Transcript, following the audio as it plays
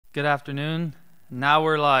Good afternoon. Now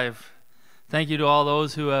we're live. Thank you to all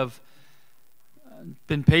those who have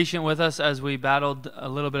been patient with us as we battled a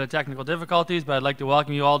little bit of technical difficulties, but I'd like to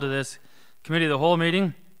welcome you all to this Committee of the Whole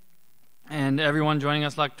meeting and everyone joining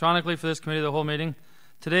us electronically for this Committee of the Whole meeting.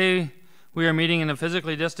 Today we are meeting in a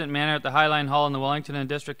physically distant manner at the Highline Hall in the Wellington and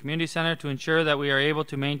District Community Centre to ensure that we are able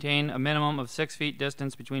to maintain a minimum of 6 feet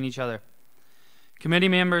distance between each other. Committee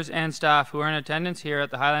members and staff who are in attendance here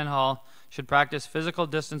at the Highline Hall should practice physical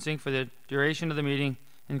distancing for the duration of the meeting,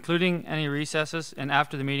 including any recesses and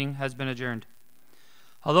after the meeting has been adjourned.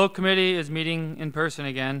 Although committee is meeting in person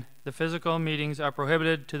again, the physical meetings are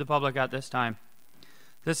prohibited to the public at this time.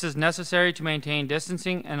 This is necessary to maintain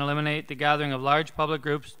distancing and eliminate the gathering of large public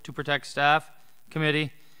groups to protect staff,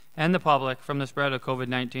 committee, and the public from the spread of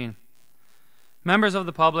COVID-19. Members of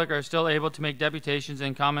the public are still able to make deputations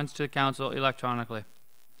and comments to the Council electronically.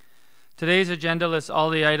 Today's agenda lists all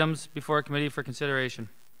the items before committee for consideration.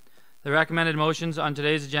 The recommended motions on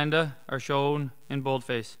today's agenda are shown in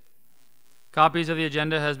boldface. Copies of the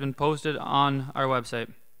agenda has been posted on our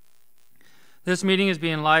website. This meeting is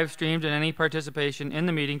being live streamed and any participation in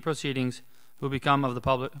the meeting proceedings will become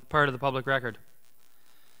part of the public record.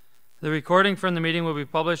 The recording from the meeting will be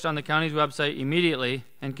published on the county's website immediately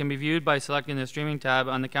and can be viewed by selecting the streaming tab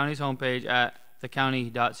on the county's homepage at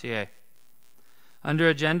thecounty.ca. Under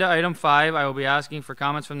agenda item 5, I will be asking for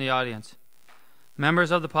comments from the audience.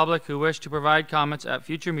 Members of the public who wish to provide comments at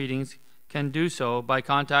future meetings can do so by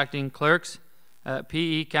contacting clerks at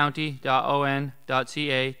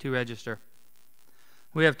pecounty.on.ca to register.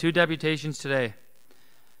 We have 2 deputations today.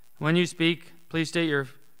 When you speak, please state your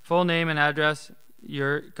full name and address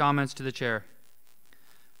your comments to the chair.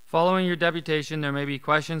 Following your deputation, there may be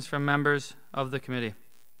questions from members of the committee.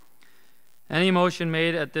 Any motion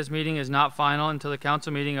made at this meeting is not final until the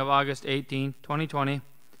council meeting of August 18, 2020,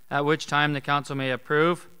 at which time the council may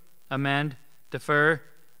approve, amend, defer,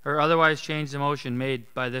 or otherwise change the motion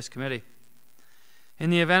made by this committee. In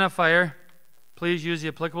the event of fire, please use the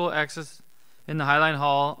applicable exits in the Highline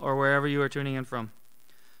Hall or wherever you are tuning in from.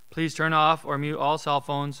 Please turn off or mute all cell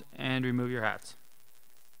phones and remove your hats.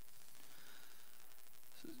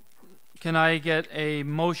 Can I get a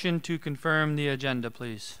motion to confirm the agenda,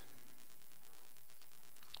 please?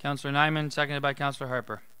 Councillor Nyman, seconded by Councillor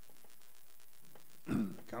Harper.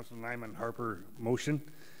 Councillor Nyman Harper motion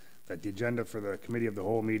that the agenda for the Committee of the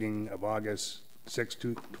Whole meeting of August 6,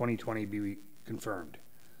 2020 be confirmed.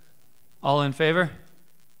 All in favor?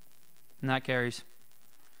 And that carries.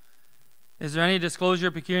 Is there any disclosure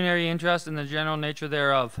of pecuniary interest in the general nature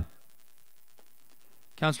thereof?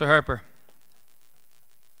 Councillor Harper.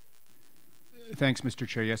 Thanks, Mr.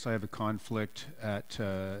 Chair. Yes, I have a conflict at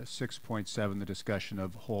 6.7, the discussion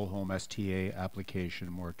of whole home STA application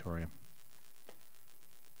moratorium.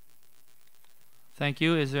 Thank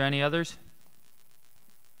you. Is there any others?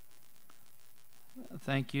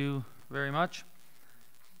 Thank you very much.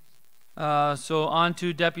 So on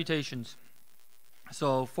to deputations.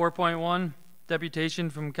 So 4.1, deputation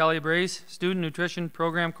from Kelly Brace, Student Nutrition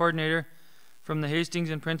Program Coordinator from the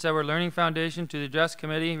Hastings and Prince Edward Learning Foundation to the Address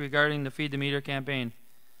Committee regarding the Feed the Meter campaign.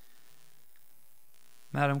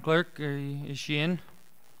 Madam Clerk, is she in?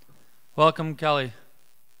 Welcome, Kelly.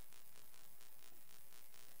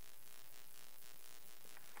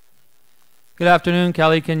 Good afternoon,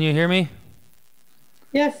 Kelly. Can you hear me?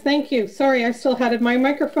 Yes, thank you. Sorry, I still had my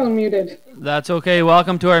microphone muted. That's okay.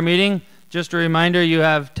 Welcome to our meeting. Just a reminder, you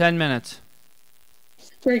have 10 minutes.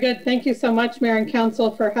 Very good. Thank you so much, Mayor and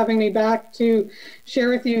Council, for having me back to share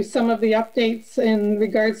with you some of the updates in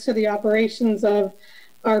regards to the operations of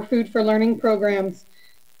our Food for Learning programs.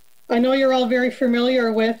 I know you're all very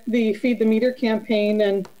familiar with the Feed the Meter campaign,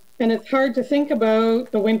 and it's hard to think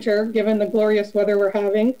about the winter given the glorious weather we're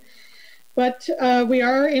having. But we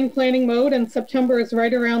are in planning mode and September is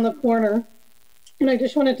right around the corner. And I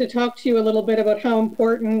just wanted to talk to you a little bit about how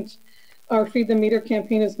important our Feed the Meter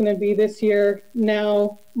campaign is going to be this year,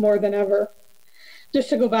 now more than ever. Just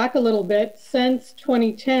to go back a little bit, since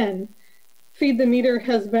 2010, Feed the Meter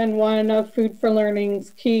has been one of Food for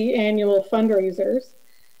Learning's key annual fundraisers.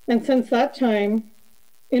 And since that time,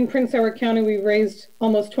 in Prince Edward County, we've raised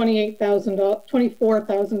almost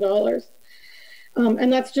 $24,000.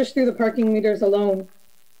 And that's just through the parking meters alone.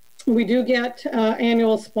 We do get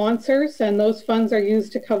annual sponsors, and those funds are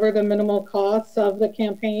used to cover the minimal costs of the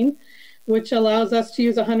campaign, which allows us to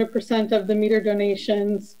use 100% of the meter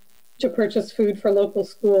donations to purchase food for local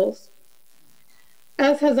schools.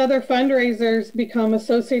 As has other fundraisers become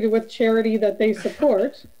associated with charity that they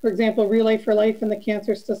support, for example, Relay for Life and the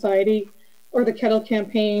Cancer Society, or the Kettle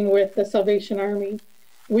Campaign with the Salvation Army.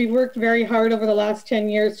 We've worked very hard over the last 10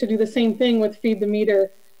 years to do the same thing with Feed the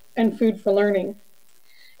Meter, and Food for Learning.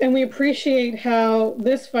 And we appreciate how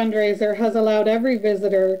this fundraiser has allowed every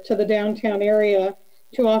visitor to the downtown area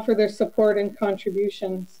to offer their support and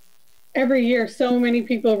contributions. Every year, so many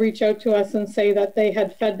people reach out to us and say that they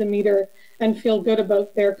had fed the meter and feel good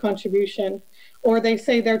about their contribution. Or they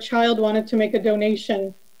say their child wanted to make a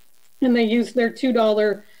donation and they used their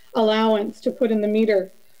 $2 allowance to put in the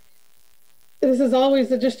meter. This is always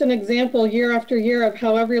just an example year after year of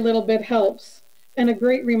how every little bit helps, and a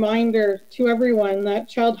great reminder to everyone that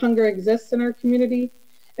child hunger exists in our community,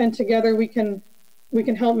 and together we can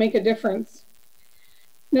help make a difference.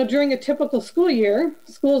 Now, during a typical school year,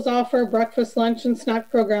 schools offer breakfast, lunch, and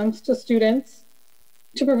snack programs to students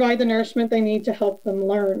to provide the nourishment they need to help them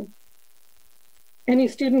learn. Any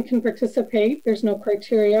student can participate. There's no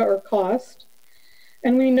criteria or cost.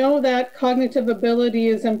 And we know that cognitive ability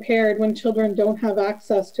is impaired when children don't have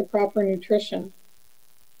access to proper nutrition.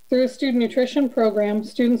 Through a student nutrition program,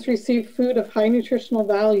 students receive food of high nutritional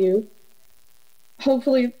value.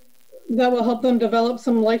 Hopefully, that will help them develop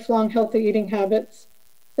some lifelong healthy eating habits.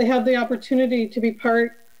 They have the opportunity to be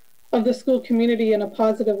part of the school community in a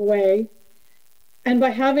positive way. And by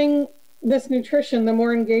having this nutrition, they're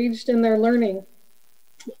more engaged in their learning,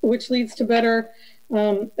 which leads to better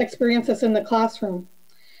experiences in the classroom.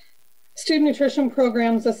 Student nutrition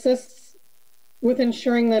programs assist with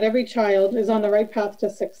ensuring that every child is on the right path to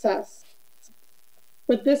success.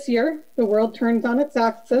 But this year, the world turns on its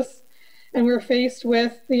axis, and we're faced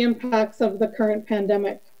with the impacts of the current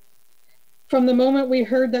pandemic. From the moment we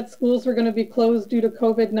heard that schools were going to be closed due to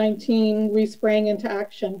COVID-19, we sprang into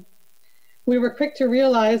action. We were quick to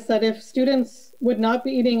realize that if students would not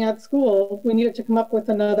be eating at school, we needed to come up with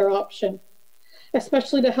another option,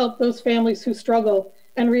 especially to help those families who struggle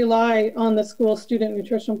and rely on the school student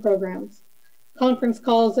nutrition programs. Conference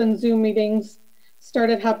calls and Zoom meetings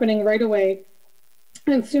started happening right away,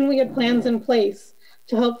 and soon we had plans in place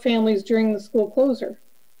to help families during the school closure.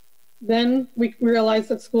 Then we realized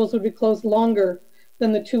that schools would be closed longer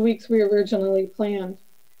than the 2 weeks we originally planned.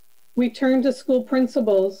 We turned to school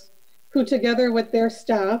principals who, together with their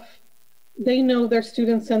staff, they know their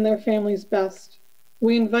students and their families best.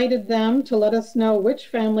 We invited them to let us know which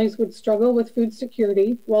families would struggle with food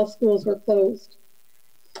security while schools were closed.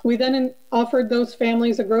 We then offered those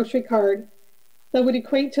families a grocery card that would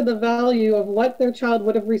equate to the value of what their child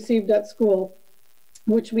would have received at school,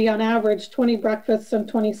 which would be on average 20 breakfasts and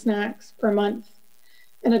 20 snacks per month,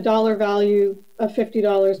 and a dollar value of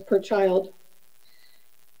 $50 per child.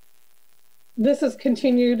 This has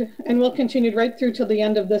continued and will continue right through till the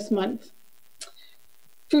end of this month.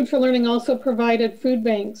 Food for Learning also provided food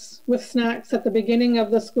banks with snacks at the beginning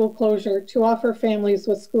of the school closure to offer families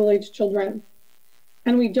with school-age children.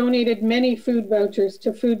 And we donated many food vouchers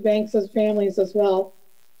to food banks as families as well.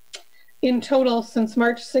 In total, since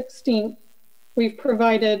March 16th, we've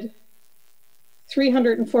provided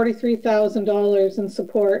 $343,000 in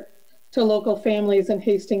support to local families in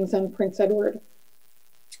Hastings and Prince Edward.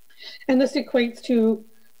 And this equates to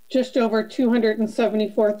just over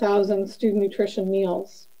 274,000 student nutrition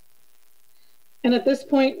meals. And at this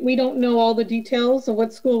point, we don't know all the details of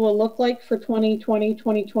what school will look like for 2020,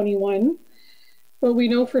 2021, but we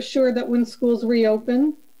know for sure that when schools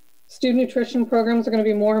reopen, student nutrition programs are going to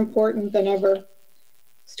be more important than ever.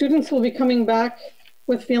 Students will be coming back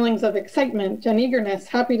with feelings of excitement and eagerness,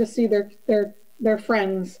 happy to see their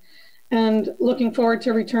friends, and looking forward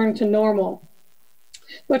to return to normal.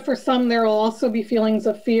 But for some, there will also be feelings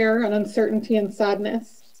of fear and uncertainty and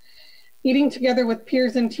sadness. Eating together with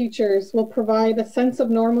peers and teachers will provide a sense of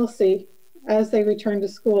normalcy as they return to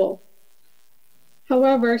school.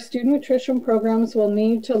 However, student nutrition programs will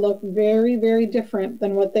need to look very, very different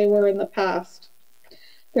than what they were in the past.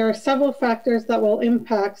 There are several factors that will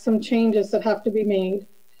impact some changes that have to be made,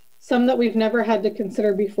 some that we've never had to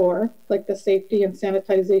consider before, like the safety and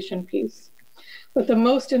sanitization piece. But the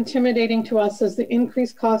most intimidating to us is the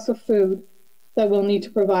increased cost of food that we'll need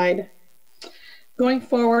to provide. Going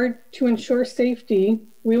forward, to ensure safety,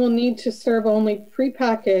 we will need to serve only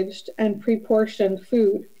prepackaged and pre-portioned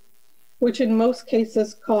food, which in most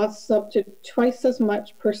cases costs up to twice as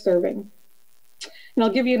much per serving. And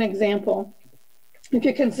I'll give you an example. If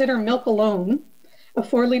you consider milk alone, a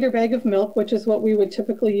 4-liter bag of milk, which is what we would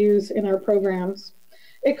typically use in our programs,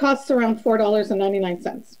 it costs around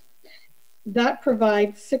 $4.99. That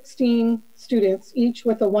provides 16 students, each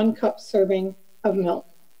with a 1-cup serving of milk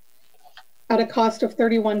at a cost of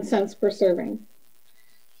 31 cents per serving.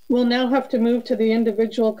 We'll now have to move to the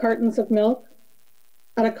individual cartons of milk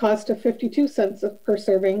at a cost of 52 cents per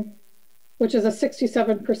serving, which is a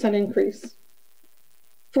 67% increase.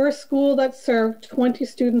 For a school that served 20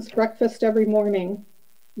 students breakfast every morning,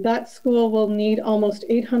 that school will need almost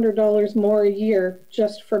 $800 more a year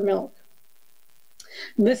just for milk.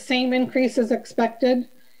 This same increase is expected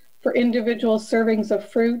for individual servings of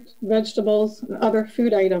fruit, vegetables, and other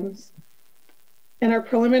food items. And our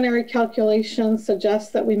preliminary calculations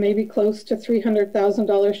suggest that we may be close to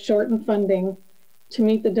 $300,000 short in funding to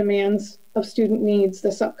meet the demands of student needs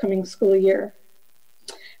this upcoming school year.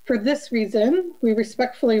 For this reason, we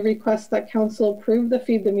respectfully request that Council approve the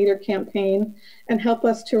Feed the Meter campaign and help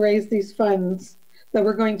us to raise these funds that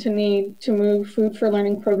we're going to need to move food for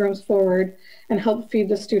learning programs forward and help feed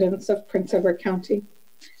the students of Prince Edward County.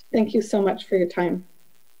 Thank you so much for your time.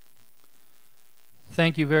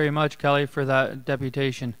 Thank you very much, Kelly, for that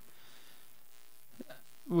deputation.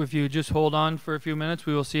 If you just hold on for a few minutes,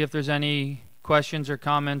 we will see if there's any questions or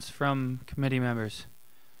comments from committee members.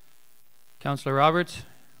 Councillor Roberts.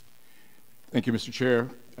 Thank you, Mr. Chair.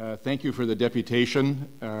 Thank you for the deputation,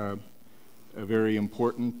 a very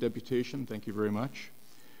important deputation. Thank you very much.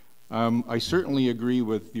 I certainly agree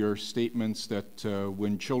with your statements that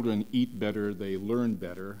when children eat better, they learn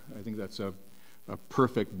better. I think that's a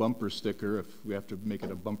perfect bumper sticker, if we have to make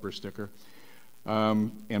it a bumper sticker.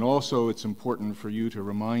 And also it's important for you to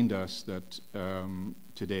remind us that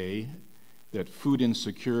today that food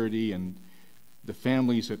insecurity and the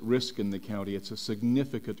families at risk in the county, it's a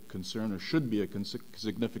significant concern, or should be a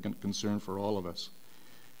significant concern for all of us.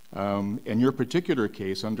 And your particular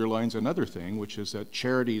case underlines another thing, which is that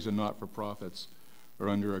charities and not-for-profits are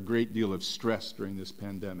under a great deal of stress during this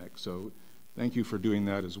pandemic. So thank you for doing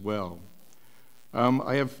that as well.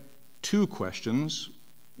 I have two questions.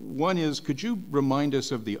 One is, could you remind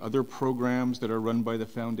us of the other programs that are run by the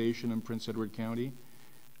foundation in Prince Edward County?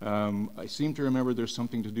 I seem to remember there's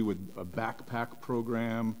something to do with a backpack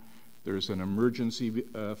program. There's an emergency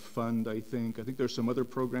fund, I think. I think there's some other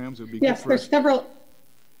programs. It would be yes, good there's several.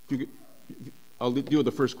 I'll deal with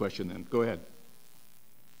the first question then. Go ahead.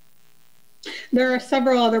 There are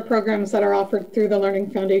several other programs that are offered through the Learning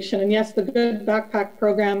Foundation. And yes, the Good Backpack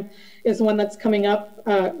program is one that's coming up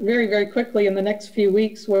very, very quickly in the next few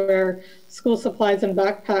weeks, where school supplies and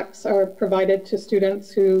backpacks are provided to students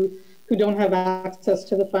who don't have access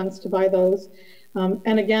to the funds to buy those.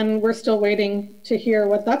 And again, we're still waiting to hear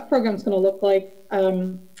what that program is going to look like,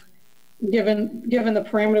 given the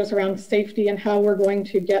parameters around safety and how we're going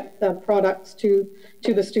to get the products to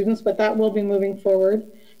the students, but that will be moving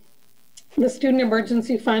forward. The Student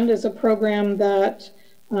Emergency Fund is a program that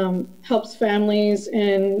helps families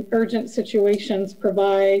in urgent situations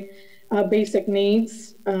provide basic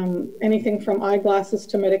needs, anything from eyeglasses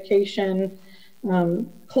to medication,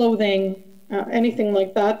 clothing, anything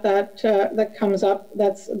like that comes up.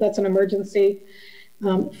 That's an emergency.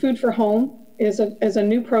 Food for Home is a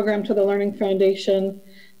new program to the Learning Foundation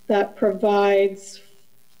that provides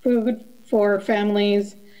food for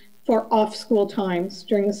families for off-school times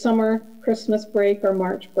during the summer, Christmas break, or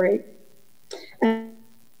March break. And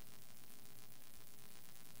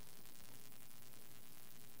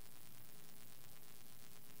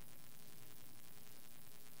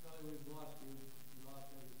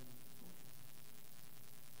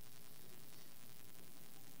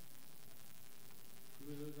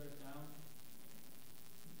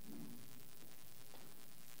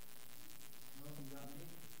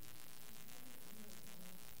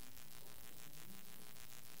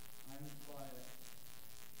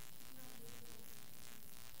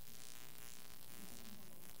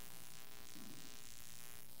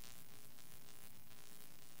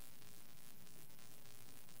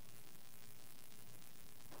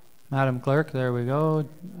Madam Clerk, there we go.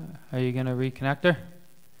 Are you going to reconnect her?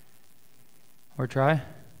 Or try?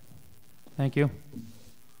 Thank you.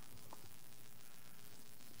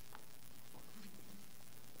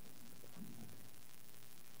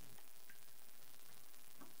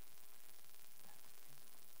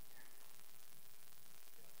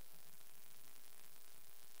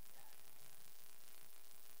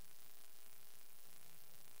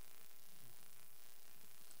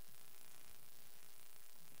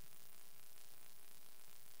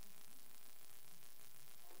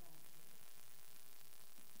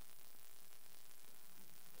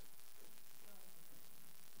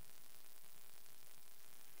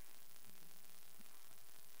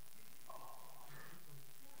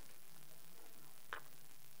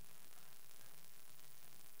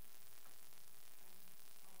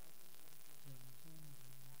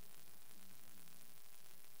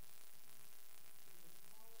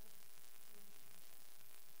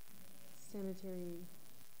 Sanitary.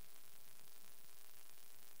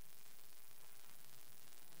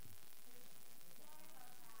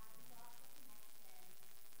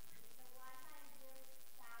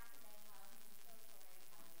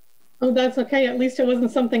 Oh, that's okay. At least it wasn't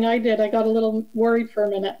something I did. I got a little worried for a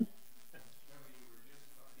minute.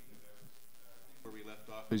 Where we left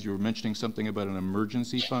off is you were mentioning something about an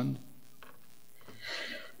emergency fund.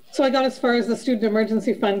 So I got as far as the Student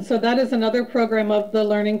Emergency Fund. So that is another program of the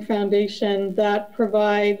Learning Foundation that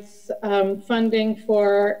provides funding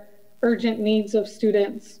for urgent needs of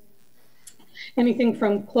students. Anything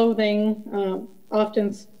from clothing.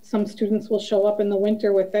 Often some students will show up in the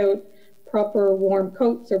winter without proper warm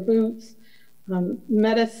coats or boots.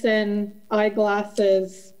 Medicine,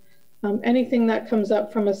 eyeglasses, anything that comes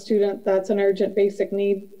up from a student that's an urgent basic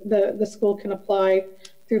need, the school can apply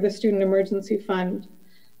through the Student Emergency Fund.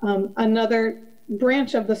 Another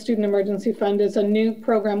branch of the Student Emergency Fund is a new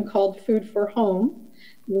program called Food for Home,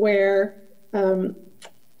 where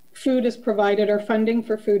food is provided, or funding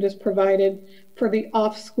for food is provided for the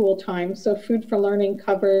off-school time. So Food for Learning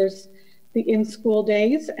covers the in-school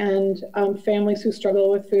days, and families who struggle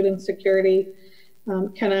with food insecurity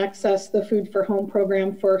can access the Food for Home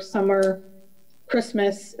program for summer,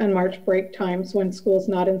 Christmas, and March break times when school's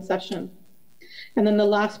not in session. And then the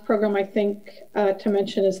last program I think to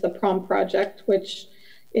mention is the Prom Project, which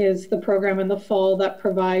is the program in the fall that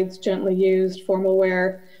provides gently used formal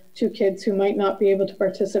wear to kids who might not be able to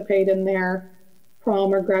participate in their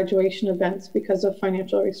prom or graduation events because of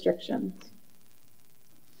financial restrictions.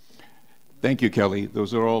 Thank you, Kelly.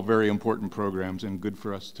 Those are all very important programs and good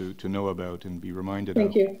for us to know about and be reminded of.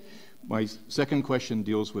 Thank you. My second question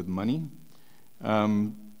deals with money.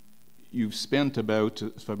 You've spent about,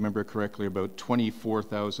 if I remember correctly, about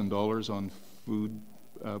 $24,000 on food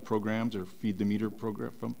programs or Feed the Meter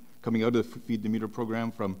program, coming out of the Feed the Meter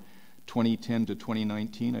program from 2010 to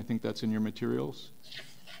 2019. I think that's in your materials.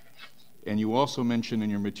 And you also mentioned in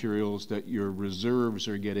your materials that your reserves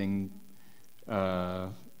are getting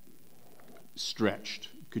stretched.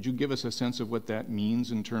 Could you give us a sense of what that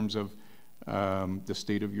means in terms of the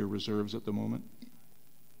state of your reserves at the moment?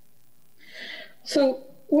 So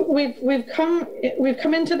we've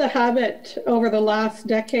come into the habit over the last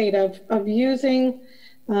decade of using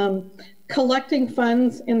collecting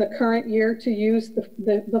funds in the current year to use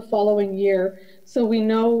the following year. So we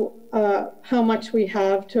know how much we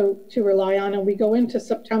have to rely on, and we go into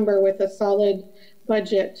September with a solid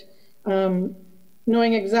budget,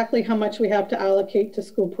 knowing exactly how much we have to allocate to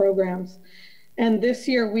school programs. And this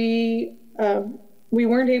year we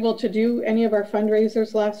weren't able to do any of our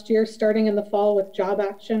fundraisers last year, starting in the fall with job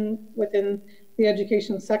action within the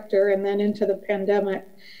education sector and then into the pandemic.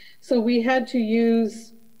 So we had to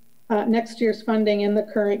use next year's funding in the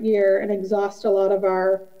current year and exhaust a lot of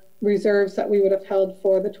our reserves that we would have held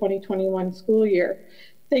for the 2021 school year.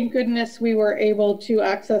 Thank goodness we were able to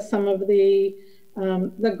access some of the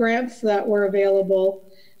grants that were available,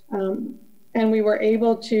 and we were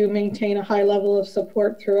able to maintain a high level of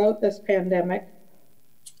support throughout this pandemic.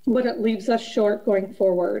 But it leaves us short going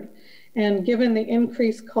forward. And given the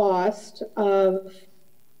increased cost of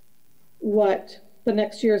what the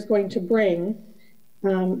next year is going to bring,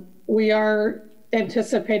 we are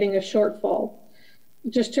anticipating a shortfall.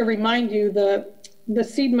 Just to remind you, the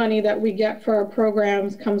seed money that we get for our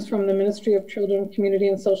programs comes from the Ministry of Children, Community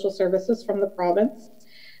and Social Services from the province.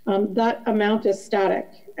 That amount is static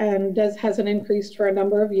and hasn't increased for a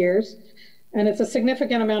number of years. And it's a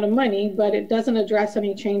significant amount of money, but it doesn't address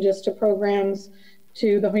any changes to programs,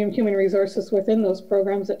 to the human resources within those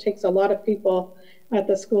programs. It takes a lot of people at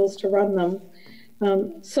the schools to run them.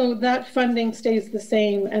 So that funding stays the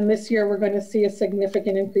same. And this year we're going to see a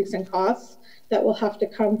significant increase in costs that will have to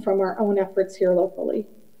come from our own efforts here locally.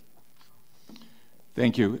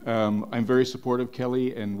 Thank you. I'm very supportive,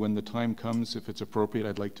 Kelly, and when the time comes, if it's appropriate,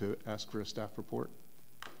 I'd like to ask for a staff report.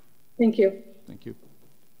 Thank you. Thank you.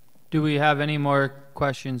 Do we have any more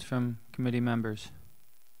questions from committee members?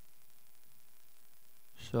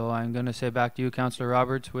 So I'm going to say back to you, Councillor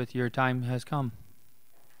Roberts, with your time has come.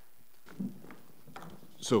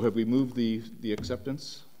 So have we moved the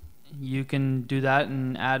acceptance? You can do that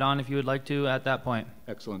and add on if you would like to at that point.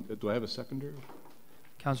 Excellent. Do I have a seconder?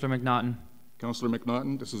 Councillor MacNaughton. Councillor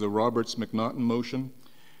MacNaughton, this is a Roberts-MacNaughton motion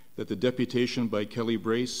that the deputation by Kelly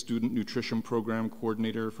Brace, Student Nutrition Program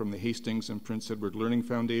Coordinator from the Hastings and Prince Edward Learning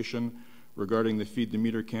Foundation, regarding the Feed the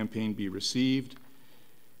Meter campaign be received,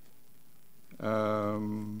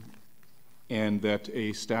 and that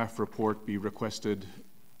a staff report be requested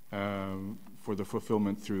for the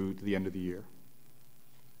fulfillment through to the end of the year,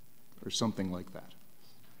 or something like that.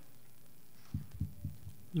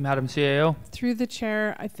 Madam CAO. Through the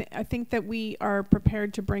chair, I think that we are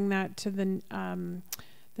prepared to bring that to the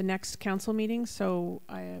next council meeting. So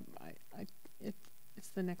it's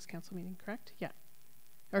the next council meeting, correct? Yeah.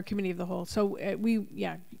 or committee of the whole. So you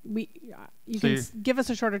So can give us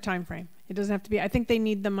a shorter time frame. It doesn't have to be. I think they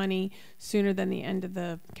need the money sooner than the end of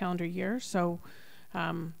the calendar year. So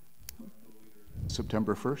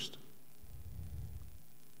September 1st?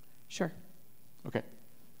 sure. Okay.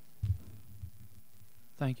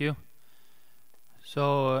 Thank you.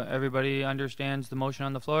 So everybody understands the motion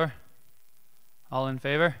on the floor? All in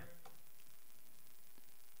favor?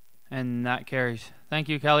 And that carries. Thank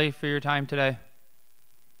you, Kelly, for your time today.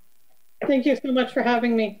 Thank you so much for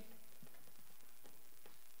having me.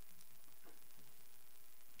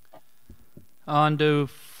 On to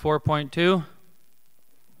 4.2.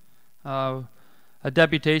 A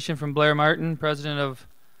deputation from Blair Martin, President of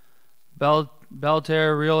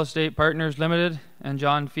Belleterre Real Estate Partners Limited, and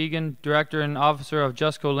John Fegan, Director and Officer of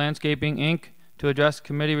Justco Landscaping, Inc., to address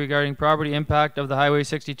committee regarding property impact of the Highway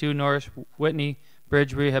 62 Norris Whitney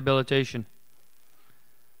Bridge rehabilitation.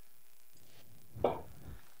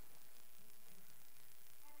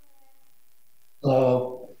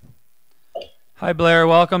 Hello. Hi, Blair.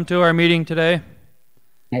 Welcome to our meeting today.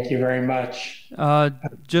 Thank you very much.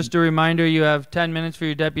 Just a reminder, you have 10 minutes for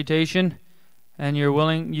your deputation, and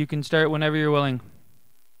you can start whenever you're willing.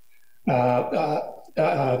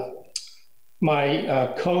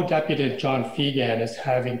 My co-deputy, John Fegan, is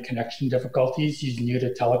having connection difficulties. He's new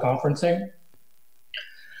to teleconferencing.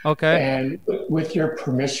 Okay. And with your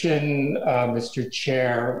permission, Mr.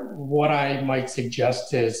 Chair, what I might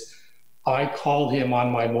suggest is I call him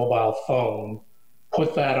on my mobile phone,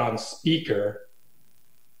 put that on speaker.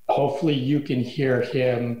 Hopefully you can hear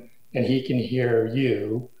him and he can hear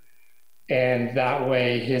you. And that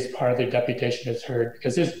way his part of the deputation is heard,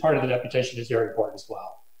 because his part of the deputation is very important as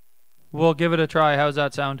well. We'll give it a try. How's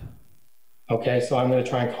that sound? Okay, so I'm going to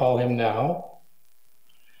try and call him now.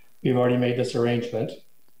 We've already made this arrangement.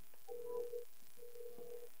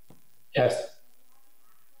 Yes.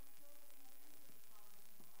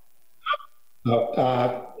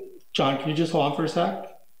 John, can you just hold on for a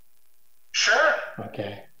sec? Sure.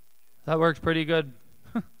 Okay. That works pretty good.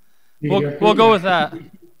 We'll go with that.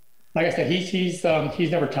 Like I said, he's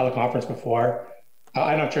never teleconferenced before.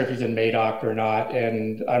 I'm not sure if he's in Madoc or not,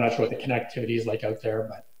 and I'm not sure what the connectivity is like out there.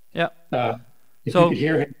 But yeah. If So you could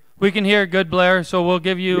hear him. we can hear good, Blair. So we'll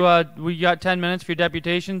give you. We got 10 minutes for your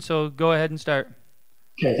deputation. So go ahead and start.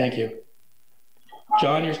 Okay, thank you.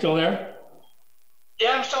 John, you're still there?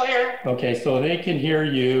 Yeah, I'm still here. Okay, so they can hear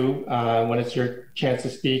you when it's your chance to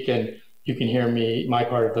speak, and you can hear me, my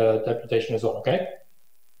part of the deputation as well, okay?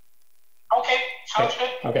 Okay, sounds good.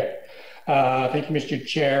 Okay. Thank you, Mr.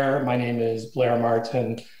 Chair. My name is Blair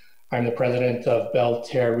Martin. I'm the president of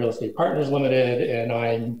Belleterre Real Estate Partners Limited, and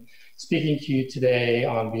I'm speaking to you today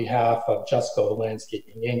on behalf of Justco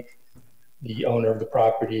Landscaping, Inc., the owner of the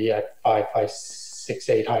property at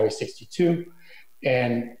 5568 Highway 62,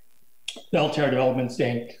 and Belleterre Developments,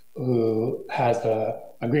 Inc., who has an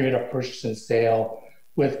agreement of purchase and sale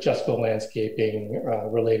with Justco Landscaping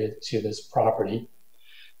related to this property.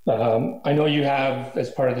 I know you have,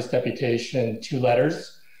 as part of this deputation, 2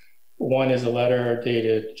 letters. One is a letter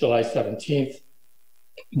dated July 17th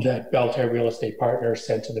that Belleterre Real Estate Partners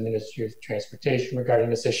sent to the Ministry of Transportation regarding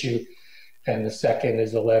this issue. And the second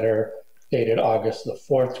is a letter dated August the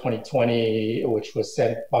 4th, 2020, which was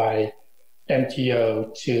sent by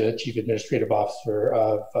MTO to the Chief Administrative Officer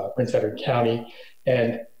of Prince Edward County.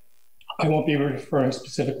 And I won't be referring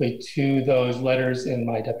specifically to those letters in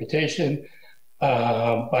my deputation,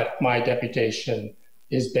 but my deputation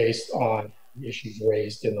is based on the issues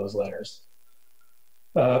raised in those letters.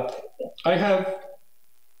 I have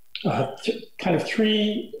kind of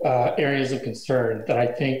 3 areas of concern that I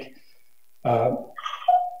think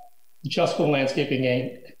Justco Landscaping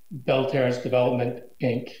Inc., Belleterre's Development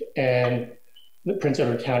Inc., and the Prince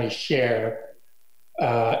Edward County share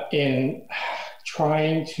in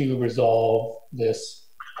trying to resolve this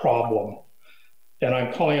problem. And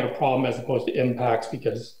I'm calling it a problem as opposed to impacts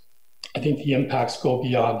because I think the impacts go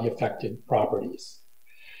beyond the affected properties.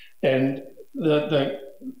 And the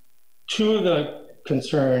 2 of the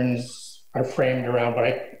concerns are framed around what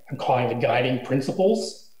I'm calling the guiding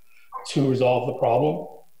principles to resolve the problem.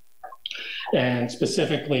 And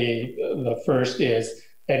specifically, the first is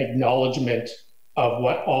an acknowledgement of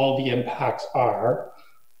what all the impacts are.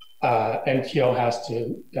 MTO has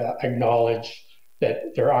to acknowledge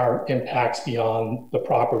that there are impacts beyond the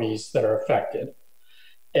properties that are affected.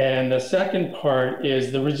 And the second part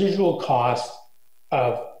is the residual cost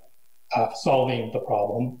of solving the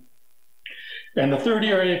problem. And the third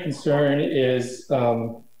area of concern is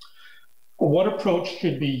what approach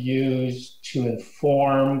should be used to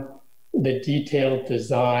inform the detailed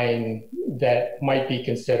design that might be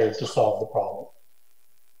considered to solve the problem.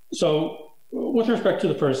 So with respect to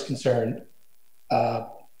the first concern, there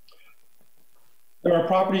are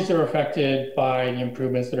properties that are affected by the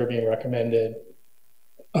improvements that are being recommended.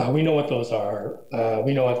 We know what those are.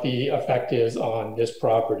 We know what the effect is on this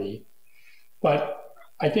property. But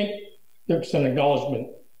I think there's an acknowledgement,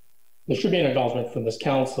 there should be an acknowledgement from this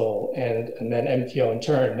council and then MTO in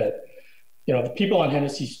turn that, you know, the people on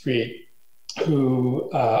Hennessy Street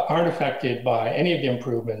who aren't affected by any of the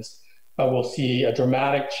improvements will see a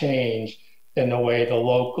dramatic change in the way the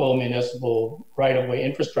local municipal right-of-way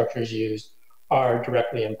infrastructure is used are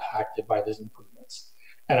directly impacted by these improvements.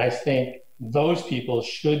 And I think those people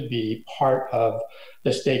should be part of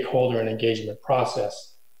the stakeholder and engagement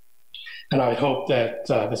process. And I hope that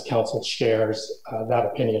this council shares that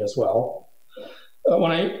opinion as well.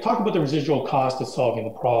 When I talk about the residual cost of solving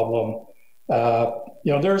the problem,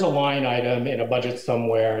 you know, there's a line item in a budget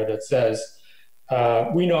somewhere that says,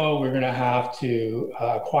 we know we're going to have to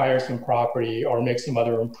acquire some property or make some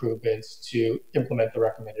other improvements to implement the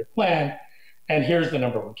recommended plan. And here's the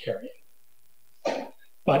number we're carrying.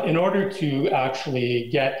 But in order to actually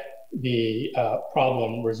get the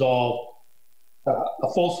problem resolved,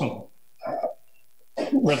 a fulsome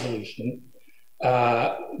resolution,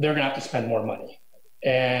 they're going to have to spend more money.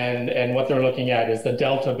 And what they're looking at is the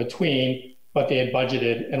delta between what they had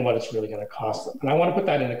budgeted and what it's really going to cost them. And I want to put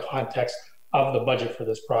that in the context of the budget for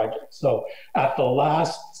this project. So at the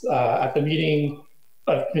last, at the meeting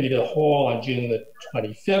of Committee of the Whole on June the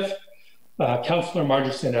 25th, Councillor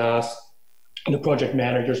Margetson asked the project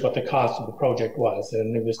managers what the cost of the project was,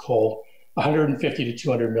 and it was told $150 to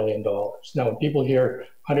 $200 million. Now, when people hear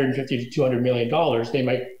 $150 to $200 million, they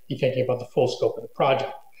might be thinking about the full scope of the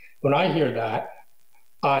project. When I hear that,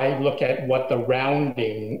 I look at what the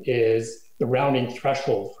rounding is, the rounding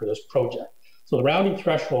threshold for this project. So the rounding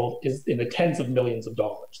threshold is in the tens of millions of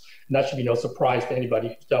dollars. And that should be no surprise to anybody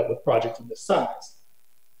who's dealt with projects of this size.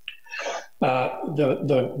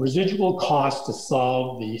 The residual cost to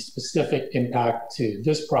solve the specific impact to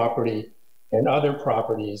this property and other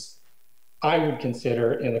properties, I would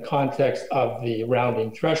consider in the context of the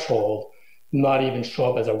rounding threshold, not even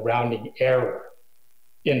show up as a rounding error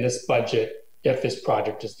in this budget if this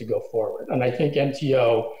project is to go forward. And I think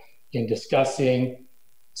MTO, in discussing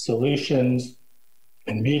solutions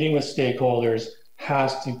and meeting with stakeholders,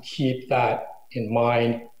 has to keep that in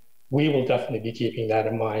mind. We will definitely be keeping that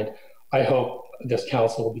in mind. I hope this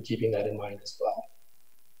council will be keeping that in mind as well.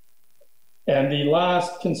 And the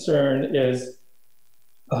last concern is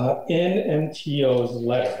in MTO's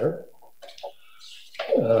letter,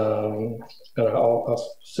 and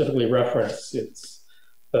I'll specifically reference, it's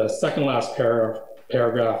the second last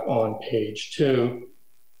paragraph on page 2,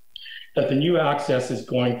 that the new access is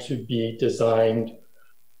going to be designed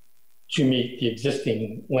to meet the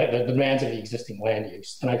demands of the existing land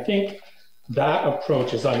use. And I think that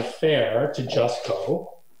approach is unfair to Justco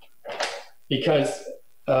because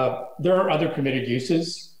there are other permitted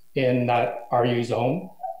uses in that RU zone,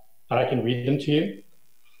 and I can read them to you.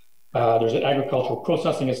 There's an agricultural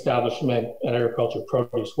processing establishment, an agricultural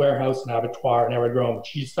produce warehouse, an abattoir, an aerodrome, a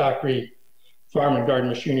cheese factory, farm and garden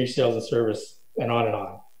machinery sales and service, and on and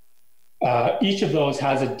on. Each of those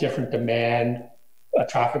has a different demand, a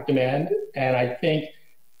traffic demand, and I think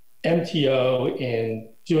MTO, in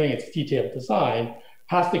doing its detailed design,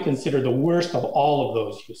 has to consider the worst of all of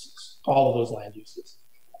those uses, all of those land uses,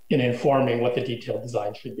 in informing what the detailed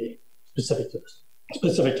design should be specific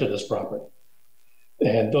to this property.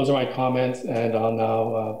 And those are my comments, and I'll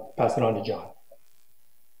now pass it on to John.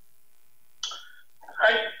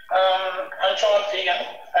 Hi, I'm John Fegan.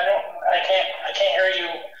 I can't hear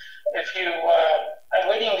you. If you, I'm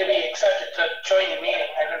waiting to be accepted to join the meeting.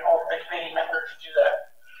 I don't know if the committee member can do that.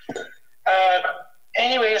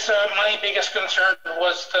 Anyways, my biggest concern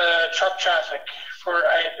was the truck traffic.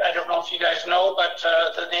 I don't know if you guys know, but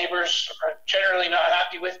the neighbors are generally not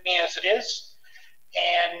happy with me as it is.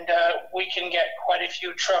 And we can get quite a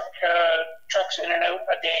few trucks in and out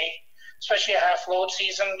a day, especially a half load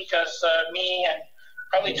season, because me and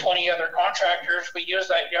probably 20 other contractors, we use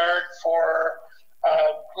that yard for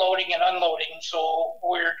loading and unloading. So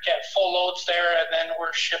we'd get full loads there, and then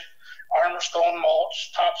we're shipped Armorstone,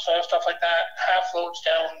 mulch, topsoil, stuff like that, half loads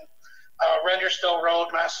down Rendersville Road,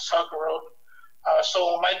 Massasauga Road.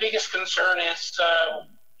 So my biggest concern is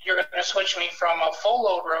you're going to switch me from a full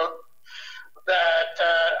load road that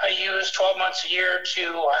I use 12 months a year to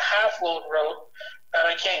a half load road that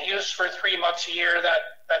I can't use for 3 months a year.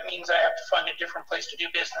 That means I have to find a different place to do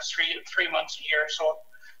business three months a year. So it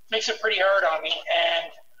makes it pretty hard on me.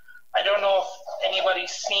 And I don't know if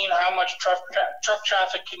anybody's seen how much truck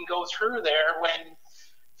traffic can go through there when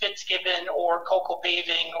Fitzgibbon or Cocoa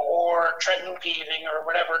Paving or Trenton Paving or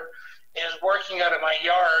whatever is working out of my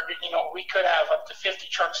yard, we could have up to 50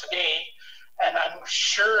 trucks a day. And I'm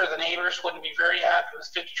sure the neighbors wouldn't be very happy with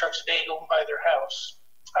 50 trucks a day going by their house.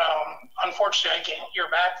 Unfortunately, I can't hear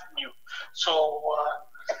back from you. So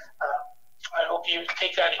I hope you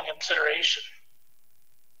take that in consideration.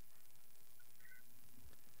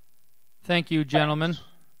 Thank you, gentlemen.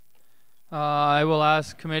 I will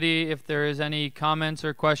ask committee if there is any comments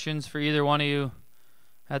or questions for either one of you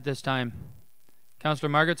at this time. Councillor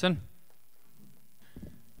Margetson.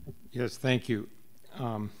 Yes, thank you.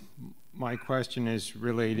 My question is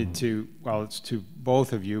related to, well, it's to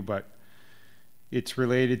both of you, but it's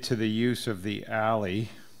related to the use of the alley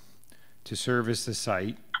to service the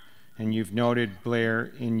site. And you've noted,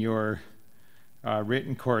 Blair, in your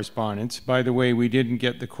written correspondence. By the way, we didn't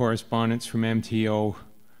get the correspondence from MTO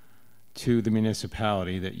to the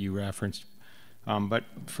municipality that you referenced. But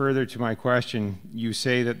further to my question, you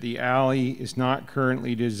say that the alley is not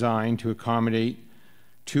currently designed to accommodate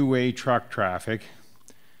two-way truck traffic,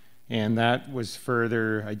 and that was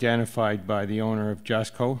further identified by the owner of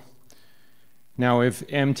Justco. Now, if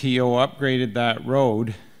MTO upgraded that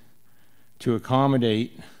road to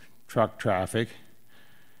accommodate truck traffic,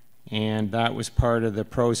 and that was part of the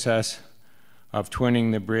process of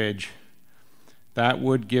twinning the bridge, that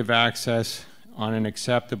would give access on an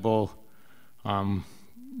acceptable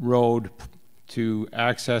road to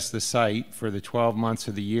access the site for the 12 months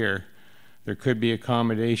of the year. There could be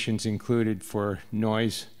accommodations included for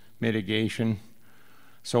noise mitigation.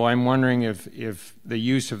 So I'm wondering if the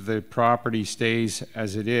use of the property stays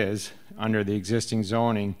as it is under the existing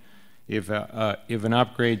zoning, if an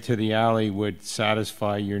upgrade to the alley would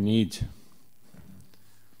satisfy your needs.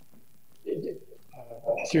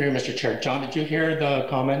 Through you, Mr. Chair. John, did you hear the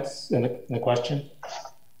comments and the question?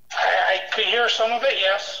 I could hear some of it,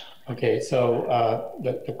 yes. Okay, so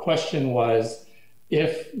the question was,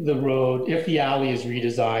 if the alley is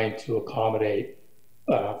redesigned to accommodate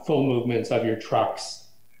full movements of your trucks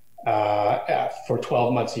for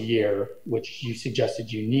 12 months a year, which you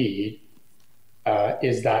suggested you need,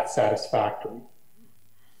 is that satisfactory?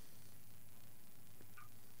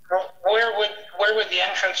 Where would the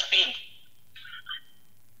entrance be?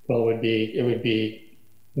 Well, it would be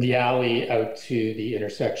the alley out to the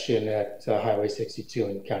intersection at Highway 62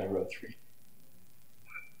 and County Road 3.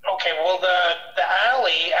 Okay, well, the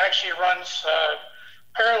alley actually runs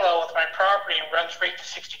parallel with my property and runs right to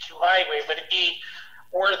 62 Highway. Would it be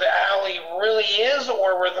where the alley really is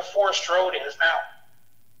or where the forced road is now?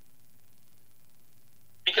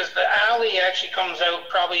 Because the alley actually comes out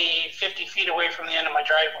probably 50 feet away from the end of my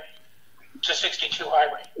driveway to 62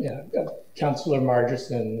 Highway. Yeah, Councillor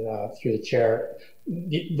Margetson, through the chair,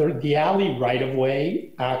 the alley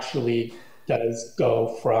right-of-way actually does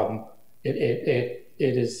go from,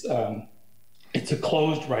 it's a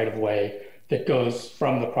closed right-of-way that goes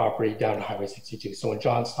from the property down to Highway 62. So when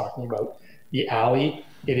John's talking about the alley,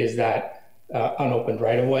 it is that unopened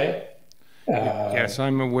right-of-way. Yes,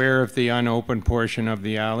 I'm aware of the unopened portion of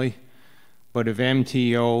the alley, but if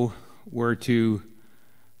MTO were to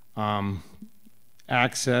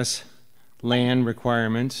access land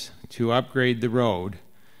requirements to upgrade the road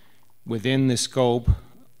within the scope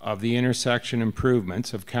of the intersection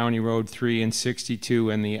improvements of County Road 3 and 62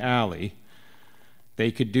 and the alley,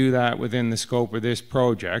 they could do that within the scope of this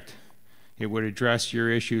project. It would address your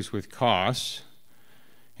issues with costs,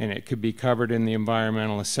 and it could be covered in the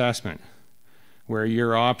environmental assessment, where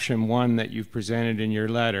your option one that you've presented in your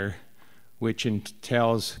letter, which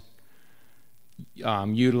entails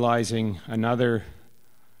utilizing another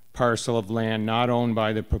parcel of land not owned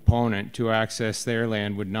by the proponent to access their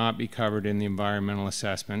land, would not be covered in the environmental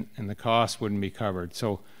assessment, and the cost wouldn't be covered.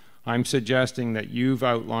 So I'm suggesting that you've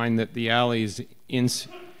outlined that the alley is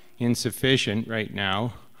insufficient right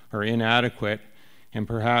now, or inadequate, and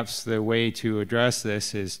perhaps the way to address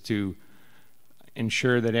this is to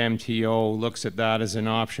ensure that MTO looks at that as an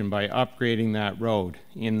option by upgrading that road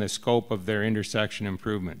in the scope of their intersection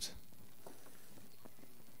improvements.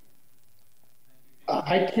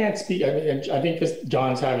 I can't speak, I think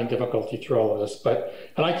John's having difficulty through all of this,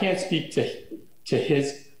 and I can't speak to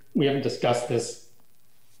his, we haven't discussed this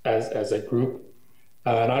as a group,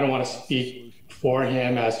 and I don't want to speak for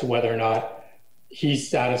him as to whether or not he's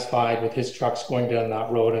satisfied with his trucks going down that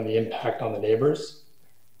road and the impact on the neighbors.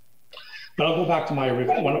 But I'll go back to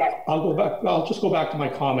I'll just go back to my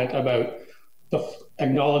comment about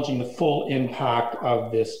acknowledging the full impact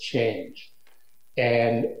of this change.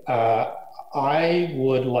 And I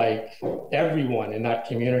would like everyone in that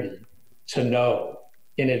community to know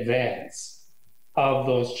in advance of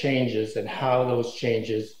those changes and how those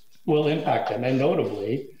changes will impact them. And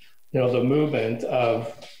notably, the movement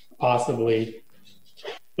of possibly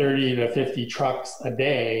 30 to 50 trucks a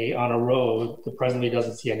day on a road that presently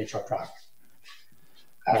doesn't see any truck traffic.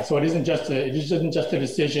 So it isn't just a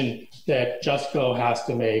decision that Justco has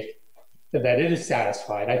to make, that it is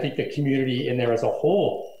satisfied. I think the community in there as a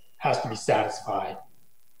whole has to be satisfied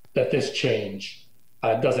that this change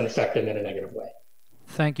doesn't affect them in a negative way.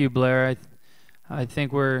 Thank you, Blair. I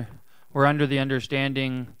think we're under the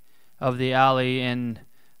understanding of the alley and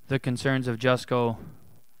the concerns of Justco.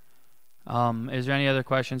 Is there any other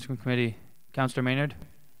questions from committee? Councillor Maynard?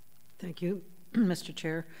 Thank you, Mr.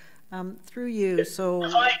 Chair. Through you, so...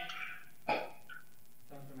 Can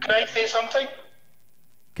I say something?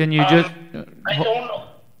 Can you just... I don't know.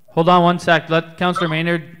 Hold on one sec. Let Councillor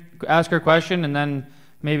Maynard ask her question, and then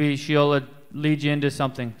maybe she'll lead you into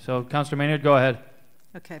something. So, Councillor Maynard, go ahead.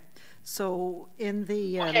 Okay. So, in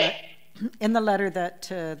the in the letter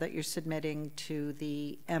that you're submitting to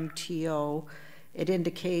the MTO, it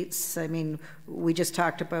indicates, I mean, we just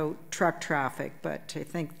talked about truck traffic, but I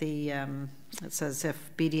think it says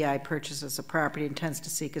if BDI purchases a property, intends to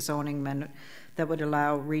seek a zoning amendment that would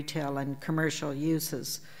allow retail and commercial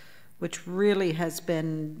uses, which really has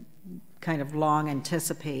been kind of long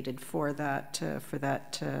anticipated for that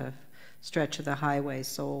stretch of the highway.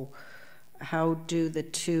 So how do the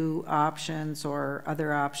two options or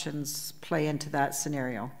other options play into that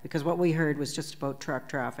scenario? Because what we heard was just about truck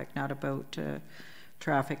traffic, not about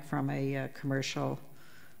traffic from a commercial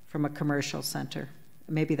center.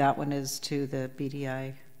 Maybe that one is to the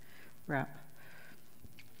BDI rep.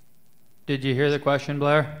 Did you hear the question,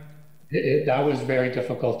 Blair? That was very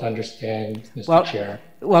difficult to understand, Mr. Chair.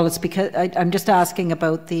 Well, it's because I'm just asking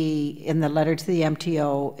about in the letter to the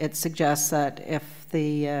MTO, it suggests that if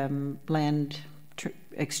the land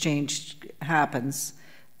exchange happens,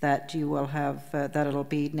 that you will have, that it'll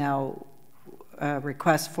be now a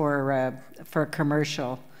request for a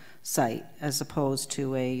commercial site as opposed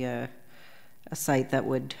to a site that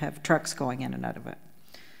would have trucks going in and out of it.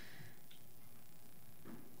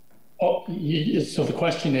 Oh, so the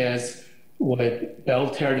question is, would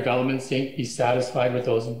Belleterre Development Inc. be satisfied with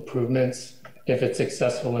those improvements if it's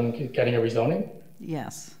successful in getting a rezoning?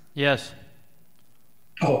 Yes. Yes.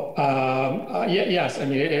 Oh, yes. I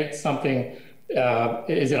mean, it's something,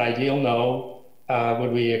 is it ideal? No.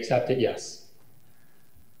 Would we accept it? Yes.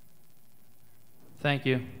 Thank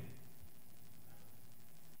you.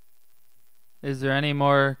 Is there any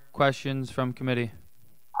more questions from committee?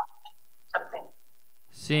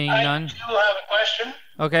 Seeing none. I do have a question.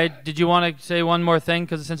 Okay, did you want to say one more thing?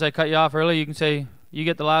 Because since I cut you off early, you can say, you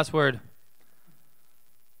get the last word.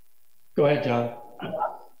 Go ahead, John.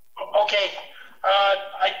 Okay.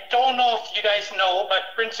 I don't know if you guys know, but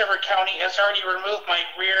Prince Edward County has already removed my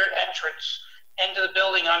rear entrance into the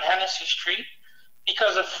building on Hennessy Street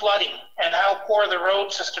because of flooding and how poor the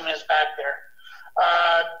road system is back there.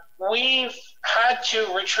 We've had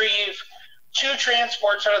to retrieve 2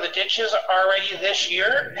 transports out of the ditches already this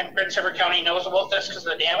year, and Prince Edward County knows about this because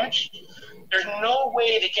of the damage. There's no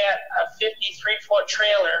way to get a 53-foot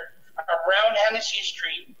trailer around Hennessy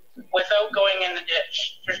Street without going in the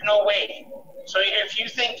ditch. There's no way. So if you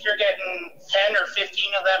think you're getting 10 or 15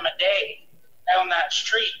 of them a day down that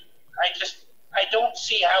street, I don't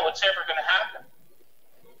see how it's ever going to happen.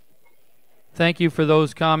 Thank you for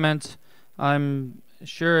those comments. I'm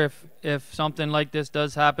sure if something like this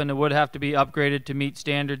does happen, it would have to be upgraded to meet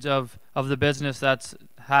standards of the business that's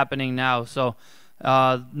happening now. So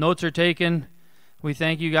notes are taken. We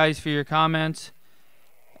thank you guys for your comments,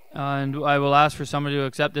 and I will ask for somebody to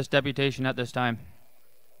accept this deputation at this time.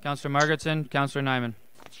 Councillor Margetson, Councillor Nyman.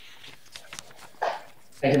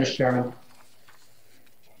 Thank you, Mr. Chairman.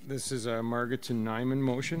 This is a Margetson-Nyman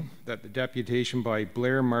motion that the deputation by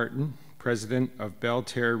Blair Martin, President of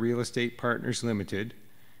Belleterre Real Estate Partners Limited,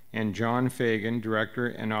 and John Fegan, Director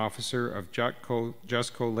and Officer of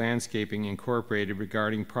Justco Landscaping Incorporated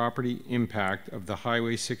regarding property impact of the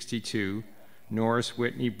Highway 62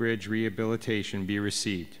 Norris-Whitney Bridge rehabilitation be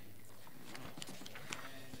received.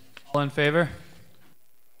 All in favor?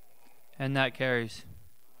 And that carries.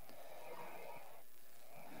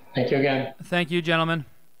 Thank you again. Thank you, gentlemen.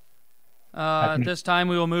 At this time,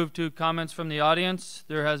 we will move to comments from the audience.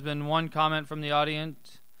 There has been one comment from the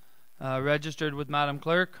audience registered with Madam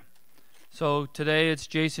Clerk. So today it's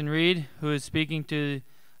Jason Reed who is speaking to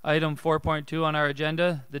item 4.2 on our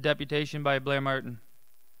agenda, the deputation by Blair Martin.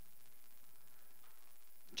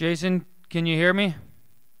 Jason, can you hear me?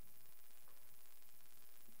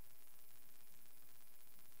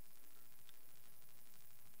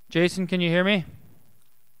 Jason, can you hear me?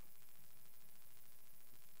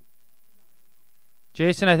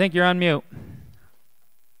 Jason, I think you're on mute.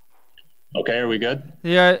 Okay, are we good?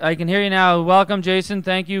 Yeah, I can hear you now. Welcome, Jason.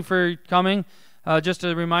 Thank you for coming. Just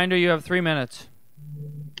a reminder, you have 3 minutes.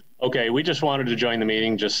 Okay, we just wanted to join the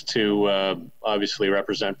meeting just to obviously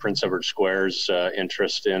represent Prince Edward Square's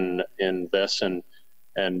interest in this, and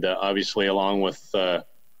obviously along with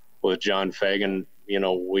John Fegan, you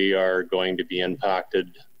know, we are going to be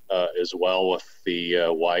impacted as well with the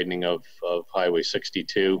widening of Highway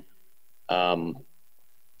 62.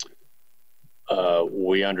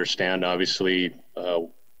 We understand, obviously,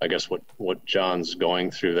 I guess what John's going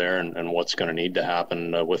through there and what's going to need to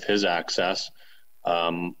happen with his access.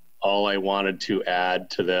 All I wanted to add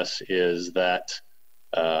to this is that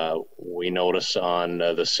we notice on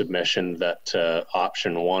the submission that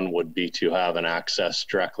option 1 would be to have an access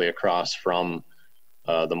directly across from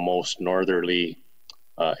the most northerly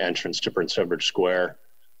entrance to Prince Edward Square.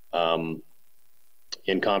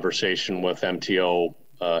 In conversation with MTO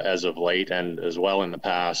as of late and as well in the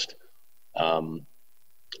past,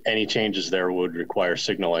 any changes there would require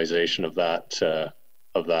signalization of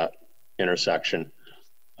that intersection.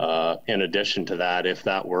 In addition to that, if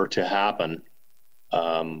that were to happen,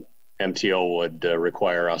 MTO would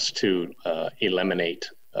require us to eliminate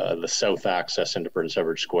the south access into Prince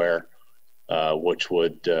Edward Square, which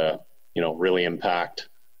would, you know, really impact,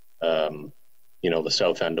 you know, the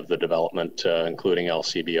south end of the development, including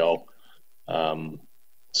LCBO.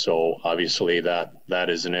 So obviously that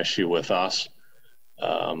is an issue with us,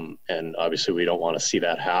 and obviously we don't want to see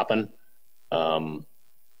that happen.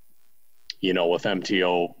 You know, with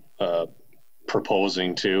MTO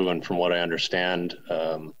proposing to, and from what I understand,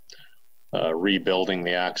 rebuilding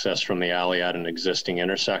the access from the alley at an existing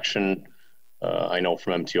intersection, I know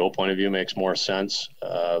from MTO point of view makes more sense.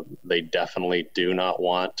 They definitely do not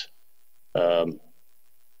want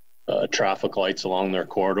traffic lights along their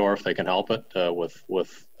corridor if they can help it. With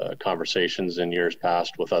conversations in years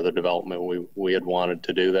past with other development we had wanted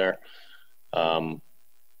to do there.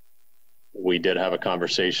 We did have a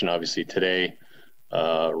conversation obviously today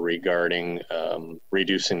regarding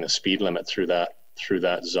reducing the speed limit through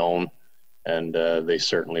that zone, and they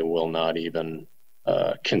certainly will not even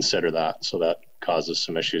consider that. So that causes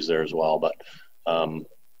some issues there as well. But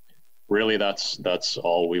really, that's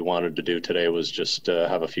all we wanted to do today, was just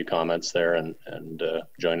have a few comments there and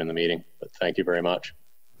join in the meeting. But thank you very much.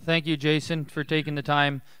 Thank you, Jason, for taking the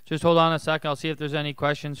time. Just hold on a second. I'll see if there's any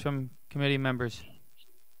questions from committee members.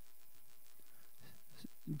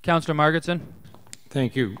 Councillor Margetson.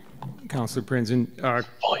 Thank you, Councillor Prinzen.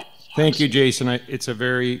 Thank you, Jason. It's a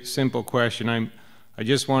very simple question. I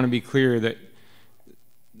just want to be clear that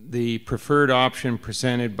the preferred option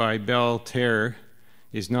presented by Belleterre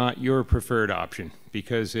is not your preferred option,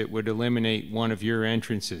 because it would eliminate one of your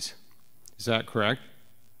entrances. Is that correct?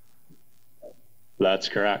 That's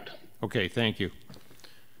correct. Okay, thank you.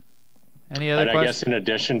 Any other questions? I guess in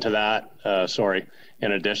addition to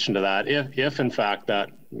that, if in fact that,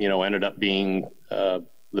 you know, ended up being the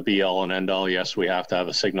be all and end all, yes, we have to have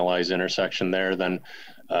a signalized intersection there, then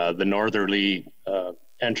the northerly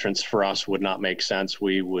entrance for us would not make sense.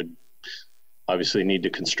 We would obviously need to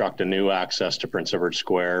construct a new access to Prince Edward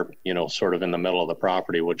Square, you know, sort of in the middle of the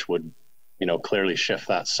property, which would, you know, clearly shift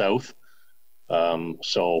that south.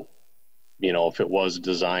 So, you know, if it was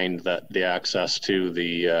designed that the access to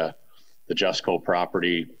the Justco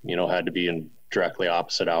property, you know, had to be in directly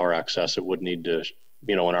opposite our access, it would need to,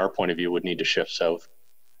 you know, in our point of view, would need to shift south.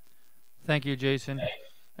 Thank you, Jason.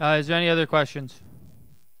 Is there any other questions?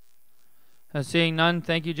 Seeing none,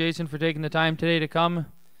 thank you, Jason, for taking the time today to come.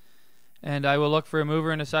 And I will look for a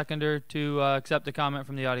mover and a seconder to accept the comment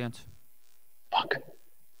from the audience.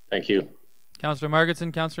 Thank you. Councillor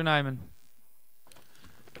Margetson, Councillor Nyman.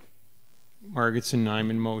 Margetson,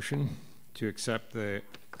 Nyman motion to accept the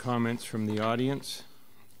comments from the audience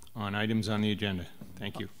on items on the agenda.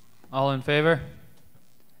 Thank you. All in favor?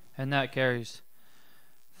 And that carries.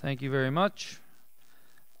 Thank you very much.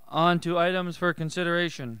 On to items for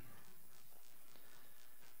consideration.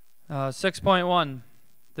 6.1.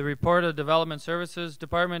 The report of Development Services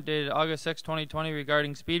Department dated August 6, 2020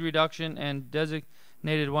 regarding speed reduction and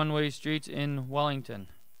designated one-way streets in Wellington.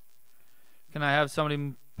 Can I have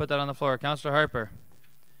somebody put that on the floor? Councillor Harper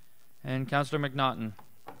and Councillor MacNaughton.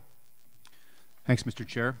 Thanks, Mr.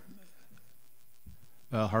 Chair.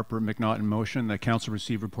 Harper, MacNaughton motion that Council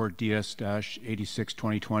receive report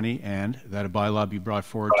DS-86-2020 and that a bylaw be brought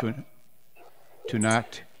forward to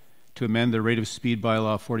enact to amend the rate of speed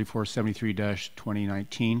bylaw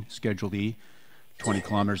 4473-2019, Schedule E, 20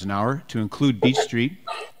 kilometers an hour, to include Beach Street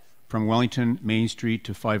from Wellington Main Street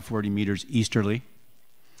to 540 meters easterly.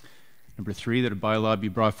 Number 3, that a bylaw be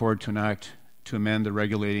brought forward to enact to amend the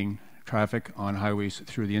regulating traffic on highways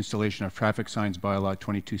through the installation of traffic signs bylaw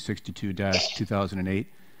 2262-2008.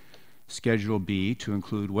 Schedule B to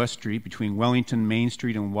include West Street between Wellington Main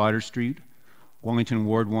Street and Water Street, Wellington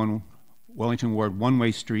Ward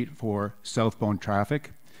one-way street for southbound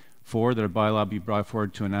traffic. 4, that a bylaw be brought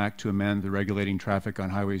forward to enact to amend the regulating traffic on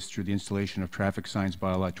highways through the installation of traffic signs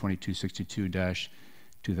bylaw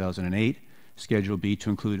 2262-2008. Schedule B to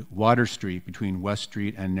include Water Street between West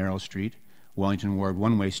Street and Narrow Street, Wellington Ward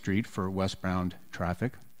one-way street for westbound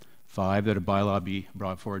traffic. 5, that a bylaw be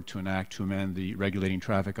brought forward to enact to amend the regulating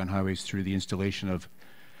traffic on highways through the installation of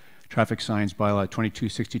traffic signs bylaw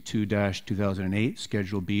 2262-2008.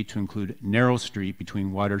 Schedule B to include Narrow Street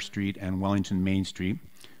between Water Street and Wellington Main Street,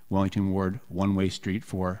 Wellington Ward one-way street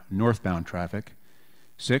for northbound traffic.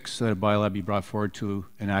 6, that a bylaw be brought forward to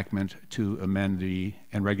enactment to amend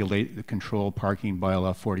and regulate the control parking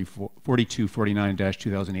bylaw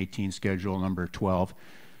 4249-2018, schedule number 12,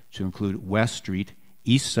 to include West Street,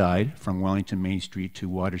 east side from Wellington Main Street to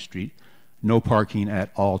Water Street, no parking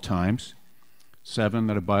at all times. 7,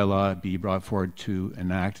 that a bylaw be brought forward to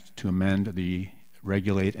enact to amend the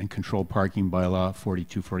regulate and control parking bylaw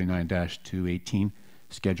 4249-218,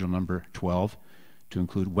 schedule number 12, to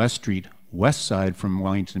include West Street, west side from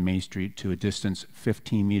Wellington Main Street to a distance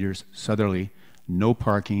 15 meters southerly, no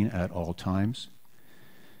parking at all times.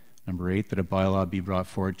 Number 8, that a bylaw be brought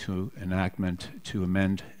forward to enactment to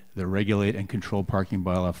amend the regulate and control parking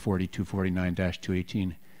bylaw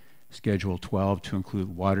 4249-218, schedule 12, to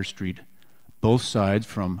include Water Street, both sides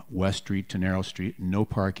from West Street to Narrow Street, no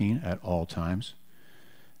parking at all times.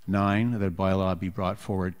 9, that a bylaw be brought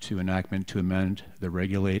forward to enactment to amend the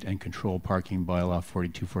regulate and control parking bylaw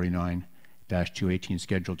 4249-218,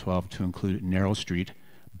 schedule 12, to include Narrow Street,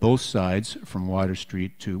 both sides from Water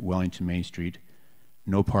Street to Wellington Main Street,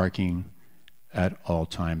 no parking at all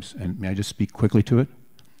times. And may I just speak quickly to it?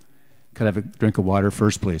 Could I have a drink of water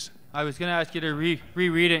first, please? I was going to ask you to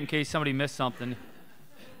reread it in case somebody missed something.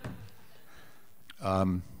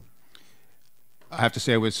 I have to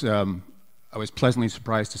say I was pleasantly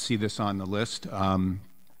surprised to see this on the list.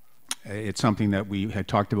 It's something that we had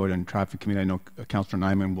talked about in traffic committee. I know Councillor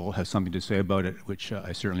Nyman will have something to say about it, which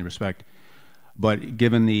I certainly respect. But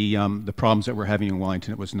given the problems that we're having in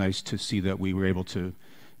Wellington, it was nice to see that we were able to,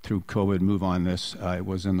 through COVID, move on this. It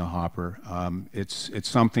was in the hopper. It's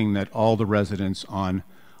something that all the residents on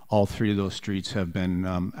all 3 of those streets have been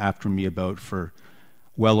after me about for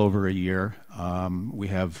well over a year. We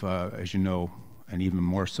have, as you know, and even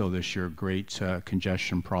more so this year, great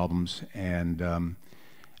congestion problems, and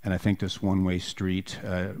I think this one-way street,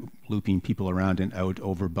 looping people around and out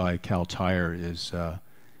over by Cal Tire, is going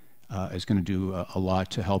to do a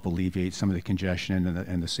lot to help alleviate some of the congestion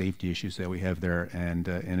and the safety issues that we have there. And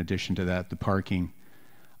in addition to that, the parking,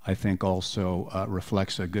 I think, also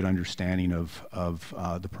reflects a good understanding of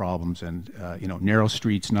the problems. And Narrow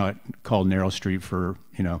Street's not called Narrow Street for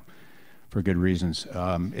for good reasons.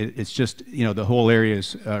 It's just, the whole area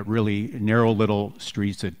is really narrow little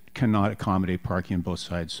streets that cannot accommodate parking on both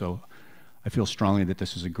sides. So I feel strongly that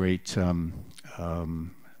this is a great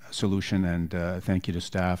solution, and thank you to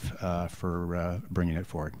staff for bringing it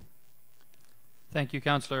forward. Thank you,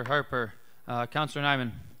 Councillor Harper. Councillor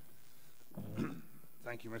Nyman.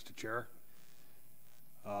 Thank you, Mr. Chair.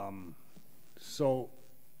 So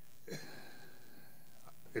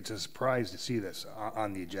it's a surprise to see this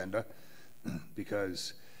on the agenda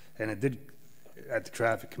because, and it did, at the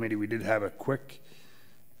traffic committee, we did have a quick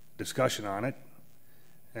discussion on it,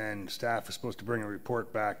 and staff is supposed to bring a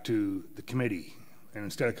report back to the committee. And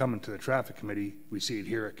instead of coming to the traffic committee, we see it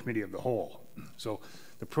here at committee of the whole. So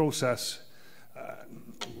the process,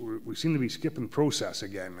 we seem to be skipping process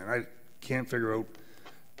again, and I can't figure out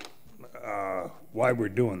why we're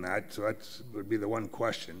doing that. So that would be the one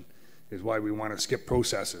question, is why we want to skip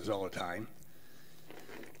processes all the time.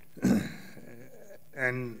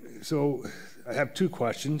 And so I have 2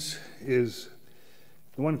 questions. Is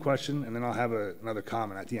the one question, and then I'll have another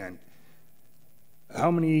comment at the end. How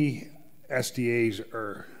many SDAs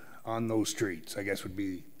are on those streets, I guess would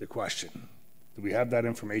be the question. Do we have that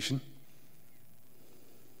information?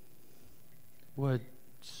 Would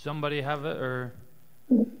somebody have it, or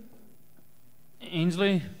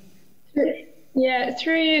Ainsley? Yeah,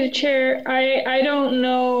 through you, Chair. I don't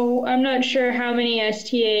know. I'm not sure how many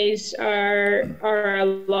STAs are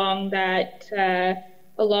along that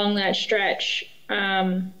stretch.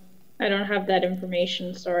 I don't have that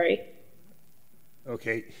information. Sorry.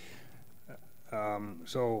 Okay.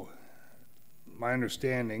 So my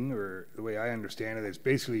understanding, or the way I understand it, is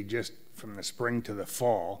basically just from the spring to the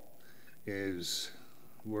fall is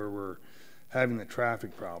where we're having the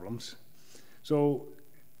traffic problems. So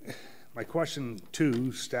my question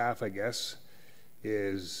to staff, I guess,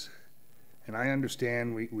 is, and I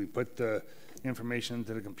understand we put the information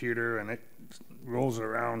into the computer and it rolls it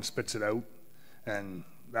around, spits it out, and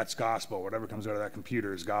that's gospel. Whatever comes out of that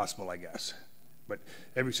computer is gospel, I guess. But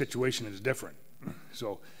every situation is different.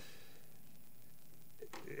 So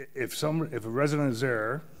if a resident is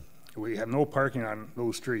there, we have no parking on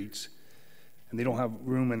those streets, and they don't have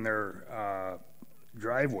room in their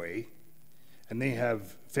driveway, and they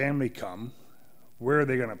have family come, where are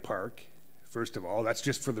they going to park? First of all, that's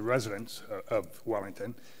just for the residents of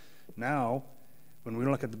Wellington. Now, when we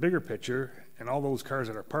look at the bigger picture and all those cars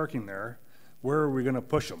that are parking there, where are we going to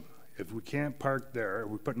push them? If we can't park there,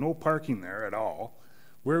 we put no parking there at all,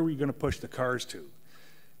 where are we going to push the cars to?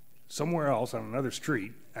 Somewhere else on another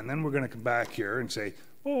street, and then we're going to come back here and say,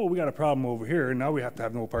 oh, we got a problem over here, and now we have to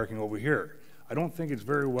have no parking over here. I don't think it's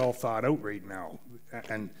very well thought out right now.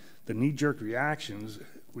 And the knee-jerk reactions,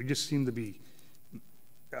 we just seem to be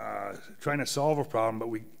trying to solve a problem, but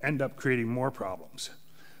we end up creating more problems.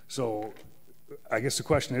 So I guess the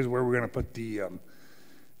question is where we're going to put the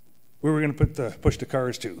push the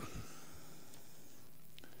cars to.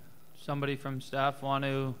 Somebody from staff want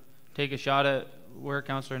to take a shot at where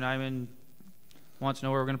Councillor Nyman wants to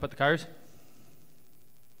know where we're going to put the cars?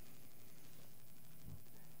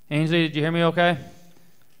 Ainsley, did you hear me okay?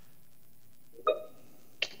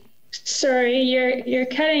 Sorry, you're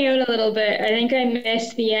cutting out a little bit. I think I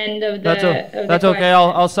missed the end of the That's okay.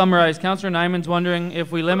 I'll summarize. Councillor Nyman's wondering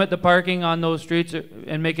if we limit the parking on those streets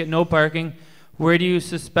and make it no parking, where do you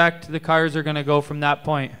suspect the cars are going to go from that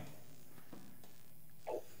point?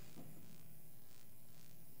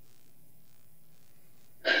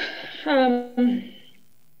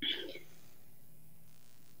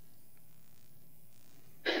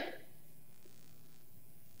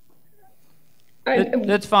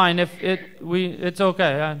 It's fine. It's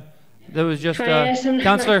okay. There was just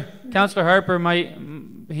Councillor Harper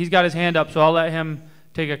he's got his hand up, so I'll let him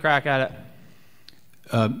take a crack at it.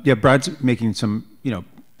 Yeah, Brad's making some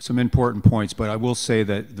important points, but I will say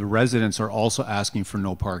that the residents are also asking for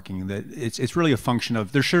no parking. That it's really a function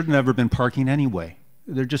of there should have never been parking anyway.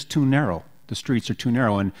 They're just too narrow. The streets are too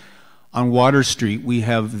narrow, and on Water Street, we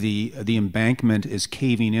have the embankment is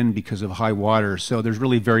caving in because of high water, so there's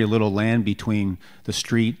really very little land between the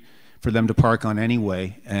street for them to park on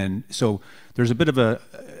anyway, and so there's a bit of a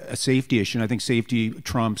safety issue, and I think safety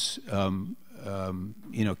trumps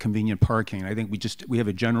convenient parking. I think we have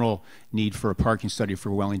a general need for a parking study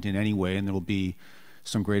for Wellington anyway, and there will be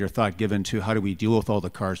some greater thought given to how do we deal with all the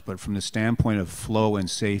cars, but from the standpoint of flow and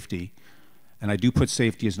safety, and I do put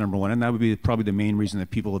safety as number one, and that would be probably the main reason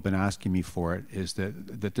that people have been asking me for it, is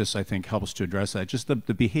that this, I think, helps to address that. Just the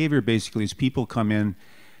behavior basically is people come in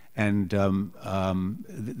and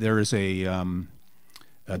there's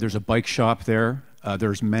a bike shop there.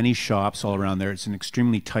 There's many shops all around there. It's an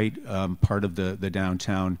extremely tight part of the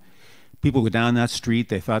downtown. People go down that street.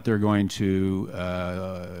 They thought they were going to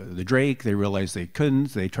the Drake. They realized they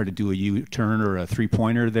couldn't. They tried to do a U-turn or a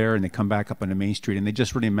three-pointer there, and they come back up onto Main Street, and they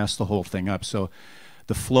just really mess the whole thing up. So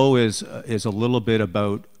the flow is a little bit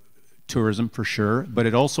about tourism for sure, but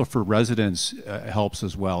it also for residents helps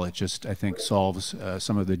as well. It just, I think, solves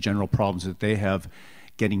some of the general problems that they have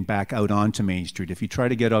getting back out onto Main Street. If you try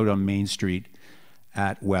to get out on Main Street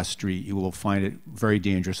at West Street, you will find it very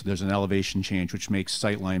dangerous. There's an elevation change, which makes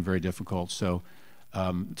sightline very difficult. So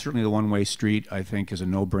certainly the one-way street, I think, is a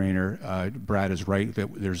no-brainer. Brad is right that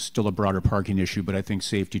there's still a broader parking issue, but I think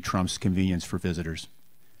safety trumps convenience for visitors.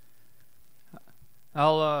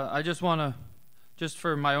 I just want to, just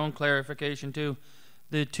for my own clarification too,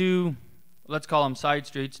 the two, let's call them side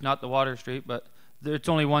streets, not the Water Street, but it's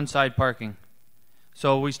only one side parking.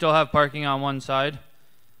 So we still have parking on one side.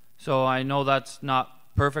 So I know that's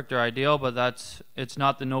not perfect or ideal, but it's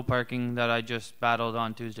not the no parking that I just battled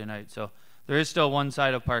on Tuesday night. So there is still one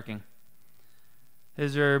side of parking.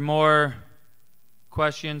 Is there more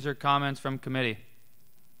questions or comments from committee?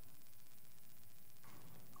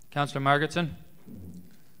 Councillor Margetson?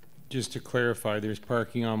 Just to clarify, there's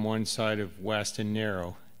parking on one side of West and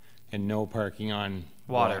Narrow and no parking on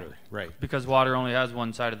Water. Right. Because Water only has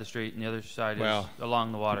one side of the street and the other side is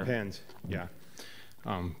along the Water. Depends, yeah.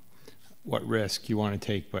 What risk you want to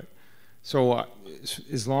take, but so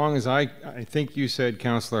as long as I think you said,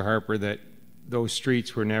 Councillor Harper, that those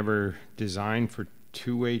streets were never designed for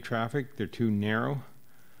two-way traffic. They're too narrow,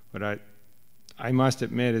 but I must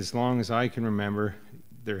admit, as long as I can remember,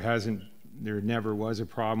 there never was a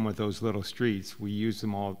problem with those little streets. We use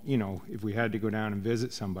them all, if we had to go down and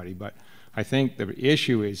visit somebody. But I think the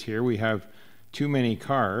issue is here we have too many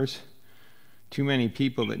cars, too many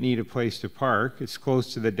people that need a place to park. It's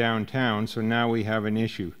close to the downtown, so now we have an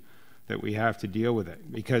issue that we have to deal with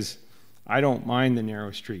it. Because I don't mind the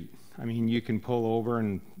narrow street. I mean, you can pull over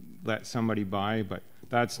and let somebody by, but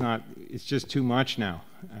that's not, it's just too much now.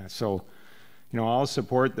 So, you know, I'll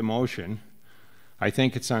support the motion. I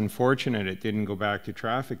think it's unfortunate it didn't go back to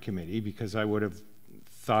traffic committee, because I would have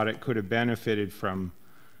thought it could have benefited from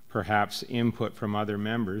perhaps input from other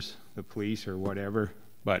members, the police or whatever.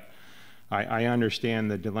 But I understand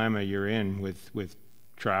the dilemma you're in with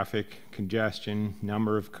traffic, congestion,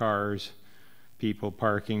 number of cars, people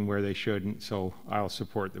parking where they shouldn't, so I'll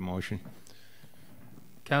support the motion.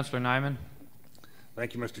 Councillor Nyman.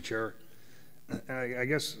 Thank you, Mr. Chair. I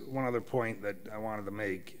guess one other point that I wanted to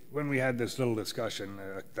make, when we had this little discussion,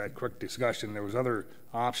 that quick discussion, there was other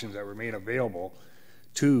options that were made available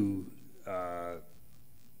to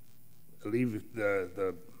leave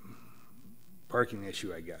the parking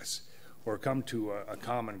issue, I guess, or come to a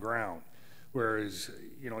common ground. Whereas,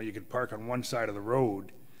 you know, you could park on one side of the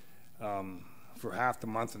road for half the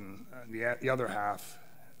month, and the other half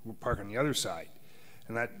will park on the other side.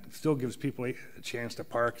 And that still gives people a chance to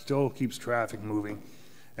park, still keeps traffic moving.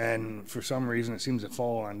 And for some reason, it seems to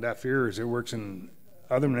fall on deaf ears. It works in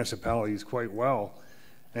other municipalities quite well.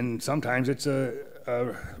 And sometimes it's a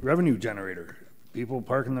revenue generator. People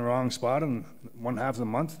park in the wrong spot, and one half of the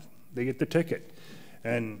month, they get the ticket.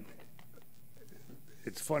 And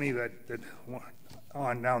it's funny that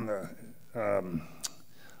on down the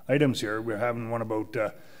items here, we're having one about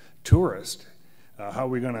tourists. How are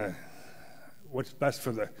we going to, what's best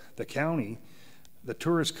for the county? The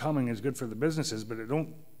tourists coming is good for the businesses, but it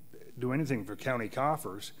don't do anything for county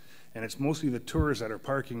coffers. And it's mostly the tourists that are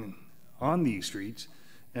parking on these streets.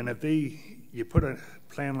 And if you put a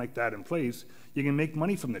plan like that in place, you can make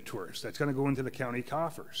money from the tourists. That's going to go into the county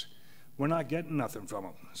coffers. We're not getting nothing from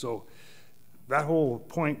them. So that whole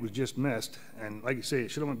point was just missed. And like you say,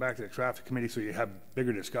 it should have went back to the traffic committee so you have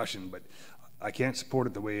bigger discussion, but I can't support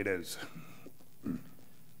it the way it is.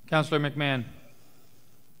 Councillor McMahon.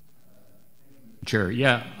 Chair,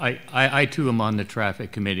 yeah, I too am on the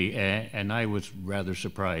traffic committee, and I was rather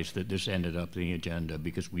surprised that this ended up in the agenda,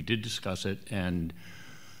 because we did discuss it and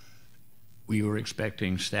we were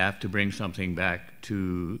expecting staff to bring something back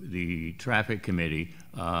to the traffic committee.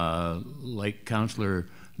 Like Councillor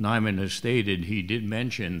Nyman has stated, he did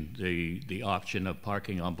mention the option of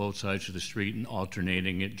parking on both sides of the street and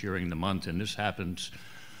alternating it during the month, and this happens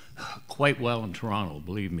quite well in Toronto,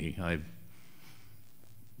 believe me. I've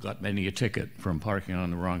got many a ticket from parking on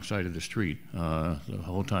the wrong side of the street the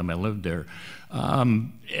whole time I lived there.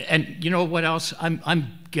 And you know what else?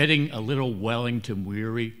 I'm getting a little Wellington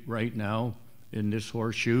weary right now in this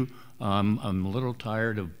horseshoe. I'm a little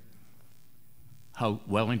tired of how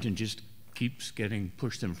Wellington just keeps getting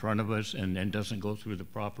pushed in front of us and doesn't go through the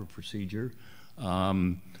proper procedure.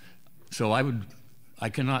 So I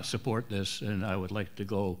cannot support this, and I would like to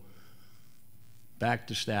go back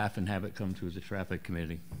to staff and have it come through the traffic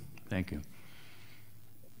committee. Thank you.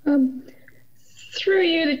 Through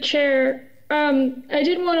you, the chair, I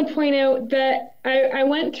did want to point out that I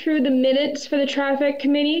went through the minutes for the traffic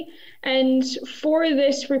committee, and for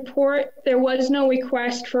this report, there was no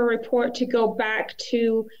request for a report to go back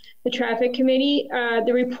to the traffic committee.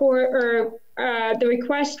 The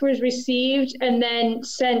request was received and then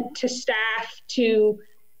sent to staff to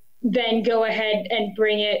then go ahead and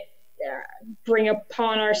bring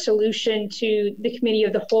upon our solution to the committee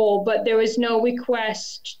of the whole, but there was no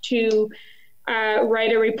request to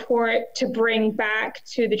write a report to bring back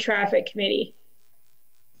to the traffic committee.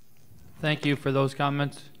 Thank you for those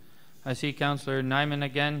comments. I see Councillor Nyman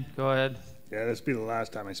again. Go ahead. Yeah, this will be the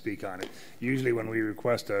last time I speak on it. Usually when we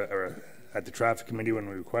request at the traffic committee, when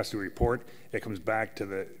we request a report, it comes back to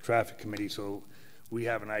the traffic committee so we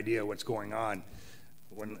have an idea what's going on.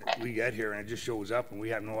 When we get here and it just shows up and we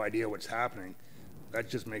have no idea what's happening, that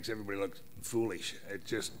just makes everybody look foolish. It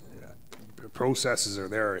just, processes are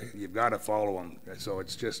there. You've got to follow them. So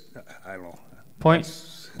it's just, I don't know. Point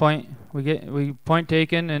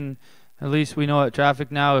taken, and at least we know at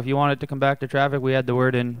traffic now, if you want it to come back to traffic, we had the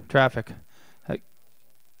word in traffic.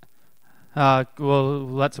 We'll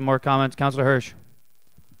let some more comments. Councillor Hirsch.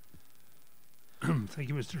 Thank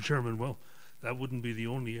you, Mr. Chairman. Well, that wouldn't be the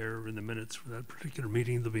only error in the minutes for that particular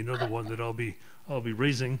meeting. There'll be another one that I'll be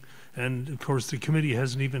raising, and of course the committee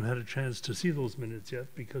hasn't even had a chance to see those minutes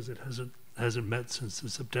yet because it hasn't met since the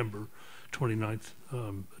September 29th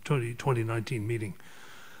 2019 meeting.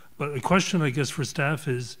 But a question I guess for staff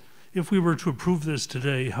is, if we were to approve this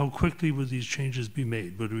today, how quickly would these changes be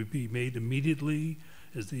made? Would it be made immediately?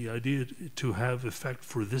 Is the idea to have effect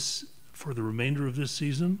for the remainder of this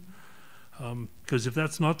season? Because if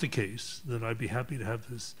that's not the case, then I'd be happy to have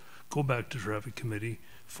this go back to Traffic Committee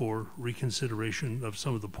for reconsideration of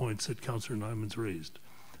some of the points that Councillor Nyman's raised,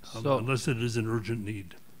 unless it is an urgent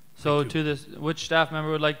need. So to this, which staff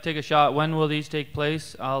member would like to take a shot? When will these take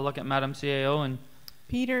place? I'll look at Madam CAO and...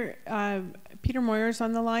 Peter Moyer's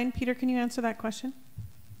on the line. Peter, can you answer that question?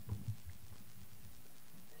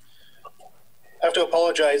 I have to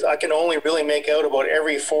apologize. I can only really make out about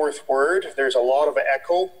every fourth word. There's a lot of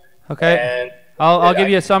echo. Okay. And I'll give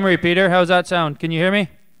you a summary, Peter. How's that sound? Can you hear me?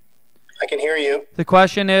 I can hear you. The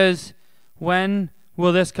question is, when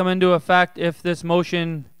will this come into effect if this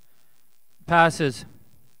motion passes?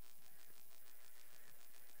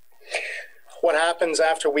 What happens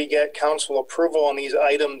after we get council approval on these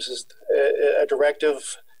items is a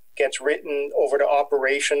directive gets written over to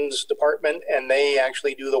operations department, and they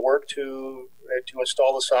actually do the work to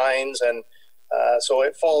install the signs, and so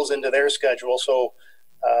it falls into their schedule. So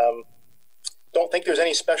don't think there's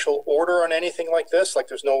any special order on anything like this. Like,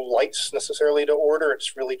 there's no lights necessarily to order.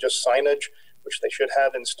 It's really just signage, which they should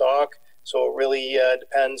have in stock. So it really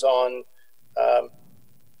depends on the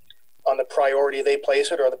priority they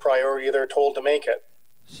place it or the priority they're told to make it.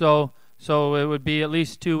 So it would be at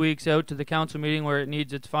least 2 weeks out to the council meeting where it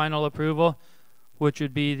needs its final approval, which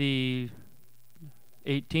would be the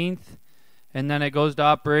 18th, and then it goes to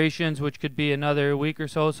operations, which could be another week or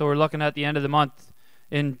so. So we're looking at the end of the month.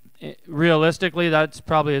 Realistically, that's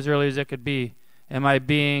probably as early as it could be. Am I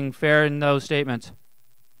being fair in those statements?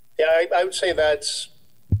 Yeah, I would say that's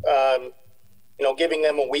giving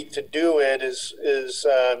them a week to do it is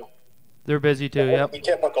they're busy too. Yep. Be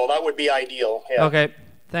typical. That would be ideal. Yeah. Okay.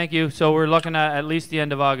 Thank you. So we're looking at least the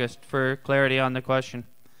end of August for clarity on the question.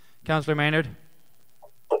 Councillor Maynard?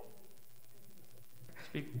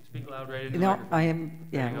 Speak loud, right into the microphone. I am,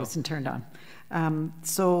 yeah, it wasn't turned on.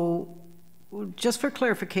 So just for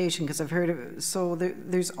clarification, because I've heard so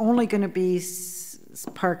there's only going to be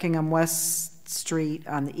parking on West Street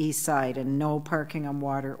on the east side and no parking on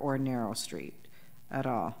Water or Narrow Street at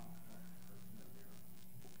all.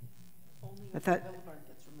 I thought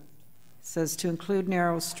says to include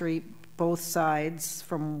Narrow Street, both sides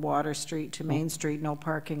from Water Street to Main Street, no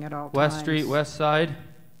parking at all times. West Street, west side,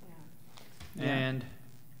 yeah.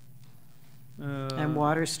 And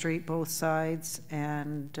Water Street, both sides,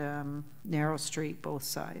 and Narrow Street, both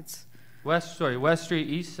sides. West Street,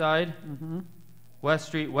 east side, West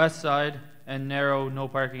Street, west side, and Narrow, no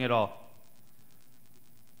parking at all.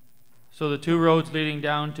 So the two roads leading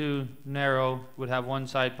down to Narrow would have one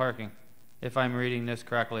side parking, if I'm reading this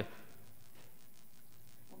correctly.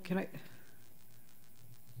 Can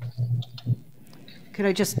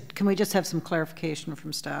we just have some clarification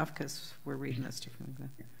from staff, because we're reading this differently?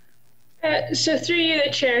 So through you,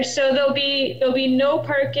 the chair. So there'll be no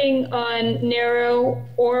parking on Narrow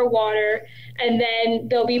or Water, and then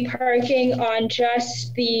there'll be parking on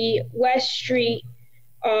just the West Street,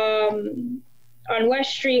 on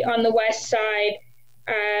West Street on the west side,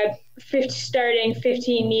 starting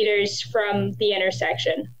 15 meters from the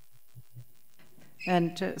intersection.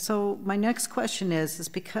 And so my next question is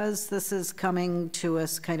because this is coming to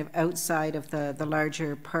us kind of outside of the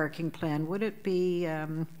larger parking plan, would it be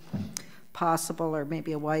possible, or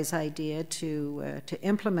maybe a wise idea, to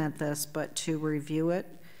implement this, but to review it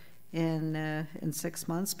in 6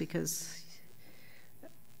 months? Because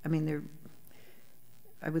I mean,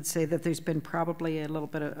 I would say that there's been probably a little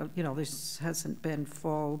bit of, there hasn't been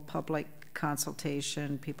full public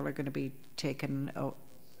consultation. People are going to be taken out.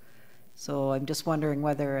 So I'm just wondering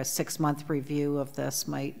whether a 6-month review of this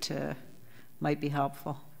might be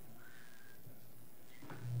helpful.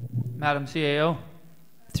 Madam CAO?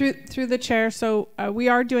 Through the chair, so we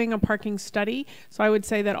are doing a parking study. So I would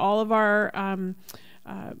say that all of our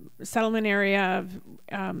settlement area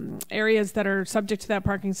areas that are subject to that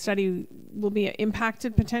parking study will be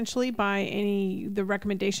impacted potentially by the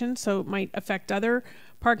recommendations. So it might affect other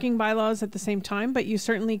parking bylaws at the same time, but you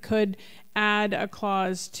certainly could add a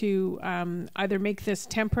clause to either make this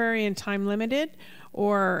temporary and time limited,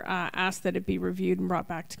 or ask that it be reviewed and brought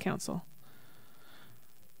back to council.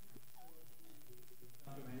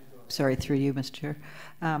 Sorry, through you, Mr. Chair.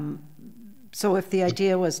 So if the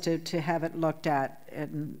idea was to have it looked at at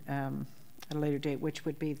a later date, which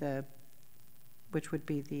would be the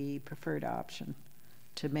preferred option?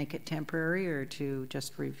 To make it temporary, or to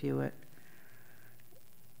just review it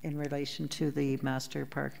in relation to the master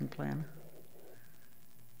parking plan?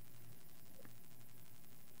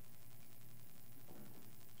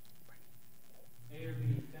 A or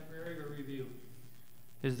B, temporary or review,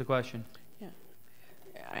 is the question. Yeah.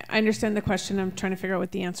 I understand the question. I'm trying to figure out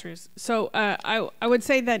what the answer is. So I would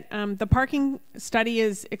say that the parking study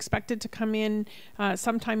is expected to come in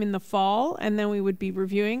sometime in the fall, and then we would be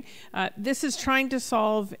reviewing. This is trying to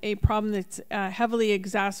solve a problem that's heavily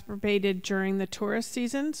exacerbated during the tourist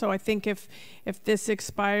season. So I think if this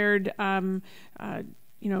expired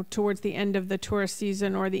you know, towards the end of the tourist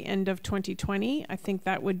season or the end of 2020, I think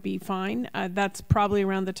that would be fine. That's probably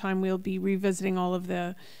around the time we'll be revisiting all of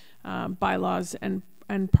the bylaws and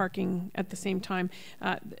parking at the same time.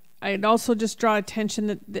 I'd also just draw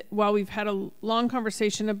attention that while we've had a long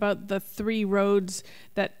conversation about the 3 roads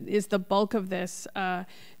that is the bulk of this,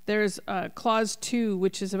 there's clause 2,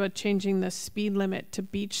 which is about changing the speed limit to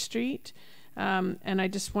Beach Street. And I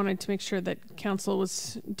just wanted to make sure that council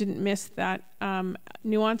didn't miss that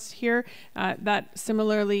nuance here. That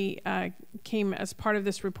similarly came as part of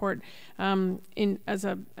this report as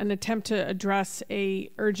an attempt to address a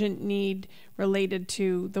urgent need related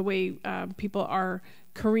to the way people are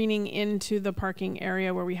careening into the parking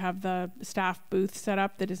area where we have the staff booth set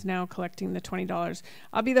up that is now collecting the $20.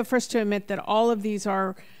 I'll be the first to admit that all of these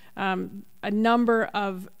are a number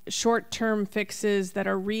of short-term fixes that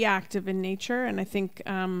are reactive in nature, and I think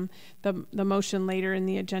the motion later in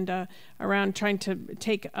the agenda around trying to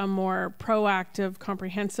take a more proactive,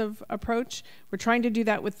 comprehensive approach. We're trying to do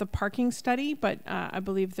that with the parking study, but I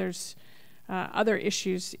believe there's other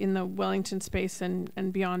issues in the Wellington space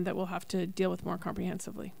and beyond that we'll have to deal with more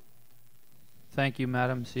comprehensively. Thank you,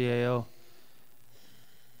 Madam CAO.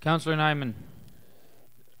 Councillor Nyman.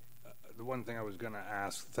 The one thing I was going to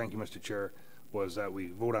ask, thank you, Mr. Chair, was that we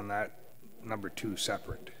vote on that number 2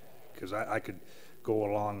 separate, because I could go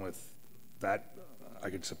along with that.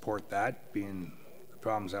 I could support that being the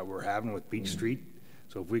problems that we're having with Beach Street.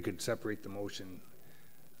 So if we could separate the motion.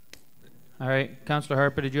 All right, Councillor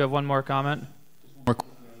Harper, did you have one more comment?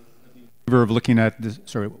 Of looking at this,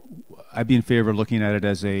 sorry, I'd be in favor of looking at it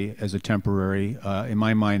as a temporary. In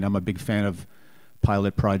my mind, I'm a big fan of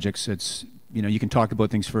pilot projects. It's, you know, you can talk about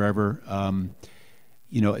things forever.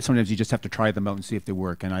 You know, sometimes you just have to try them out and see if they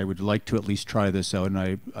work. And I would like to at least try this out.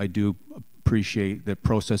 And I do appreciate that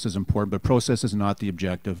process is important, but process is not the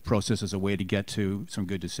objective. Process is a way to get to some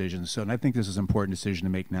good decisions. So, and I think this is an important decision to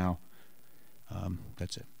make now.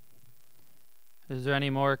 That's it. Is there any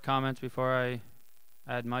more comments before I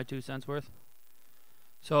add my 2 cents worth?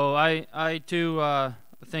 So I too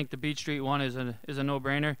think the Beach Street one is a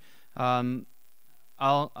no-brainer.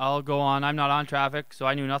 I'll go on. I'm not on traffic, so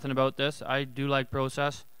I knew nothing about this. I do like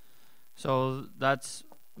process. So that's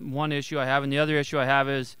one issue I have. And the other issue I have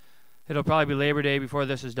is it'll probably be Labor Day before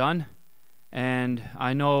this is done. And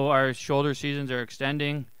I know our shoulder seasons are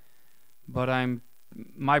extending, but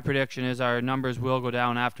my prediction is our numbers will go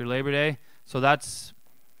down after Labor Day. So that's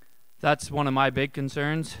one of my big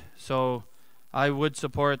concerns. So I would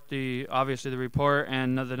support obviously the report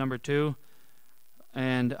and the number 2.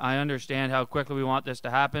 And I understand how quickly we want this to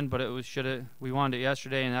happen, but we wanted it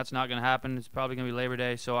yesterday, and that's not going to happen. It's probably going to be Labor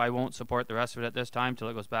Day, so I won't support the rest of it at this time till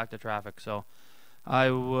it goes back to traffic. So I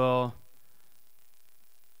will.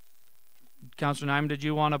 Councillor Nyman, did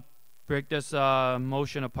you want to break this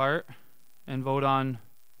motion apart and vote on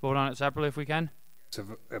it separately if we can? So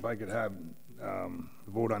if I could have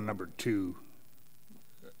vote on number 2,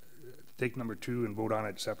 take number 2 and vote on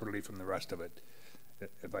it separately from the rest of it,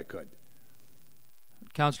 if I could.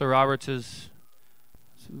 Councillor Roberts has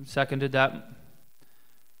seconded that.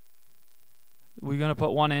 We're going to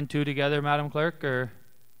put 1 and 2 together, Madam Clerk, or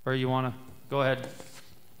you want to go ahead?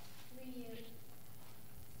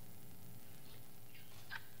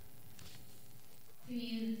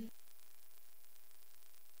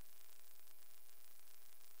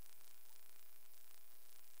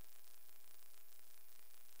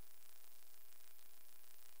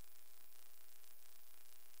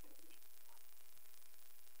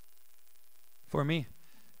 For me.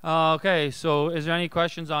 Okay, so is there any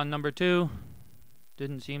questions on number 2?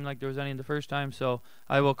 Didn't seem like there was any the first time, so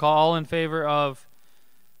I will call all in favor of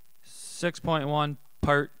 6.1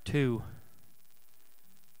 part 2.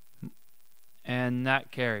 And that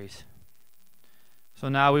carries. So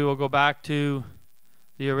now we will go back to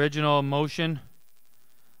the original motion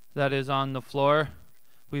that is on the floor.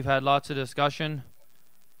 We've had lots of discussion.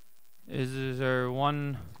 Is there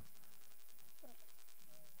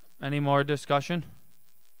any more discussion?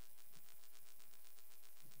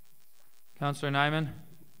 Councillor Nyman?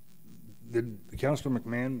 Did Councillor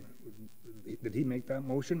McMahon, did he make that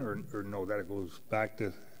motion or no, that it goes back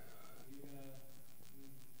to?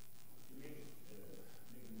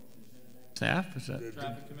 Staff? Is that?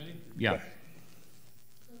 Traffic Committee? Yeah.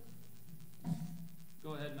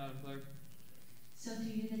 Go ahead, Madam Clerk. So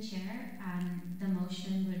through you, the chair, the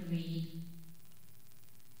motion would read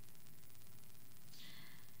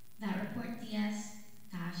that report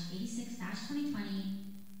DS-86-2020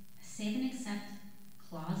 save and accept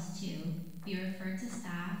clause 2 be referred to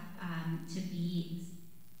staff to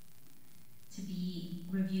be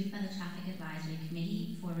reviewed by the Traffic Advisory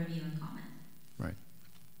Committee for review and comment. Right.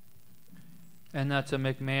 And that's a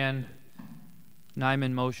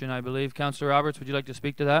McMahon-Nyman motion, I believe. Councillor Roberts, would you like to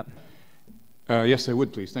speak to that? Yes, I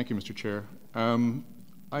would, please. Thank you, Mr. Chair.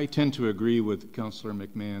 I tend to agree with Councillor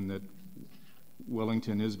McMahon that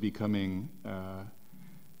Wellington is becoming a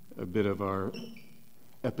bit of our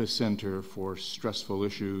epicenter for stressful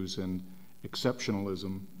issues and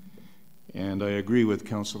exceptionalism. And I agree with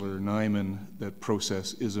Councillor Nyman that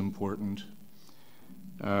process is important.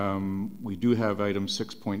 We do have item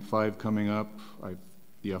 6.5 coming up,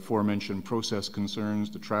 the aforementioned process concerns,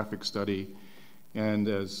 the traffic study, and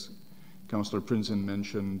as Councillor Prinzen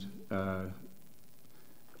mentioned, I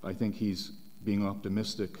think he's being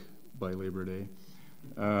optimistic by Labor Day.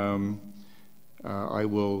 I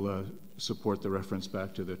will support the reference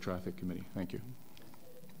back to the Traffic Committee. Thank you.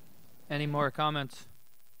 Any more comments?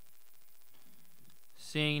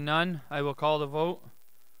 Seeing none, I will call the vote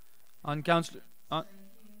on Councillor.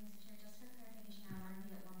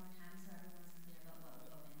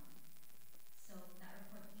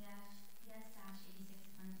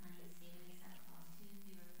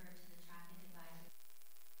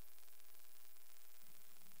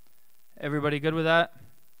 Everybody good with that?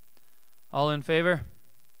 All in favor?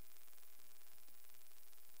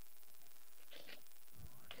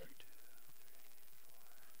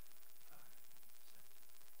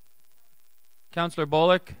 Councillor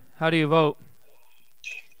Bullock, how do you vote?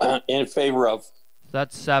 In favor of.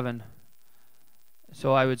 That's 7.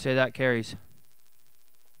 So I would say that carries.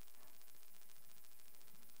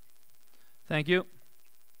 Thank you.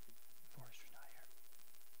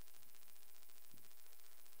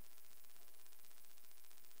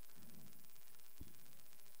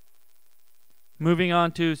 Moving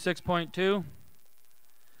on to 6.2,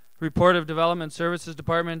 Report of Development Services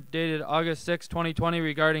Department dated August 6, 2020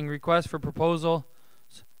 regarding request for proposal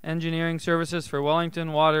engineering services for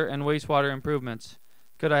Wellington water and wastewater improvements.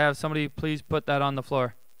 Could I have somebody please put that on the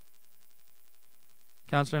floor?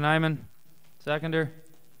 Councillor Nyman, seconder.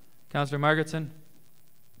 Councillor Margetson.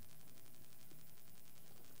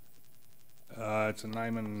 It's a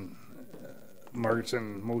Nyman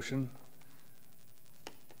Margetson motion.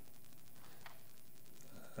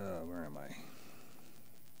 Where am I?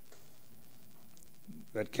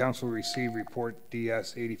 That council received report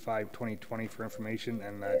DS 85-2020 for information,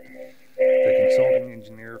 and that the consulting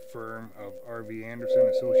engineer firm of RV Anderson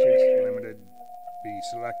Associates Limited be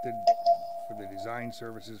selected for the design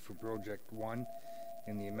services for Project 1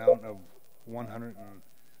 in the amount of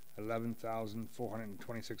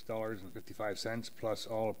 $111,426.55 plus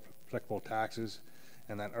all applicable taxes,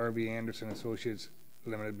 and that RV Anderson Associates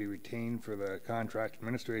Limited be retained for the contract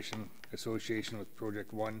administration association with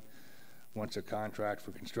Project 1 once a contract for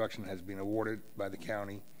construction has been awarded by the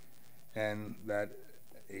county, and that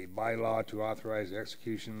a bylaw to authorize the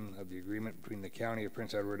execution of the agreement between the County of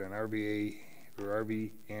Prince Edward and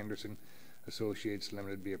RV Anderson Associates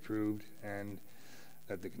Limited be approved, and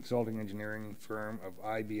that the consulting engineering firm of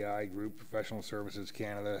IBI Group Professional Services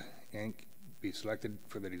Canada Inc. be selected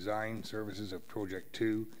for the design services of Project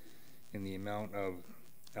 2 in the amount of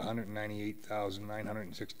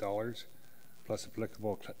 $198,906 plus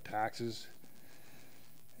applicable taxes,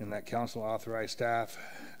 and that council authorized staff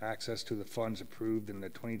access to the funds approved in the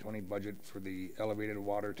 2020 budget for the elevated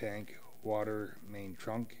water tank, water main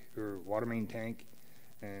tank,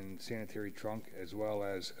 and sanitary trunk, as well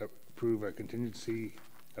as approve a contingency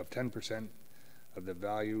of 10% of the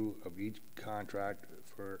value of each contract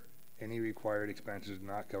for any required expenses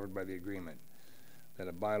not covered by the agreement. That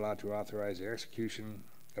a bylaw to authorize the execution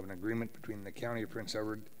of an agreement between the County of Prince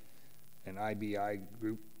Edward and IBI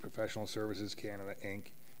Group Professional Services Canada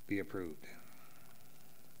Inc. be approved.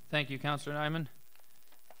 Thank you, Councillor Nyman.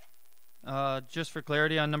 Just for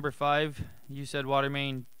clarity on number 5, you said water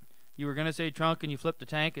main. You were going to say trunk and you flipped the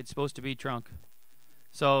tank. It's supposed to be trunk.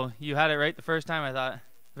 So you had it right the first time. I thought,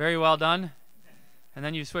 very well done. And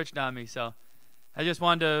then you switched on me. So I just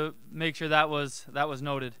wanted to make sure that was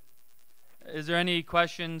noted. Is there any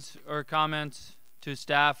questions or comments to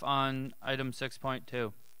staff on item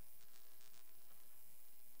 6.2?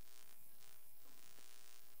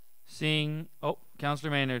 Seeing, Councillor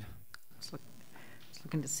Maynard. I was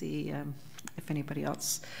looking to see if anybody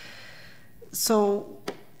else. So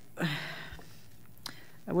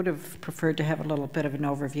I would have preferred to have a little bit of an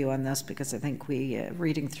overview on this, because I think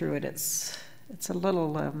reading through it, it's it's a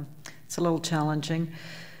little challenging.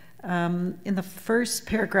 In the first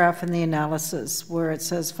paragraph in the analysis, where it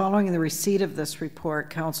says, following the receipt of this report,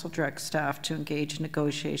 Council directs staff to engage in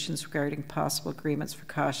negotiations regarding possible agreements for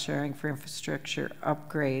cost sharing for infrastructure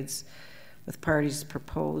upgrades with parties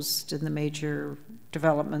proposed in the major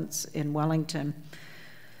developments in Wellington.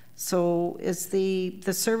 So is the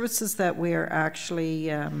services that we are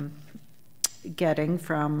actually getting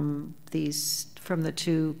from the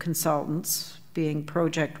two consultants, being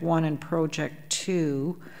Project 1 and Project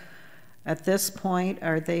 2, at this point,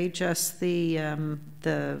 are they just the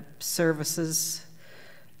services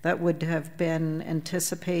that would have been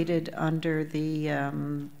anticipated under the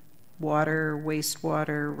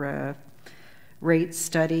wastewater rate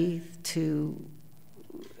study to,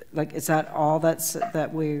 like, is that all that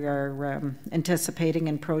we are anticipating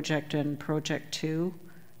in Project 2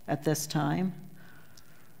 at this time?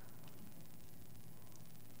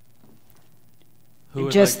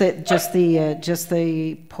 Just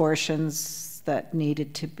the portions that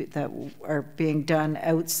needed to be, that are being done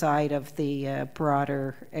outside of the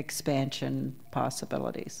broader expansion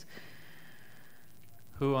possibilities.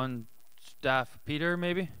 Who on staff? Peter,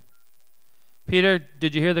 maybe? Peter,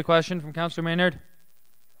 did you hear the question from Councillor Maynard?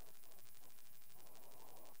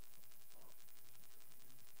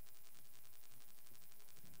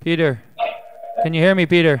 Peter, can you hear me,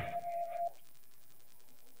 Peter?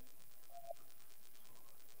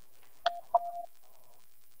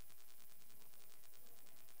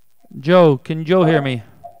 Joe, can Joe hear me?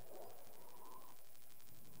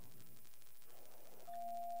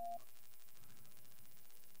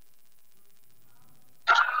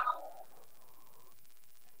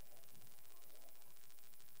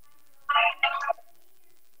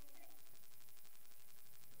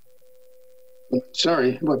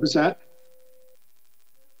 Sorry, what was that?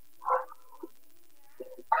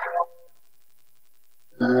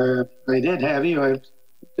 I did have you. I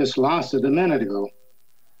just lost it a minute ago.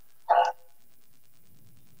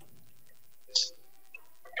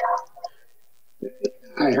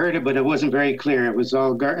 I heard it, but it wasn't very clear. It was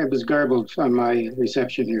all it was garbled on my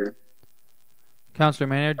reception here. Councillor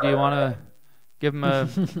Maynard, do you want to give him a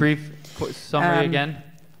brief summary again?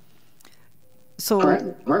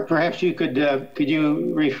 So perhaps you could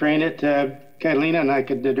you refrain it, Catalina, and I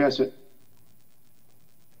could address it.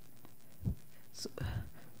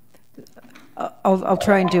 I'll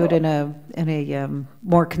try and do it in a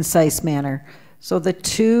more concise manner. So the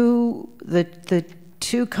two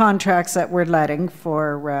contracts that we're letting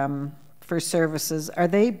for services, are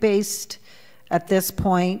they based at this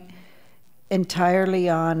point entirely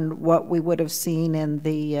on what we would have seen in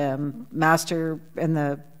the master and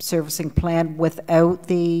the servicing plan without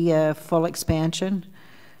the full expansion?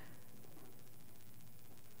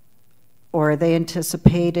 Or are they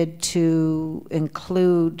anticipated to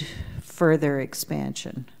include further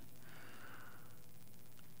expansion?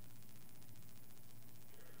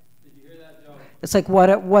 It's like, what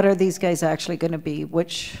are these guys actually going to be?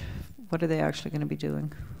 What are they actually going to be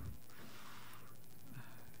doing?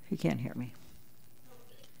 You can't hear me.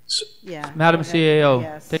 Yeah. Madam CAO.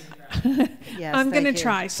 Yes. Yes, I'm going to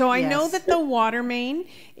try. So I know that the water main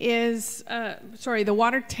is, the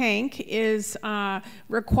water tank is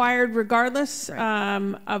required regardless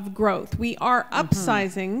of growth. We are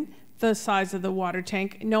upsizing the size of the water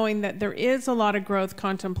tank, knowing that there is a lot of growth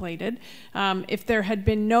contemplated. If there had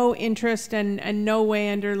been no interest and no way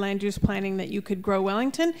under land use planning that you could grow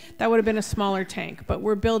Wellington, that would have been a smaller tank. But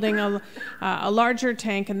we're building a larger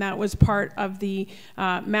tank, and that was part of the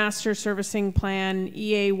master servicing plan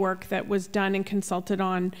EA work that was done and consulted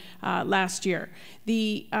on last year.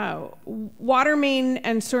 The water main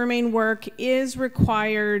and sewer main work is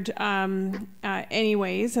required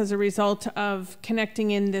anyways as a result of connecting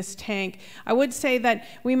in this tank. I would say that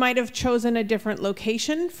we might have chosen a different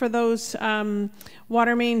location for those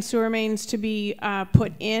water main, sewer mains to be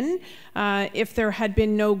put in if there had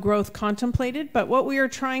been no growth contemplated. But what we are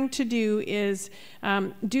trying to do is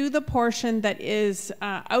do the portion that is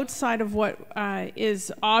outside of what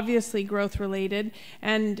is obviously growth related,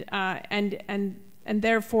 and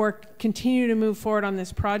therefore continue to move forward on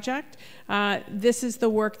this project. This is the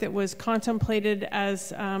work that was contemplated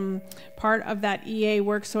as part of that EA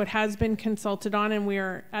work, so it has been consulted on, and we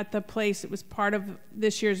are at the place, it was part of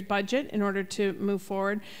this year's budget in order to move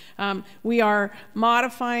forward. We are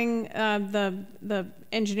modifying the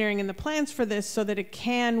engineering and the plans for this so that it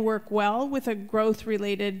can work well with a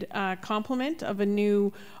growth-related complement of a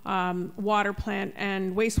new water plant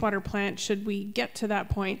and wastewater plant should we get to that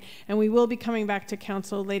point. And we will be coming back to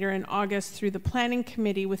council later in August through the planning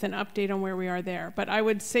committee with an update on where we are there. But I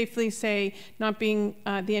would safely say, not being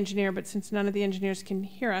the engineer, but since none of the engineers can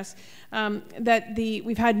hear us, that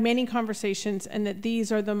we've had many conversations and that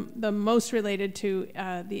these are the most related to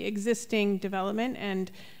the existing development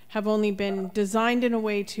and have only been designed in a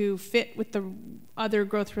way to fit with the other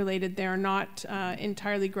growth related. They are not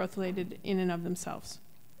entirely growth related in and of themselves.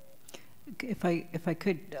 If I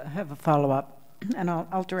could have a follow-up, and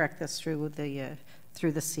I'll direct this through the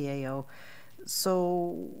CAO.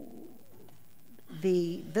 So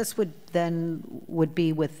this would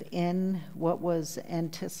be within what was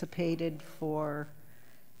anticipated for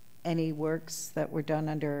any works that were done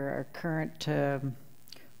under our current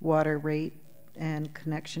water rate and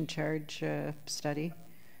connection charge study?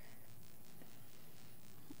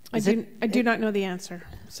 I do not know the answer.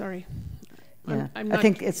 Sorry. Yeah. I'm not, I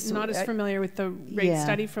think it's not as familiar with the rate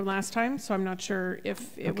study from last time, so I'm not sure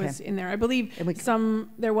if it was in there. I believe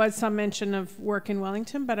there was some mention of work in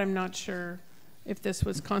Wellington, but I'm not sure if this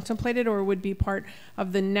was contemplated or would be part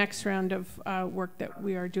of the next round of work that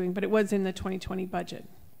we are doing, but it was in the 2020 budget.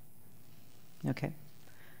 Okay.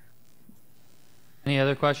 Any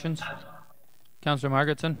other questions? Councillor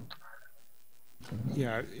Margetson?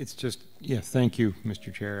 Yeah, it's just, thank you,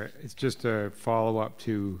 Mr. Chair. It's just a follow-up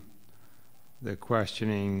to the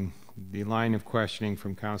questioning, the line of questioning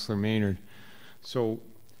from Councillor Maynard. So,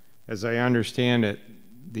 as I understand it,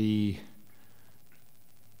 the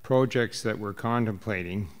projects that we're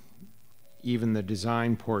contemplating, even the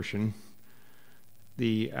design portion,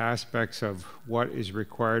 the aspects of what is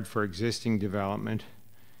required for existing development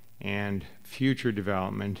and future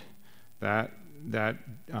development, that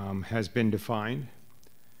has been defined.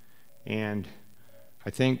 And I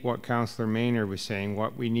think what Councillor Maynard was saying,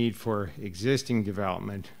 what we need for existing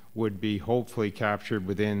development would be hopefully captured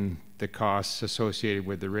within the costs associated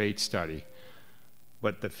with the rate study.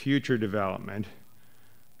 But the future development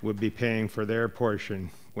would be paying for their portion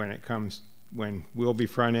when we'll be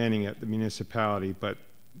front-ending at the municipality, but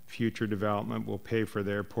future development will pay for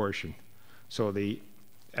their portion. So the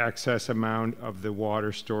excess amount of the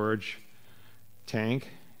water storage tank,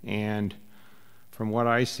 and from what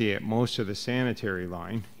I see it, most of the sanitary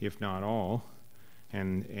line, if not all,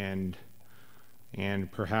 and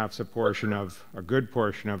perhaps a good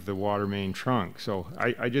portion of the water main trunk. So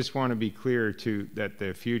I just want to be clear that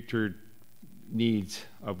the future needs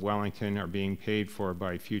of Wellington are being paid for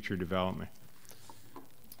by future development.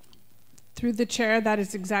 Through the chair, that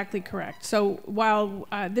is exactly correct. So while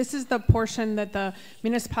this is the portion that the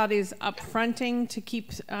municipality is upfronting to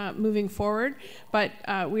keep moving forward, but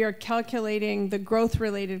we are calculating the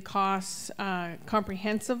growth-related costs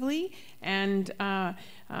comprehensively, and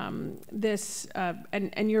this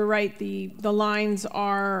and you're right. The lines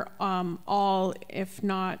are all, if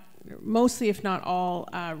not mostly, if not all,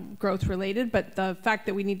 growth-related. But the fact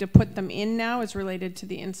that we need to put them in now is related to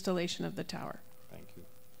the installation of the tower.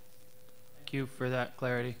 Thank you for that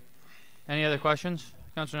clarity. Any other questions?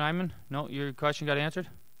 Councillor Nyman? No, your question got answered?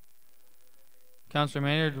 Councillor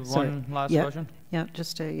Maynard, one last question? Yeah,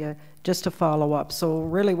 just a follow-up. So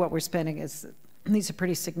really what we're spending is, these are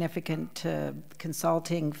pretty significant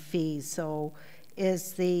consulting fees. So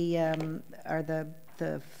is are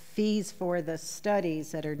the fees for the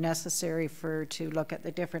studies that are necessary to look at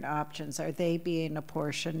the different options, are they being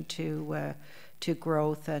apportioned to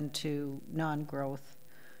growth and to non-growth?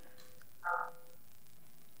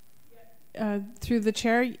 Through the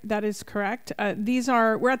chair, that is correct.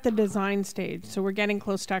 We're at the design stage, so we're getting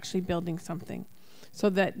close to actually building something. So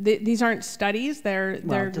that these aren't studies, they're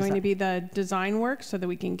going to be the design work so that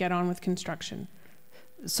we can get on with construction.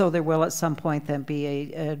 So there will at some point then be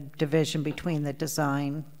a division between the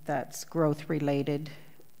design that's growth related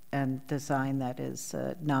and design that is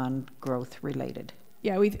non-growth related.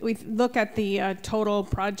 Yeah, we look at the total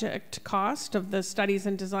project cost of the studies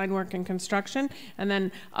and design work and construction, and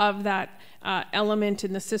then of that element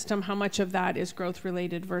in the system, how much of that is growth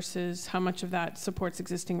related versus how much of that supports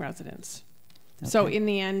existing residents. Okay. So in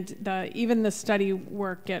the end, even the study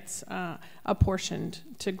work gets apportioned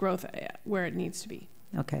to growth where it needs to be.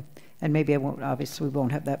 Okay, and maybe obviously we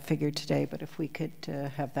won't have that figure today, but if we could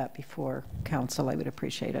have that before council, I would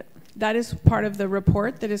appreciate it. That is part of the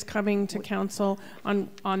report that is coming to council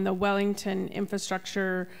on the Wellington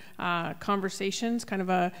infrastructure conversations, kind of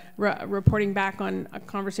a reporting back on a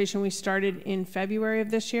conversation we started in February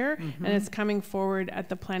of this year, and it's coming forward at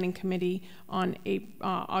the planning committee on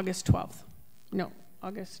August 12th. No,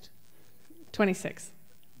 August 26th.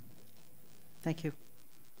 Thank you.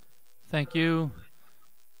 Thank you.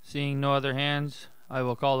 Seeing no other hands, I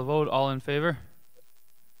will call the vote. All in favor?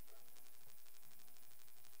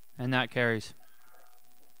 And that carries.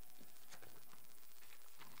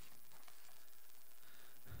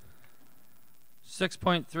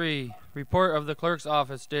 .3 Report of the Clerk's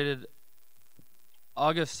Office dated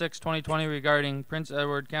August 6, 2020 regarding Prince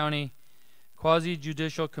Edward County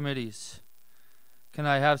quasi-judicial committees. Can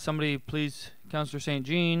I have somebody please, Councillor St.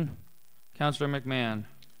 Jean, Councillor McMahon.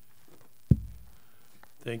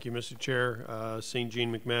 Thank you, Mr. Chair. St.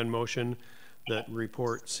 Jean McMahon motion that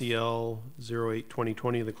report CL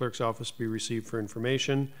 08-2020 of the Clerk's Office be received for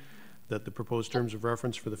information, that the proposed terms of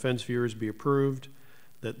reference for the fence viewers be approved,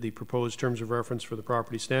 that the proposed terms of reference for the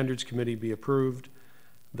Property Standards Committee be approved,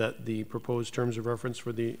 that the proposed terms of reference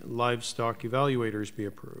for the livestock evaluators be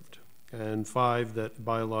approved, and 5, that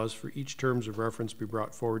bylaws for each terms of reference be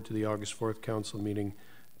brought forward to the August 4th Council meeting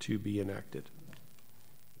to be enacted.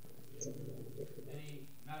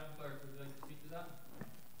 Madam Clerk, would you like to speak to that?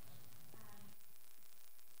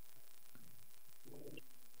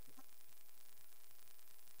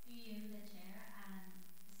 You, the Chair.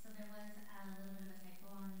 So there was a little bit of a typo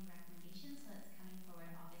on the recommendation, so it's coming forward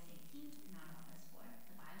August 18th, not August 4th,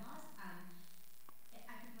 the bylaws. I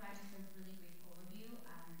could provide just a really brief overview.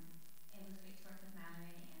 It was great to work with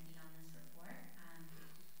Mallory and Andy on this report.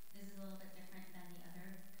 This is a little bit different than the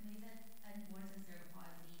other committees and boards, as they're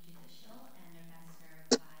quasi-judicial and they're best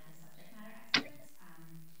served by the subject matter experts.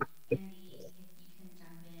 Andy, if you can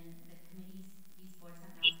jump in, the committees, these boards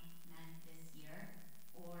have not met this year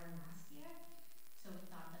or last year, so we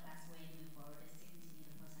thought the best way to move forward is to continue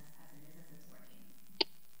the process as it is, as it's working.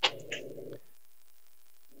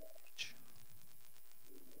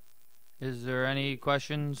 Is there any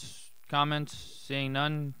questions, comments? Seeing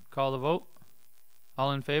none, call the vote.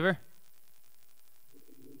 All in favor?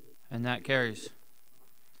 And that carries.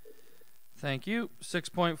 Thank you.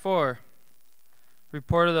 6.4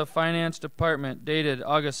 Report of the Finance Department dated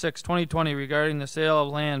August 6, 2020 regarding the sale of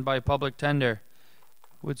land by public tender.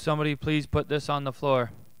 Would somebody please put this on the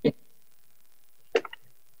floor?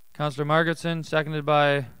 Councillor Margetson, seconded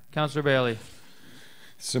by Councillor Bailey.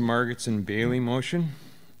 It's a Margetson Bailey motion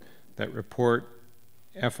that report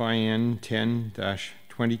FIN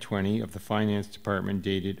 10-2020 of the Finance Department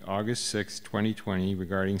dated August 6, 2020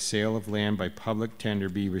 regarding sale of land by public tender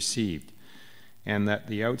be received, and that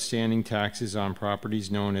the outstanding taxes on properties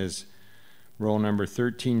known as roll number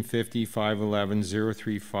 1350 511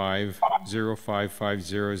 035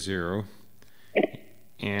 05500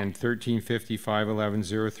 and 1350 511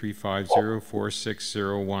 035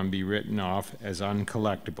 04601 be written off as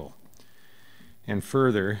uncollectible. And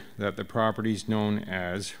further, that the properties known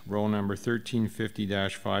as roll number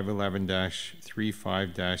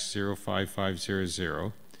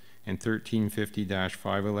 1350-511-35-05500 and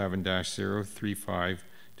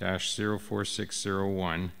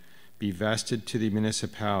 1350-511-035-04601 be vested to the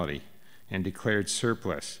municipality and declared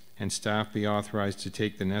surplus, and staff be authorized to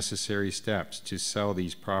take the necessary steps to sell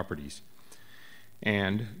these properties.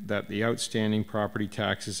 And that the outstanding property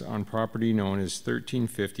taxes on property known as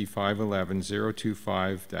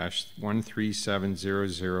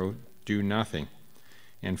 1350-511-025-13700 do nothing.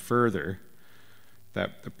 And further,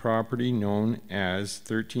 that the property known as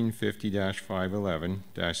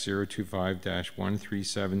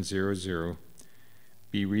 1350-511-025-13700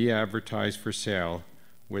 be re-advertised for sale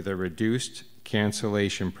with a reduced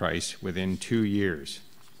cancellation price within 2 years.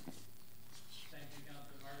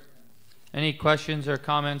 Any questions or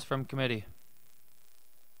comments from committee?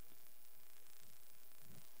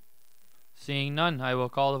 Seeing none, I will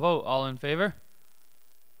call the vote. All in favor?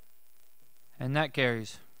 And that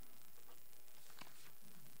carries.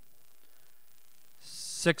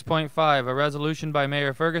 6.5, a resolution by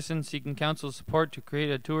Mayor Ferguson seeking council support to create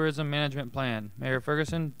a tourism management plan. Mayor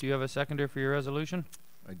Ferguson, do you have a seconder for your resolution?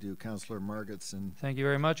 I do. Councillor Margetson. Thank you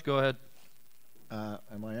very much. Go ahead.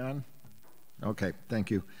 Am I on? Okay, thank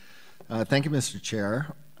you. Thank you, Mr.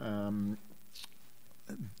 Chair.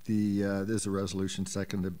 There's a resolution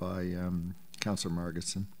seconded by Councillor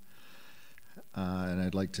Margetson, and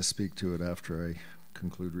I'd like to speak to it after I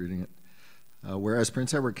conclude reading it. Whereas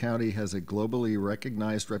Prince Edward County has a globally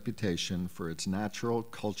recognized reputation for its natural,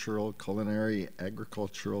 cultural, culinary,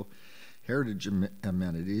 agricultural, heritage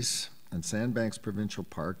amenities, and Sandbanks Provincial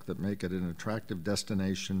Park that make it an attractive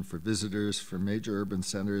destination for visitors from major urban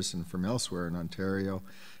centers and from elsewhere in Ontario,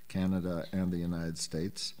 Canada, and the United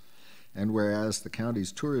States. And whereas the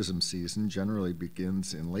county's tourism season generally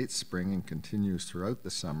begins in late spring and continues throughout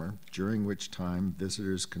the summer, during which time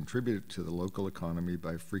visitors contribute to the local economy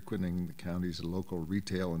by frequenting the county's local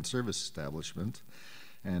retail and service establishments,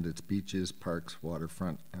 and its beaches, parks,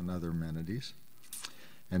 waterfront, and other amenities.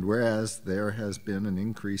 And whereas there has been an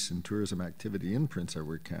increase in tourism activity in Prince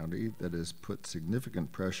Edward County that has put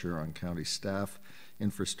significant pressure on county staff,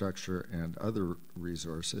 infrastructure, and other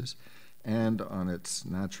resources, and on its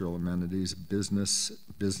natural amenities,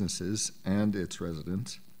 businesses, and its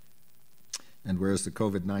residents. And whereas the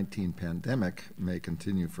COVID-19 pandemic may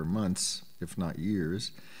continue for months, if not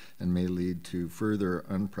years, and may lead to further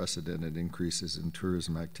unprecedented increases in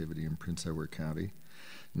tourism activity in Prince Edward County,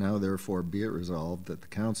 now therefore be it resolved that the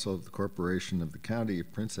Council of the Corporation of the County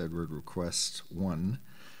of Prince Edward requests, 1,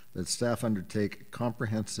 that staff undertake a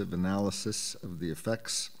comprehensive analysis of the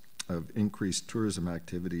effects of increased tourism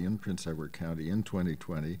activity in Prince Edward County in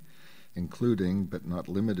 2020, including but not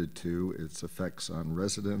limited to its effects on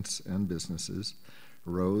residents and businesses,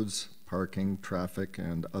 roads, parking, traffic,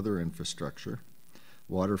 and other infrastructure,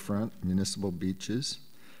 waterfront, municipal beaches,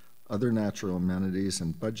 other natural amenities,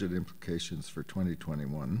 and budget implications for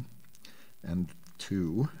 2021, and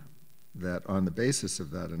 2, that on the basis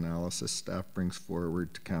of that analysis, staff brings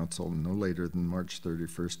forward to Council no later than March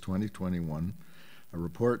 31st, 2021, a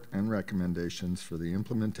report and recommendations for the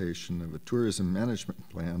implementation of a tourism management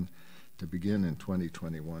plan to begin in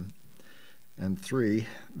 2021, and 3,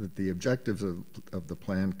 that the objectives of the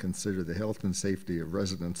plan consider the health and safety of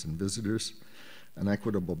residents and visitors, an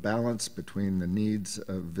equitable balance between the needs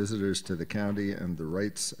of visitors to the county and the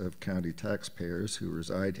rights of county taxpayers who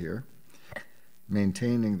reside here,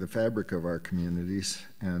 maintaining the fabric of our communities,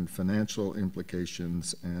 and financial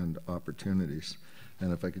implications and opportunities.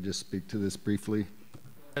 And if I could just speak to this briefly,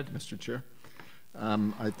 Mr. Chair.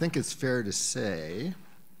 I think it's fair to say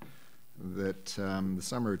that the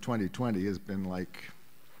summer of 2020 has been like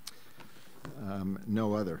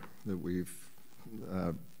no other that we've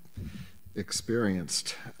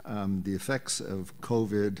experienced. The effects of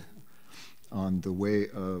COVID on the way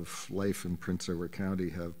of life in Prince Edward County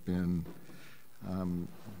have been,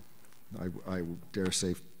 I dare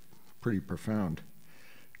say, pretty profound.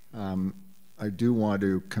 I do want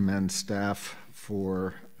to commend staff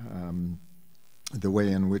for the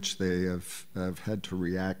way in which they have had to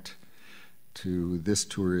react to this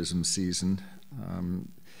tourism season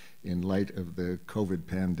in light of the COVID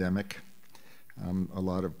pandemic. A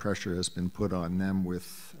lot of pressure has been put on them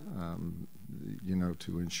with,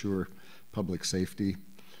 to ensure public safety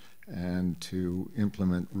and to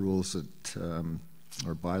implement rules that,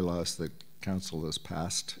 or bylaws that Council has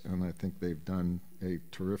passed, and I think they've done a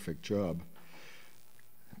terrific job.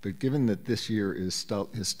 But given that this year is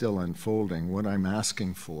still unfolding, what I'm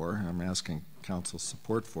asking Council's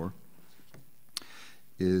support for,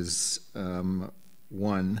 is 1,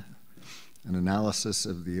 an analysis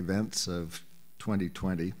of the events of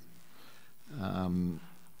 2020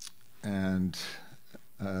 and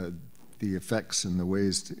the effects and the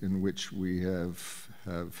ways in which we have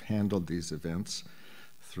handled these events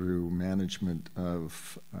through management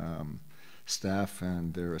of staff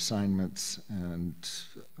and their assignments, and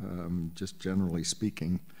just generally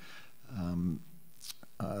speaking,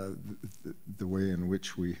 the way in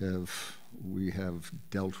which we have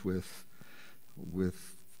dealt with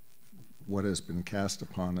what has been cast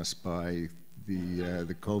upon us by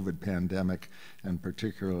the COVID pandemic, and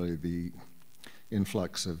particularly the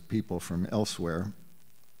influx of people from elsewhere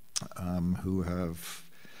who have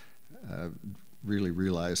really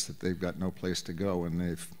realized that they've got no place to go, and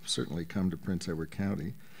they've certainly come to Prince Edward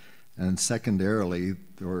County. And secondarily,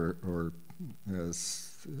 or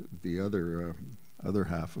as the other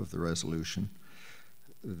half of the resolution,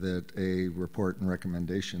 that a report and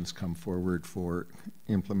recommendations come forward for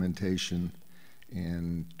implementation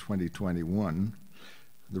in 2021.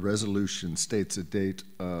 The resolution states a date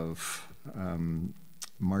of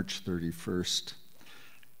March 31st.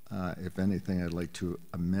 If anything, I'd like to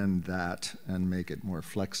amend that and make it more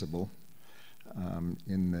flexible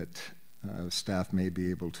in that staff may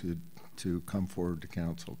be able to come forward to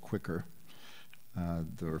Council quicker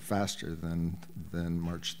or faster than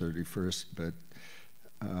March 31st, but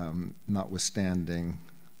notwithstanding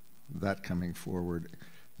that coming forward,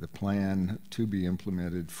 the plan to be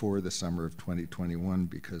implemented for the summer of 2021,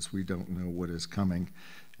 because we don't know what is coming,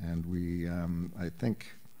 and we, I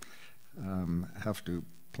think, have to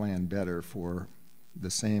plan better for the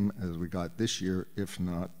same as we got this year, if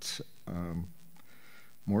not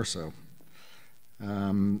more so.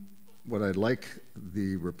 What I'd like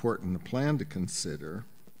the report and the plan to consider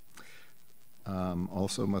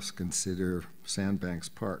also must consider Sandbanks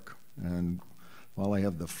Park. And while I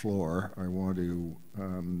have the floor, I want to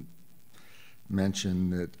mention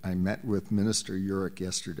that I met with Minister Urick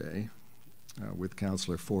yesterday with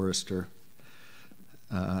Councillor Forrester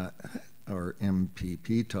our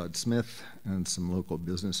MPP, Todd Smith, and some local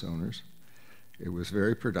business owners. It was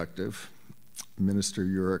very productive. Minister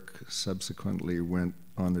Yorick subsequently went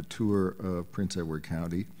on a tour of Prince Edward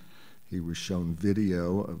County. He was shown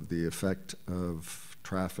video of the effect of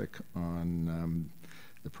traffic on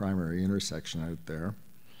the primary intersection out there.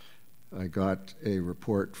 I got a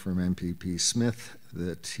report from MPP Smith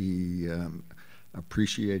that he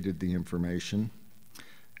appreciated the information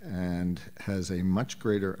and has a much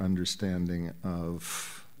greater understanding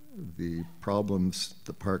of the problems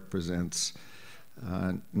the park presents,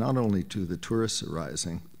 not only to the tourists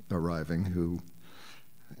arriving who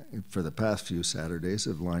for the past few Saturdays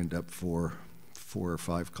have lined up for 4 or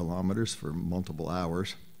 5 kilometers for multiple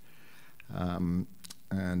hours,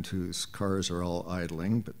 and whose cars are all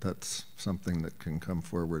idling, but that's something that can come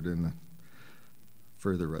forward in a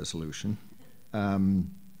further resolution.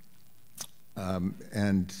 And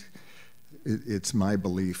it's my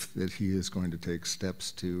belief that he is going to take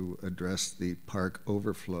steps to address the park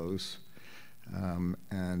overflows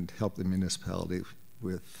and help the municipality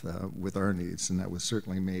with our needs. And that was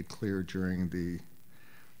certainly made clear during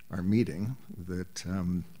our meeting that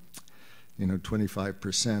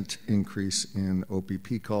 25% increase in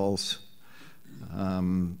OPP calls.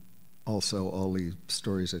 Also, all the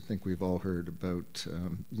stories I think we've all heard about,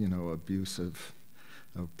 abuse of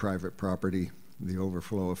private property, the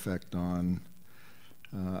overflow effect on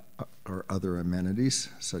our other amenities,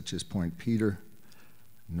 such as Point Peter,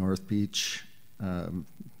 North Beach,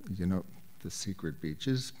 the secret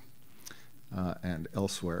beaches, and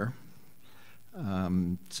elsewhere.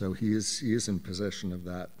 So he is in possession of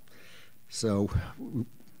that. So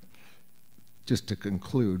just to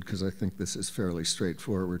conclude, because I think this is fairly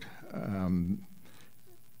straightforward,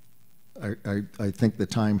 I think the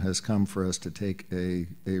time has come for us to take a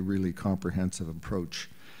really comprehensive approach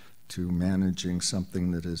to managing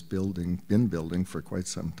something that has been building for quite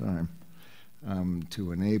some time,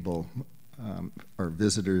 to enable our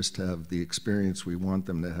visitors to have the experience we want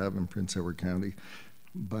them to have in Prince Edward County,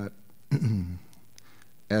 but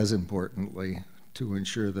as importantly, to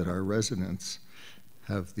ensure that our residents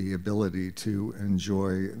have the ability to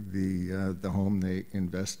enjoy the home they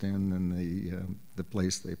invest in and the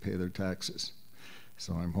place they pay their taxes.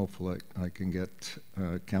 So I'm hopeful I can get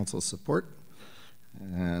council support,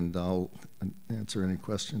 and I'll answer any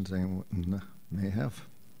questions anyone may have.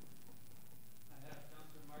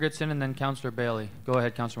 Margetson and then Councillor Bailey. Go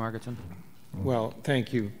ahead, Councillor Margetson. Well,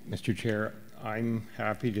 thank you, Mr. Chair. I'm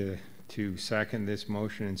happy to second this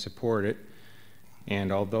motion and support it.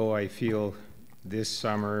 And although I feel this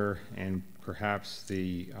summer and perhaps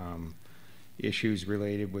the issues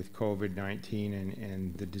related with COVID-19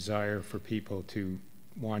 and the desire for people to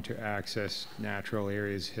want to access natural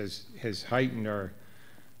areas has heightened our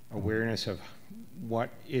awareness of what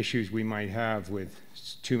issues we might have with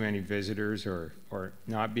too many visitors or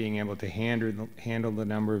not being able to handle the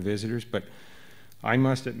number of visitors. But I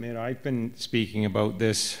must admit, I've been speaking about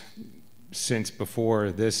this since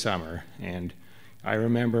before this summer, and I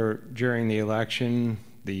remember during the election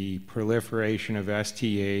the proliferation of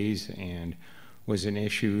STAs and was an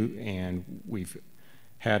issue, and we've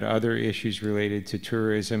had other issues related to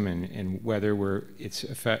tourism and whether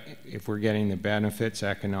if we're getting the benefits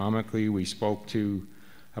economically. We spoke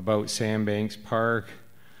about Sandbanks Park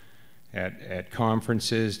at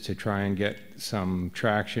conferences to try and get some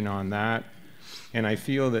traction on that. And I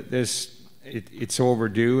feel that it's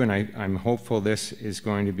overdue, and I'm hopeful this is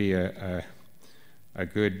going to be a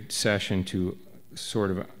good session to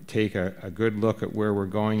sort of take a good look at where we're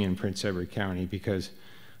going in Prince Edward County, because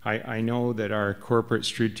I know that our corporate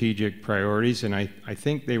strategic priorities, and I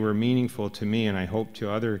think they were meaningful to me, and I hope to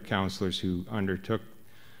other councillors who undertook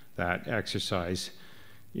that exercise,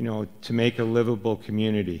 to make a livable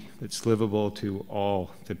community that's livable to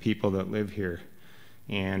all the people that live here,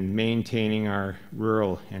 and maintaining our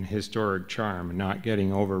rural and historic charm and not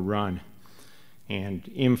getting overrun, and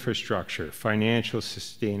infrastructure, financial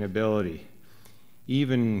sustainability,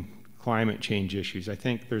 even climate change issues. I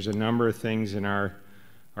think there's a number of things in our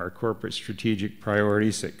corporate strategic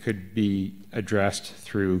priorities that could be addressed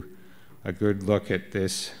through a good look at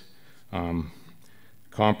this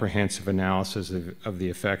comprehensive analysis of the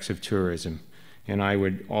effects of tourism. And I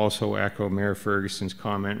would also echo Mayor Ferguson's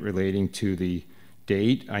comment relating to the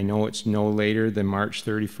date. I know it's no later than March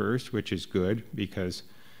 31st, which is good because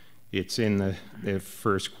it's in the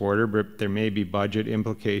first quarter, but there may be budget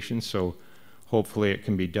implications, so hopefully it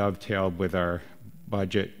can be dovetailed with our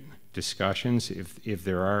budget discussions if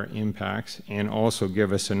there are impacts, and also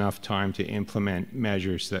give us enough time to implement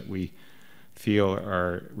measures that we feel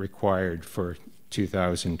are required for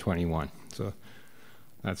 2021. So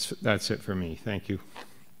That's it for me. Thank you.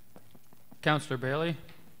 Councillor Bailey.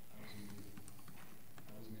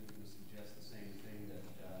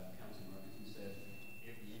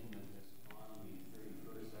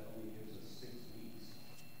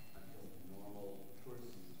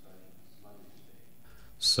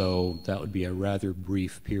 So that would be a rather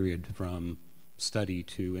brief period from study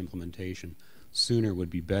to implementation. Sooner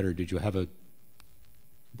would be better. Did you have a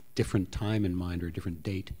different time in mind or a different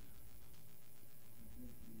date?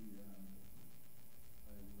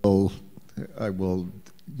 Well, I will,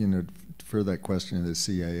 defer that question to the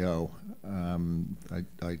CAO.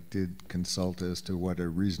 I did consult as to what a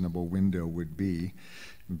reasonable window would be,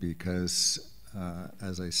 because,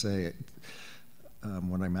 as I say,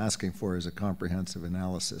 what I'm asking for is a comprehensive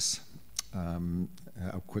analysis.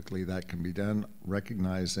 How quickly that can be done,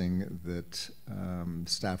 recognizing that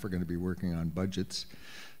staff are going to be working on budgets,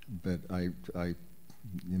 but I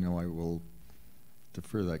will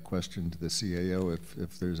defer that question to the CAO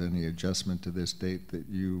if there's any adjustment to this date that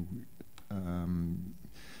you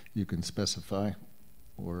can specify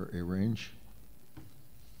or arrange.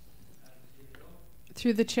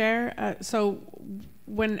 Through the chair, so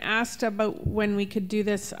when asked about when we could do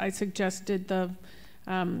this, I suggested the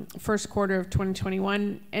first quarter of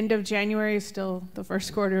 2021. End of January is still the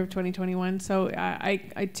first quarter of 2021. So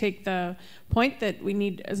I take the point that we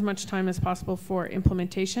need as much time as possible for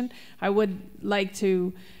implementation. I would like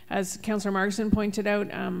to, as Councillor Margetson pointed out,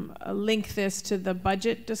 link this to the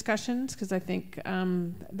budget discussions, because I think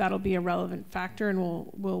that'll be a relevant factor, and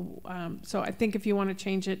we'll so I think if you want to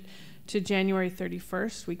change it to January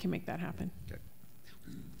 31st, we can make that happen. Okay.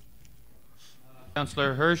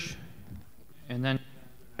 Councillor Hirsch, and then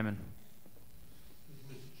Simon.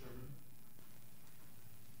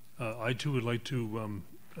 I too would like to,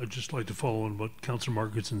 I'd just like to follow on what Councillor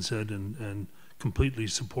Margetson said and completely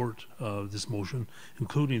support this motion,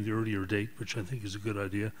 including the earlier date, which I think is a good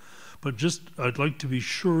idea. But just, I'd like to be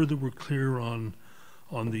sure that we're clear on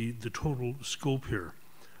the total scope here.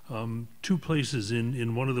 Two places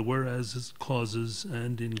in one of the whereas clauses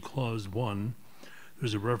and in clause 1,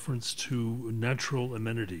 there's a reference to natural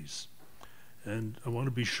amenities. And I want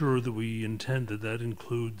to be sure that we intend that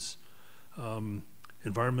includes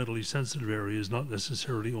environmentally sensitive areas not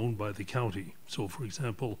necessarily owned by the county. So for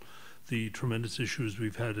example, the tremendous issues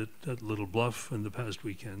we've had at Little Bluff in the past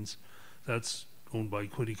weekends, that's owned by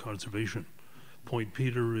Quinte Conservation. Point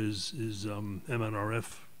Peter is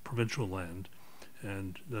MNRF provincial land,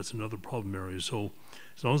 and that's another problem area. So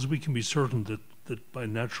as long as we can be certain that by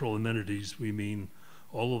natural amenities we mean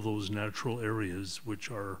all of those natural areas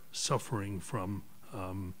which are suffering from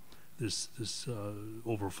this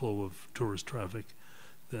overflow of tourist traffic,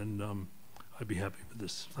 then I'd be happy with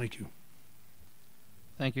this. Thank you.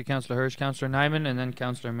 Thank you, Councillor Hirsch. Councillor Nyman, and then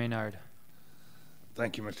Councillor Maynard.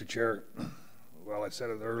 Thank you, Mr. Chair. Well, I said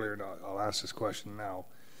it earlier, and I'll ask this question now.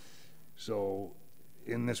 So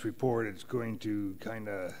in this report, it's going to kind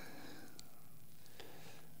of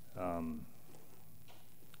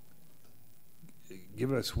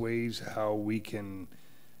give us ways how we can,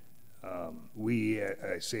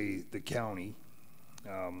 I say the county,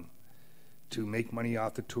 to make money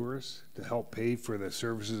off the tourists, to help pay for the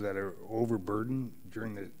services that are overburdened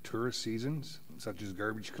during the tourist seasons, such as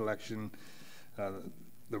garbage collection,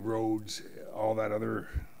 the roads, all that other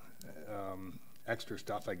extra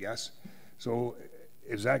stuff, I guess. So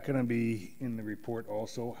is that going to be in the report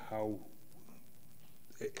also? How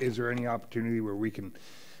is there any opportunity where we can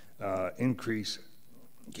increase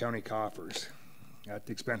county coffers at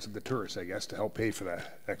the expense of the tourists, I guess, to help pay for the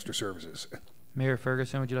extra services? Mayor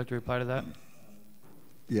Ferguson, would you like to reply to that?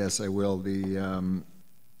 Yes, I will.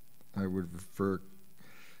 I would refer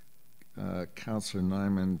Councillor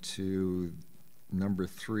Nyman to number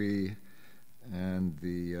 3 and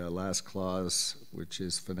the last clause, which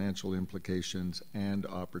is financial implications and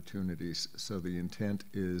opportunities. So the intent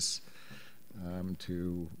is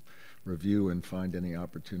to review and find any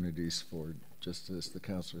opportunities for, just as the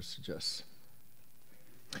councillor suggests.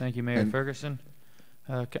 Thank you, Mayor Ferguson.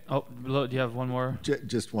 Do you have one more?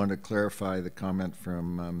 Just want to clarify the comment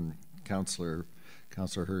from Councillor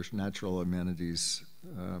Hirsch. Natural amenities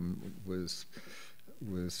was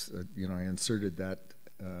I inserted that,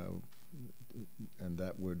 and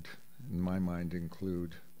that would, in my mind,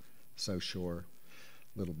 include South Shore,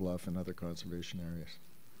 Little Bluff, and other conservation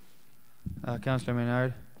areas. Councillor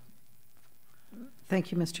Maynard.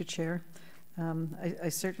 Thank you, Mr. Chair. I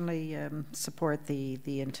certainly support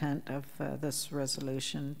the intent of this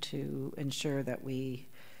resolution to ensure that we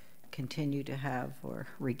continue to have or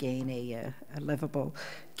regain a livable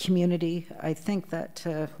community. I think that,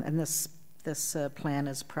 and this plan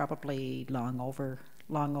is probably long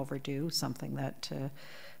long overdue, something that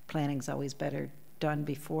planning's always better done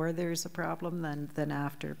before there's a problem than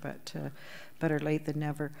after, but better late than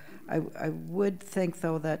never. I would think,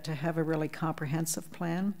 though, that to have a really comprehensive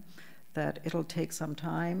plan, that it'll take some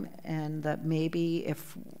time, and that maybe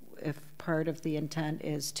if part of the intent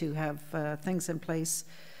is to have things in place,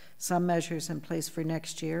 some measures in place for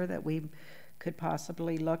next year, that we could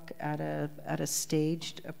possibly look at a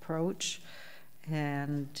staged approach,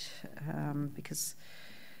 and because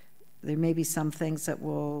there may be some things that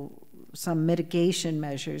some mitigation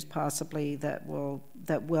measures possibly that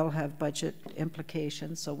will have budget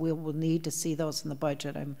implications. So we will need to see those in the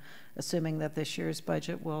budget. I'm assuming that this year's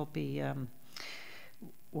budget will be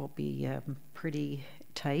pretty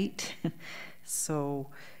tight. So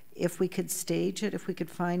if we could stage it, if we could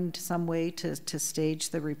find some way to stage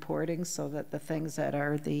the reporting so that the things that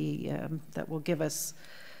are that will give us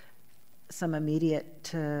some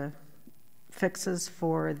immediate fixes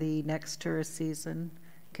for the next tourist season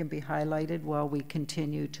can be highlighted while we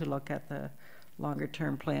continue to look at the longer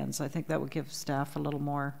term plans. I think that would give staff a little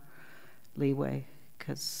more leeway,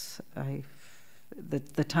 because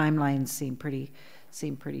the timelines seem pretty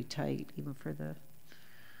tight, even for the.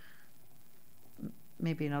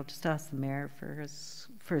 Maybe I'll just ask the mayor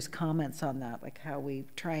for his comments on that, like how we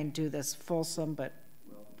try and do this fulsome, but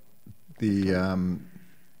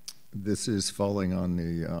this is falling on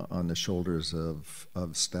the shoulders of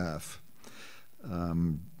staff.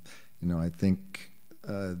 I think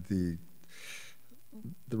the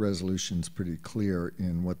resolution's pretty clear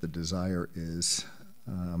in what the desire is.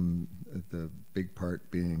 The big parts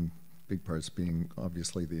being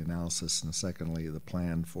obviously the analysis, and secondly the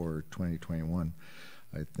plan for 2021.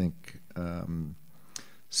 I think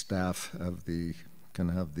staff can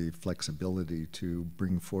have the flexibility to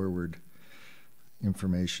bring forward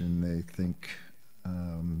information they think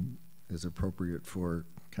is appropriate for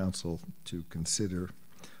council to consider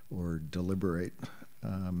or deliberate,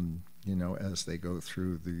 as they go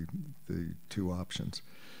through the two options.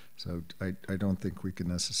 So I don't think we can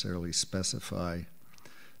necessarily specify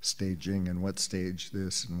staging and what stage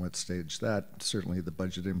this and what stage that. Certainly the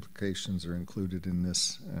budget implications are included in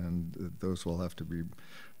this, and those will have to be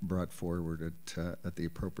brought forward at the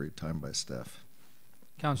appropriate time by staff.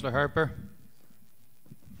 Councillor Harper.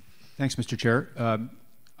 Thanks, Mr. Chair.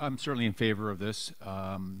 I'm certainly in favor of this.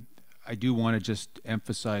 I do want to just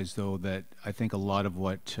emphasize, though, that I think a lot of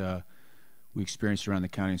what we experienced around the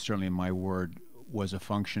county, and certainly in my ward, was a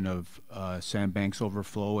function of sandbanks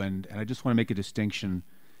overflow. And I just want to make a distinction.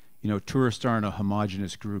 Tourists aren't a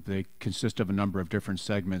homogenous group. They consist of a number of different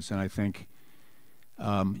segments. And I think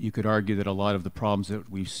you could argue that a lot of the problems that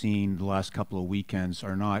we've seen the last couple of weekends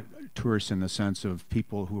are not tourists in the sense of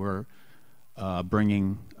people who are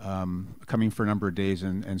coming for a number of days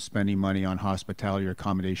and spending money on hospitality or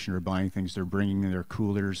accommodation or buying things. They're bringing their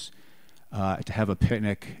coolers to have a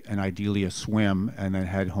picnic and ideally a swim and then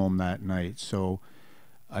head home that night. So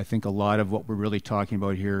I think a lot of what we're really talking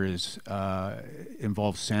about here is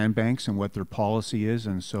involves sandbanks and what their policy is.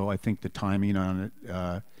 And so I think the timing on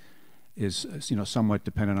it is somewhat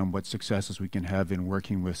dependent on what successes we can have in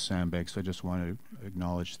working with sandbanks. So I just want to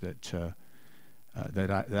acknowledge that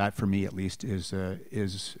that for me at least is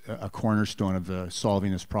a cornerstone of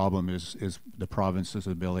solving this problem is the province's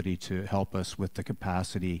ability to help us with the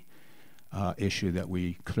capacity issue that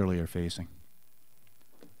we clearly are facing.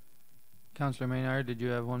 Councillor Maynard, did you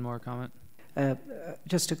have one more comment?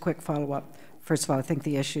 Just a quick follow-up. First of all, I think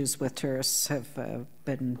the issues with tourists have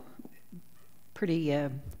been pretty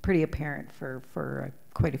apparent for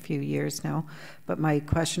quite a few years now. But my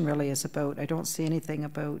question really is about, I don't see anything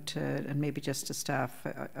about, and maybe just to staff,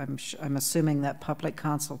 I'm assuming that public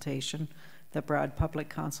consultation, the broad public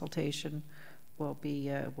consultation will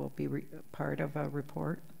be part of a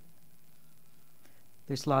report.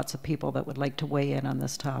 There's lots of people that would like to weigh in on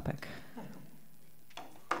this topic.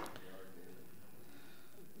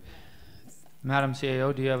 Madam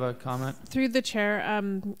CAO, do you have a comment? Through the chair,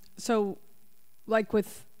 so like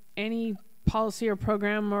with any policy or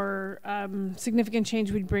program or significant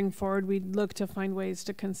change we'd bring forward, we'd look to find ways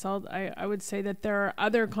to consult. I would say that there are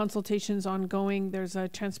other consultations ongoing. There's a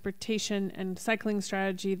transportation and cycling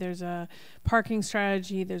strategy, there's a parking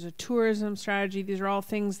strategy, there's a tourism strategy. These are all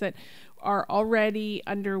things that are already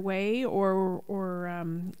underway or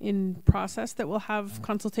in process that will have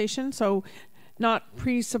consultation. So not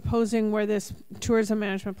presupposing where this tourism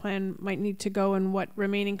management plan might need to go and what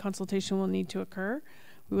remaining consultation will need to occur,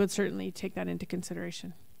 we would certainly take that into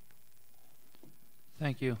consideration.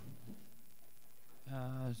 Thank you.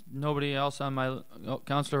 Nobody else on my, oh,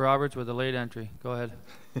 Councillor Roberts with a late entry. Go ahead.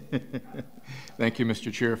 Thank you,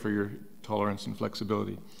 Mr. Chair, for your tolerance and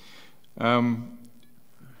flexibility.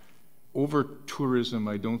 Over-tourism,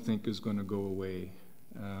 I don't think, is going to go away.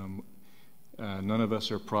 None of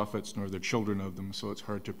us are prophets, nor the children of them, so it's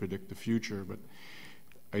hard to predict the future, but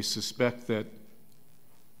I suspect that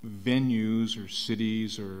venues or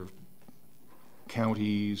cities or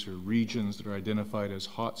counties or regions that are identified as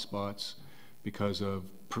hotspots because of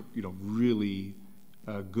really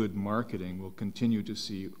good marketing will continue to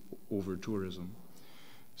see over-tourism.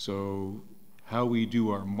 So how we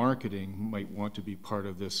do our marketing might want to be part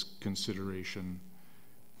of this consideration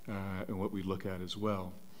and what we look at as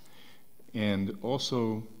well. And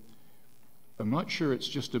also, I'm not sure it's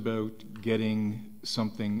just about getting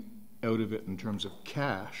something out of it in terms of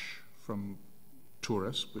cash from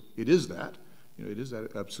tourists, but it is that. It is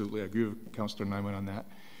that, absolutely. I agree with Councillor Nyman on that.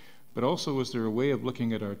 But also, is there a way of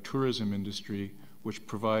looking at our tourism industry which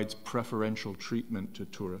provides preferential treatment to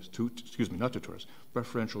tourists, not to tourists,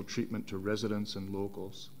 preferential treatment to residents and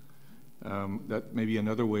locals? That may be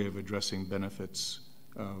another way of addressing benefits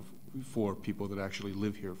for people that actually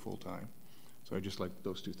live here full time. So I'd just like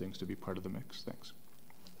those two things to be part of the mix. Thanks.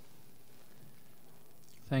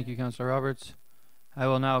 Thank you, Councillor Roberts. I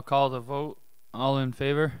will now call the vote. All in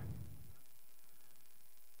favor?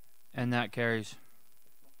 And that carries.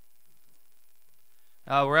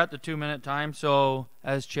 We're at the 2-minute time, so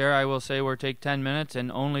as chair I will say we'll take 10 minutes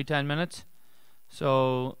and only 10 minutes.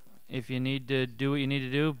 So if you need to do what you need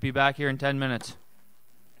to do, be back here in 10 minutes.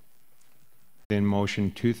 In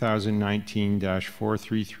motion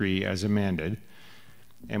 2019-433 as amended,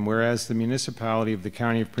 and whereas the municipality of the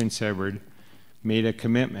County of Prince Edward made a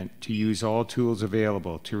commitment to use all tools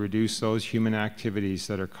available to reduce those human activities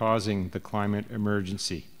that are causing the climate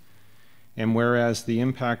emergency, and whereas the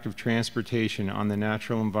impact of transportation on the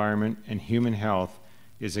natural environment and human health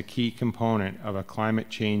is a key component of a climate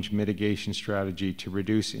change mitigation strategy to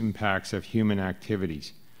reduce impacts of human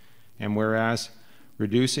activities, and whereas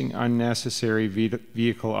reducing unnecessary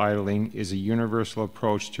vehicle idling is a universal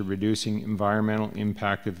approach to reducing environmental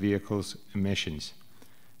impact of vehicles' emissions.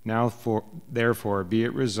 Now, therefore, be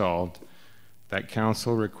it resolved that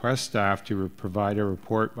Council requests staff to provide a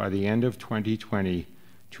report by the end of 2020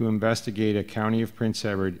 to investigate a County of Prince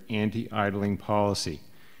Edward anti-idling policy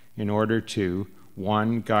in order to,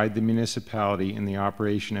 1, guide the municipality in the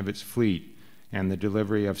operation of its fleet and the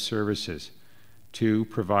delivery of services, 2,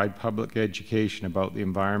 provide public education about the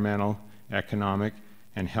environmental, economic,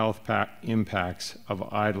 and health impacts of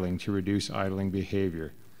idling to reduce idling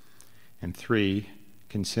behavior, and 3,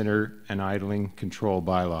 consider an idling control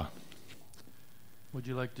bylaw. Would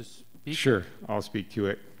you like to speak? Sure, I'll speak to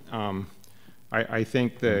it. I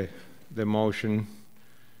think the motion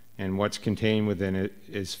and what's contained within it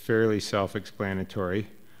is fairly self-explanatory.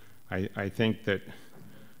 I think that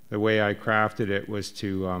the way I crafted it was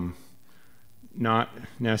to not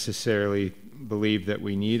necessarily believe that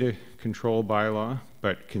we need a control bylaw,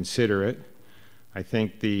 but consider it. I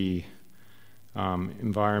think the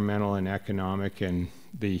environmental and economic and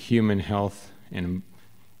the human health and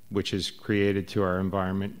which is created to our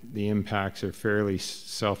environment, the impacts are fairly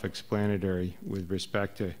self-explanatory with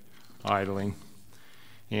respect to idling.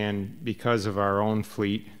 And because of our own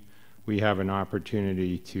fleet, we have an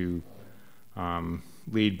opportunity to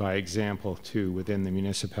lead by example too within the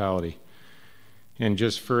municipality. And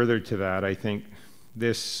just further to that, I think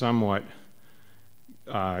this somewhat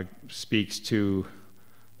speaks to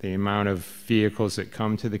the amount of vehicles that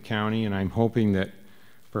come to the county, and I'm hoping that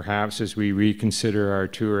perhaps as we reconsider our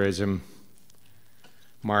tourism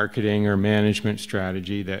marketing or management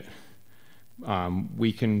strategy that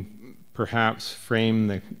we can perhaps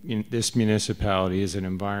frame this municipality as an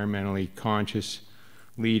environmentally conscious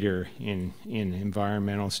leader in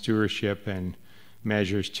environmental stewardship and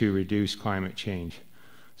measures to reduce climate change,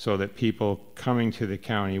 so that people coming to the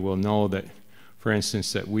county will know that, for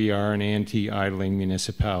instance, that we are an anti-idling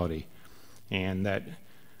municipality, and that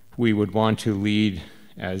we would want to lead,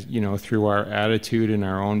 as you know, through our attitude and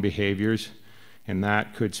our own behaviors, and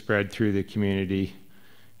that could spread through the community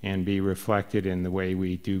and be reflected in the way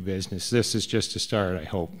we do business. This is just a start, I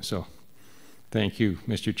hope. So thank you,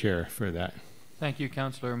 Mr. Chair, for that. Thank you,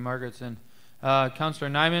 Councillor Margetson.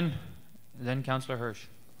 Councillor Nyman, then Councillor Hirsch.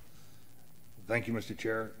 Thank you, Mr.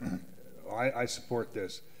 Chair. I support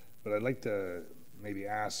this, but I'd like to maybe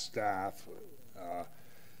ask staff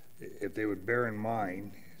if they would bear in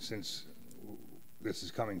mind, since this is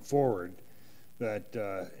coming forward,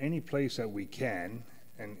 that any place that we can,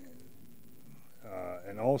 and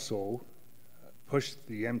also push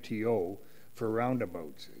the MTO for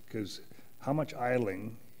roundabouts, because how much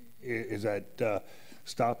idling is at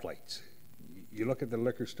stoplights? You look at the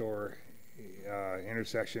liquor store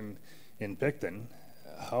intersection in Picton,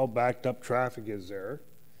 how backed up traffic is there.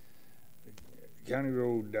 County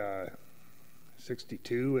Road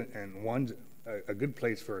 62 and 1's a good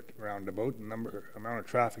place for a roundabout, amount of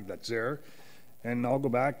traffic that's there. And I'll go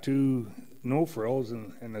back to No Frills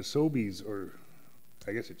and the Sobeys, or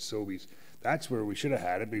I guess it's Sobeys. That's where we should have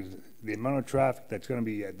had it, because the amount of traffic that's going to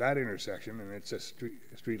be at that intersection, and it's a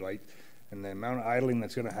street light, and the amount of idling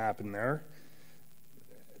that's going to happen there.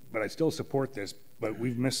 But I still support this, but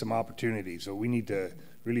we've missed some opportunities, so we need to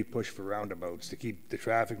really push for roundabouts to keep the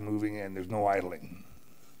traffic moving and there's no idling.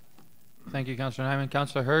 Thank you, Councillor Nyman.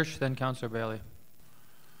 Councillor Hirsch, then Councillor Bailey.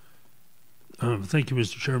 Thank you,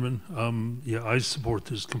 Mr. Chairman. Yeah, I support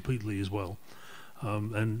this completely as well,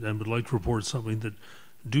 and would like to report something that,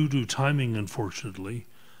 due to timing, unfortunately,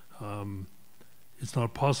 it's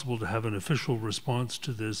not possible to have an official response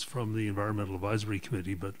to this from the Environmental Advisory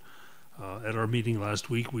Committee, but at our meeting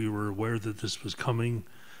last week, we were aware that this was coming.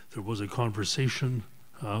 There was a conversation.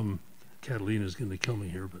 Catalina's going to kill me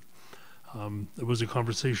here, but there was a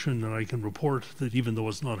conversation, and I can report that even though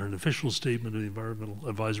it's not an official statement of the Environmental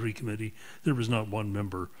Advisory Committee, there was not one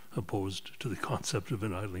member opposed to the concept of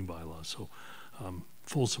an idling bylaw. So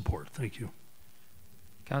full support. Thank you.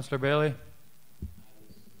 Councillor Bailey.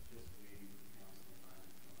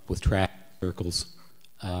 With traffic circles,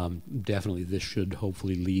 definitely this should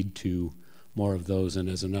hopefully lead to more of those. And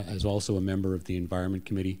as also a member of the Environment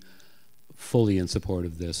Committee, fully in support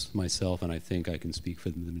of this myself, and I think I can speak for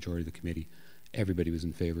the majority of the committee. Everybody was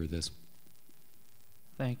in favor of this.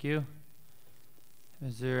 Thank you.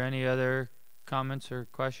 Is there any other comments or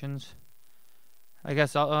questions? I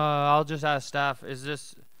guess I'll just ask staff, is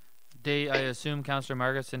this date, I assume Councillor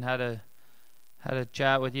Margetson had a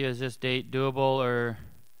chat with you, is this date doable, or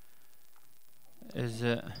is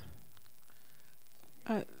it?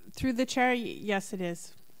 Through the chair, yes, it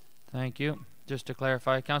is. Thank you. Just to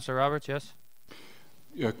clarify, Councillor Roberts, yes?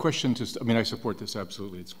 Yeah, question to, I mean, I support this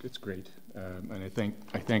absolutely. It's great, and I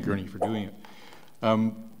thank Ernie for doing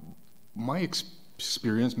it. My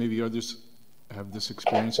experience, maybe others have this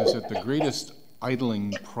experience, is that the greatest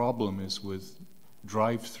idling problem is with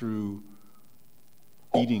drive-through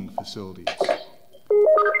eating facilities.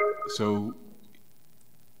 So,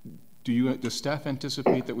 does staff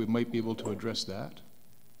anticipate that we might be able to address that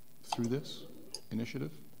through this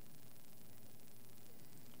initiative?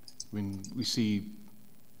 When we see,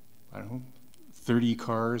 I don't know, 30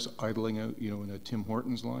 cars idling out, in a Tim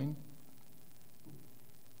Hortons line.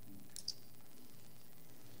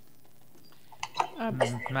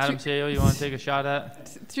 Madam CEO, you want to take a shot at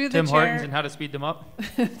through the Tim chair, Hortons and how to speed them up?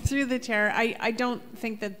 Through the chair, I don't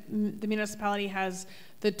think that the municipality has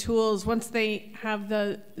the tools. Once they have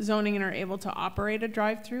the zoning and are able to operate a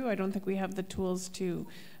drive-through, I don't think we have the tools to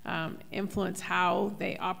influence how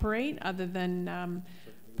they operate, other than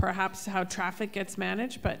perhaps how traffic gets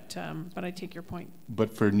managed, but I take your point.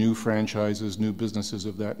 But for new franchises, new businesses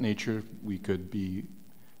of that nature, we could be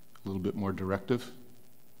a little bit more directive.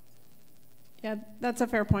 Yeah, that's a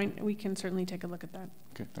fair point. We can certainly take a look at that.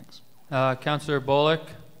 Okay, thanks. Councillor Bullock.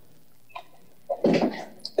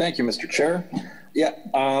 Thank you, Mr. Chair. Yeah,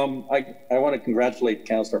 I want to congratulate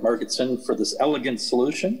Councillor Margetson for this elegant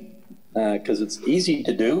solution, because it's easy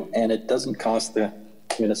to do and it doesn't cost the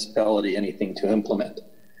municipality anything to implement.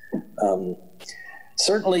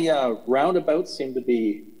 Certainly, roundabouts seem to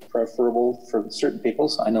be preferable for certain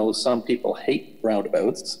people. I know some people hate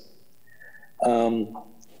roundabouts.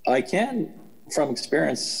 I can, from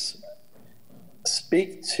experience,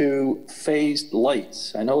 speak to phased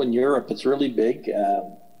lights. I know in Europe it's really big.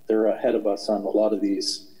 They're ahead of us on a lot of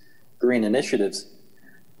these green initiatives.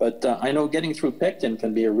 But I know getting through Picton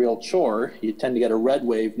can be a real chore. You tend to get a red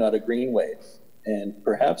wave, not a green wave. And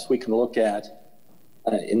perhaps we can look at,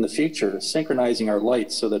 in the future, synchronizing our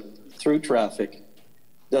lights so that through traffic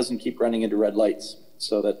doesn't keep running into red lights.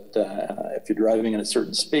 So that if you're driving at a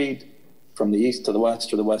certain speed, from the east to the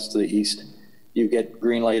west or the west to the east, you get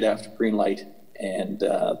green light after green light, and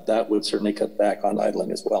that would certainly cut back on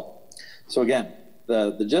idling as well. So again,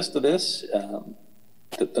 the gist of this,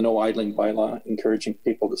 the no idling bylaw, encouraging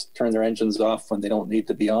people to turn their engines off when they don't need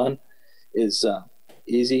to be on, is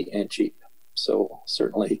easy and cheap. So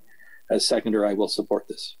certainly, as seconder, I will support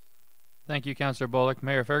this. Thank you, Councillor Bullock.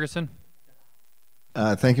 Mayor Ferguson.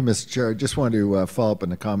 Thank you, Mr. Chair. I just want to follow up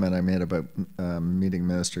on a comment I made about meeting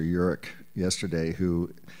Minister Urick yesterday,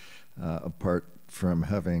 who, apart from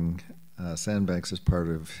having sandbanks as part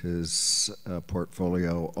of his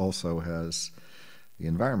portfolio, also has the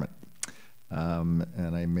environment.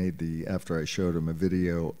 And I made after I showed him a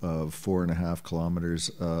video of 4.5 kilometers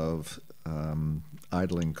of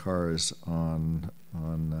idling cars on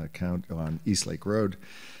Eastlake Road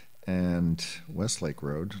and Westlake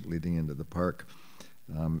Road leading into the park,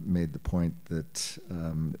 made the point that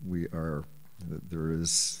there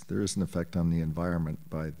is an effect on the environment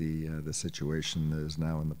by the situation that is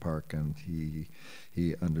now in the park, and he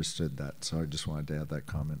understood that. So I just wanted to add that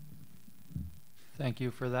comment. Thank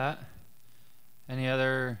you for that. Any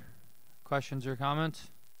other questions or comments?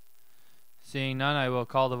 Seeing none, I will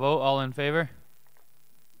call the vote. All in favor?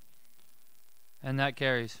 And that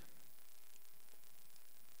carries.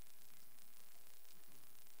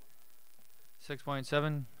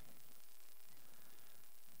 6.7.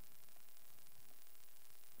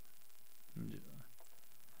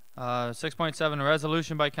 6.7, a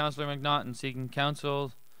resolution by Councillor MacNaughton seeking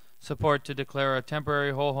council support to declare a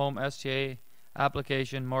temporary whole home STA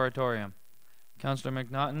application moratorium. Councillor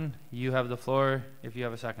MacNaughton, you have the floor if you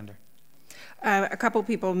have a seconder. A couple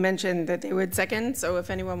people mentioned that they would second, so if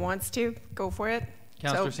anyone wants to, go for it.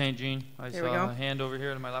 Councillor St. Jean, I saw a hand over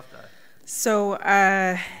here to my left eye. So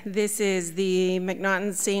this is the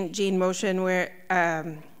MacNaughton St. Jean motion where,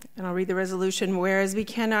 and I'll read the resolution, whereas we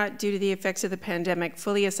cannot, due to the effects of the pandemic,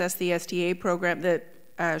 fully assess the SDA program, the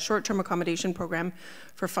short-term accommodation program,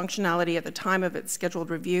 for functionality at the time of its scheduled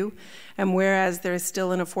review, and whereas there is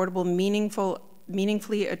still an affordable,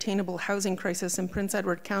 meaningfully attainable housing crisis in Prince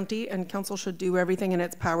Edward County, and council should do everything in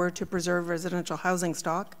its power to preserve residential housing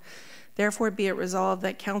stock. Therefore, be it resolved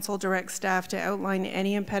that council directs staff to outline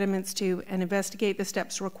any impediments to and investigate the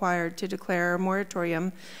steps required to declare a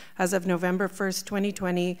moratorium as of November 1st,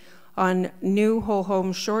 2020 on new whole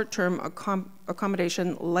home short-term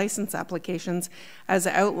accommodation license applications as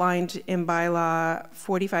outlined in bylaw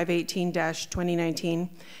 4518-2019,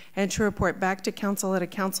 and to report back to council at a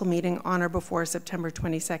council meeting on or before September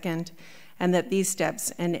 22nd, and that these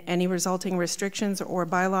steps and any resulting restrictions or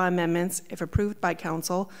bylaw amendments, if approved by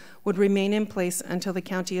council, would remain in place until the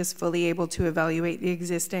county is fully able to evaluate the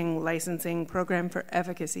existing licensing program for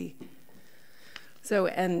efficacy. So,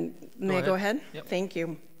 and may I go ahead? Yep. Thank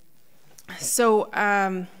you. So,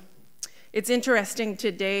 it's interesting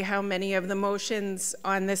today how many of the motions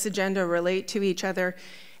on this agenda relate to each other,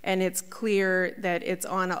 and it's clear that it's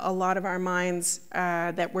on a lot of our minds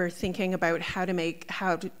that we're thinking about how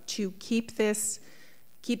to keep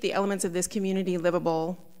the elements of this community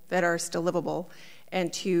livable that are still livable,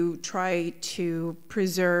 and to try to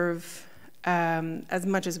preserve as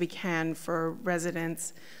much as we can for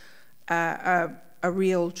residents a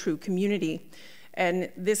real, true community.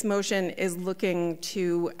 And this motion is looking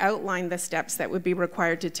to outline the steps that would be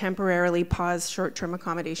required to temporarily pause short-term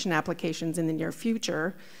accommodation applications in the near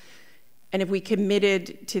future. And if we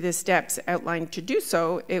committed to the steps outlined to do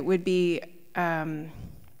so, it would be a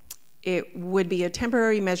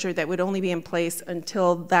temporary measure that would only be in place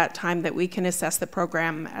until that time that we can assess the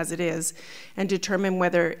program as it is and determine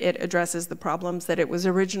whether it addresses the problems that it was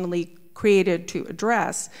originally created to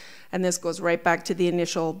address. And this goes right back to the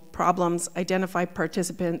initial problems identified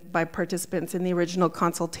by participants in the original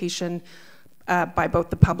consultation by both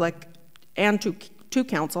the public and two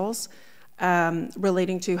councils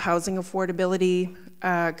relating to housing affordability,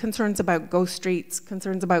 concerns about ghost streets,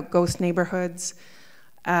 concerns about ghost neighborhoods,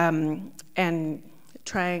 and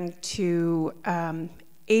trying to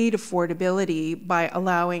aid affordability by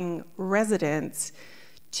allowing residents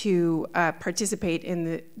to participate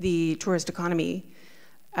in the tourist economy,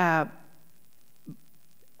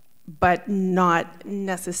 but not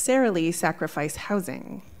necessarily sacrifice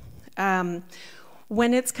housing.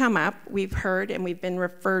 When it's come up, we've heard and we've been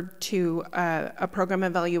referred to a program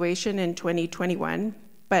evaluation in 2021,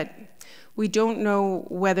 but we don't know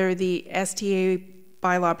whether the STA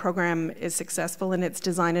bylaw program is successful in its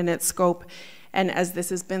design and its scope. And as this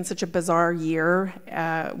has been such a bizarre year,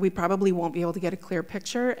 we probably won't be able to get a clear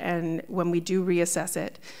picture and when we do reassess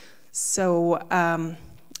it. So,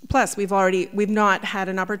 plus, we've not had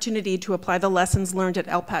an opportunity to apply the lessons learned at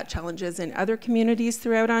LPAT challenges in other communities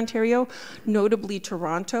throughout Ontario, notably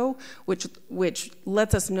Toronto, which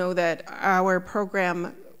lets us know that our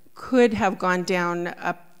program could have gone down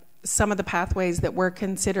some of the pathways that were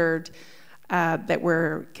considered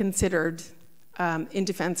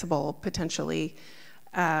indefensible potentially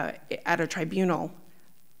at a tribunal.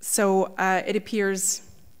 So it appears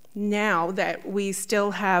now that we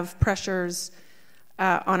still have pressures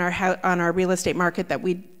on our real estate market that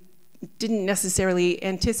we didn't necessarily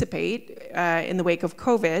anticipate in the wake of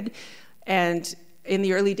COVID. And in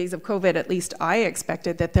the early days of COVID, at least I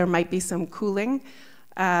expected that there might be some cooling,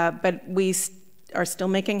 but we are still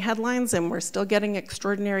making headlines and we're still getting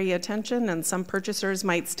extraordinary attention, and some purchasers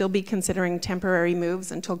might still be considering temporary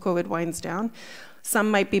moves until COVID winds down.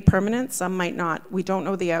 Some might be permanent, some might not. We don't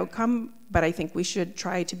know the outcome, but I think we should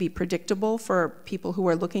try to be predictable for people who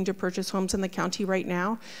are looking to purchase homes in the county right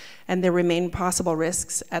now. And there remain possible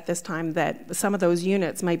risks at this time that some of those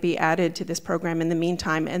units might be added to this program in the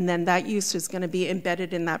meantime, and then that use is going to be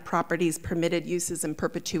embedded in that property's permitted uses in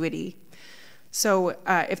perpetuity. So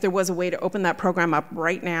if there was a way to open that program up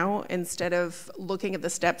right now, instead of looking at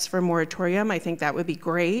the steps for a moratorium, I think that would be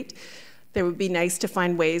great. It would be nice to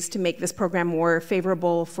find ways to make this program more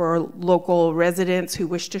favorable for local residents who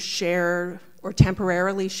wish to share or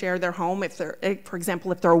temporarily share their home, if they're, for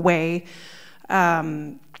example, if they're away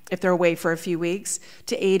for a few weeks,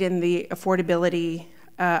 to aid in the affordability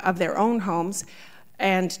of their own homes,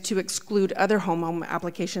 and to exclude other home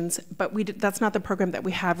applications. But that's not the program that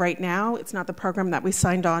we have right now. It's not the program that we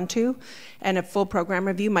signed on to. And a full program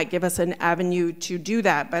review might give us an avenue to do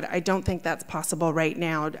that, but I don't think that's possible right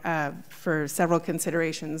now for several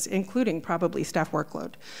considerations, including probably staff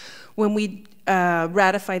workload. When we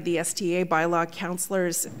ratified the STA bylaw,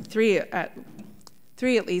 councillors, three at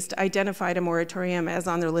least, identified a moratorium as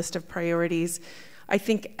on their list of priorities. I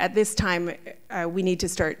think at this time, we need to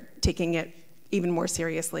start taking it even more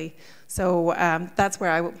seriously. So that's what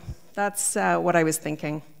I was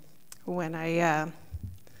thinking when I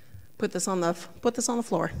put this on the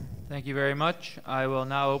floor. Thank you very much. I will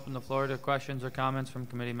now open the floor to questions or comments from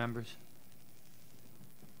committee members.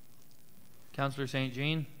 Councillor St.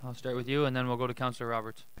 Jean, I'll start with you, and then we'll go to Councillor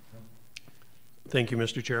Roberts. Thank you,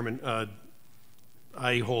 Mr. Chairman.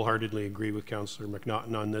 I wholeheartedly agree with Councillor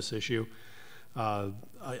MacNaughton on this issue.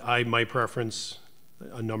 My preference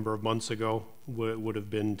a number of months ago would have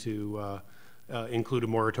been to include a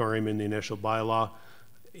moratorium in the initial bylaw.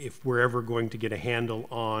 If we're ever going to get a handle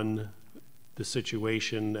on the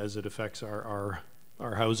situation as it affects our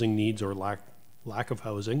housing needs or lack of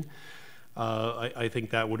housing, I think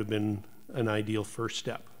that would have been an ideal first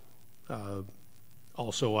step.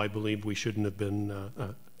 Also, I believe we shouldn't have been.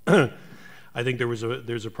 I think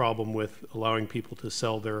there's a problem with allowing people to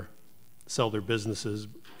sell their businesses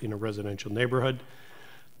in a residential neighborhood.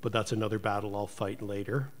 But that's another battle I'll fight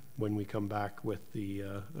later when we come back with the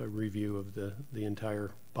review of the entire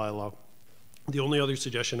bylaw. The only other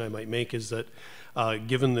suggestion I might make is that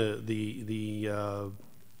given the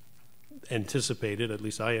anticipated, at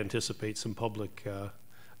least I anticipate some public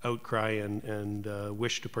outcry and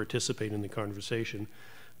wish to participate in the conversation,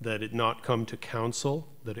 that it not come to council,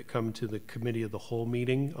 that it come to the committee of the whole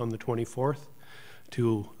meeting on the 24th.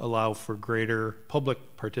 To allow for greater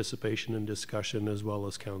public participation and discussion as well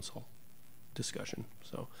as council discussion.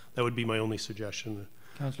 So that would be my only suggestion.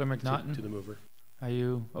 Councillor MacNaughton, to the mover. Are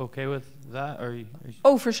you okay with that? Or are you...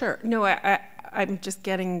 Oh, for sure. No, I'm just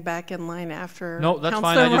getting back in line after. No, that's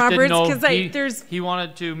Councillor fine. I just Roberts, didn't know he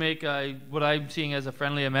wanted to make what I'm seeing as a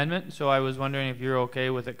friendly amendment. So I was wondering if you're okay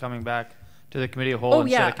with it coming back to the committee of whole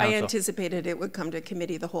instead of council. I anticipated it would come to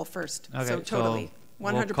committee of the whole first. Okay, so totally.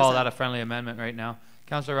 100%. We'll call that a friendly amendment right now.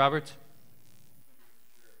 Councillor Roberts?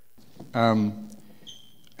 I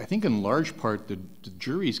think in large part the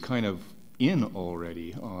jury's kind of in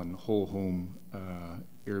already on whole home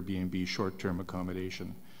Airbnb short-term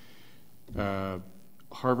accommodation.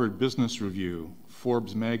 Harvard Business Review,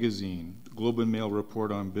 Forbes Magazine, Globe and Mail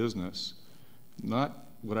Report on Business, not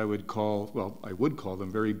what I would call, well, I would call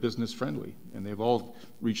them very business friendly. And they've all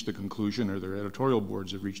reached the conclusion, or their editorial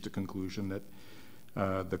boards have reached the conclusion that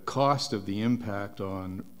the cost of the impact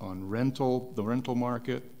on the rental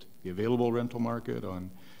market, the available rental market, on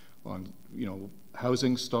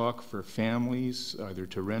housing stock for families, either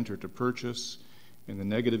to rent or to purchase, and the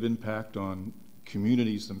negative impact on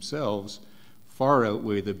communities themselves far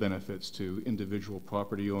outweigh the benefits to individual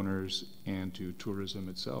property owners and to tourism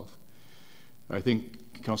itself. I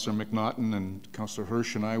think Councillor MacNaughton and Councillor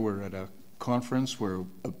Hirsch and I were at a conference where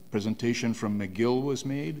a presentation from McGill was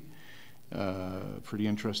made. Pretty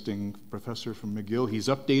interesting professor from McGill. He's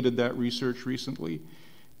updated that research recently,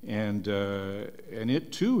 and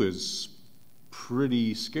it too is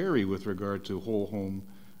pretty scary with regard to whole home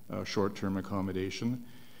short-term accommodation.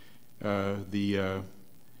 This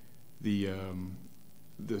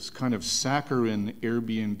kind of saccharine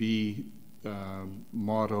Airbnb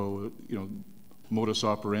motto, modus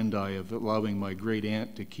operandi of allowing my great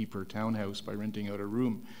aunt to keep her townhouse by renting out a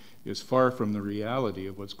room is far from the reality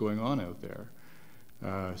of what's going on out there.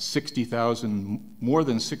 More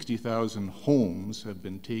than 60,000 homes have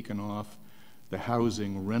been taken off the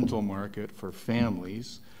housing rental market for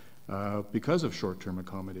families because of short-term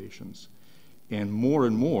accommodations. And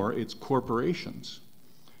more, it's corporations.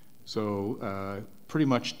 So pretty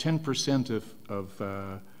much 10% of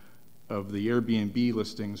the Airbnb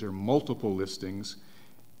listings are multiple listings,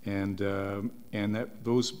 and that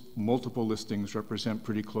those multiple listings represent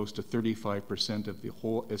pretty close to 35% of the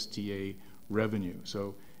whole STA revenue.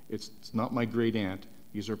 So it's not my great aunt.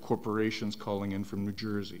 These are corporations calling in from New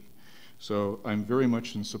Jersey. So I'm very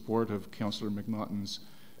much in support of Councillor MacNaughton's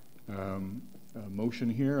motion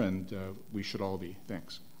here, and we should all be.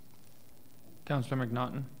 Thanks. Councillor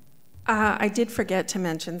MacNaughton. I did forget to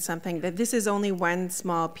mention something, that this is only one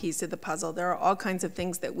small piece of the puzzle. There are all kinds of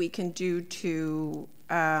things that we can do to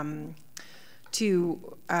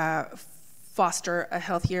foster a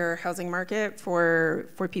healthier housing market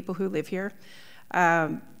for people who live here.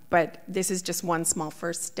 But this is just one small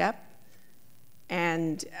first step.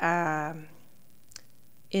 And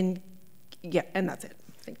and that's it.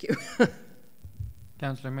 Thank you.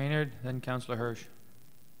 Councillor Maynard, then Councillor Hirsch.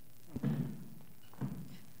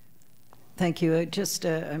 Thank you. Just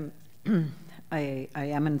I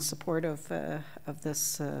am in support of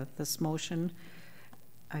this this motion.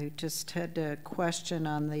 I just had a question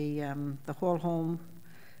on the whole home,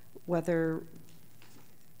 whether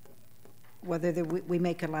we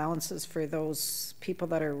make allowances for those people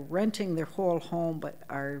that are renting their whole home but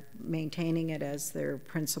are maintaining it as their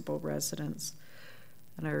principal residence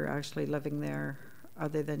and are actually living there,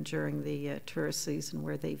 other than during the tourist season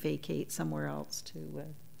where they vacate somewhere else to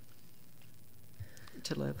live.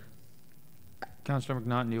 Councillor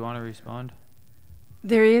MacNaughton, do you want to respond?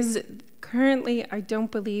 There is currently, I don't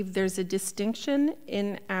believe there's a distinction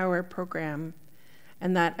in our program,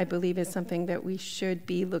 and that I believe is something that we should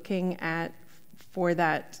be looking at for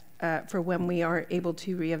that, for when we are able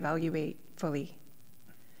to reevaluate fully.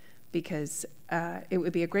 Because it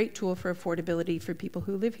would be a great tool for affordability for people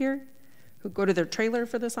who live here, who go to their trailer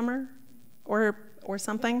for the summer or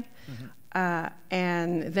something,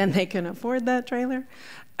 and then they can afford that trailer,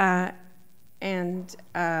 and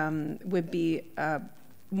would be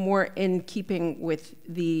more in keeping with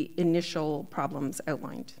the initial problems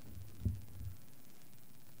outlined.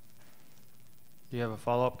 Do you have a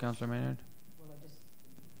follow-up, Councillor Maynard?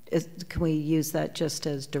 Can we use that just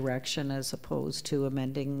as direction as opposed to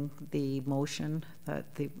amending the motion, that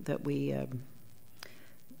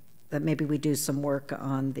maybe we do some work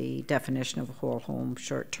on the definition of whole home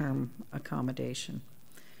short-term accommodation?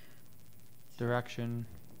 Direction.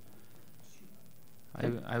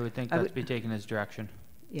 I would think that's be taken as direction.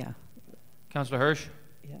 Yeah. Councillor Hirsch?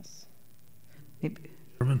 Yes.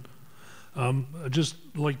 Chairman, I'd just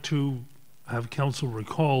like to have council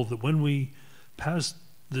recall that when we passed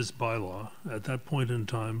this bylaw, at that point in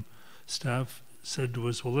time, staff said to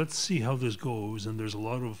us, well, let's see how this goes, and there's a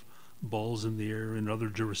lot of balls in the air in other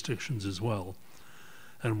jurisdictions as well.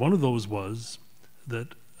 And one of those was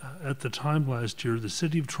that at the time last year, the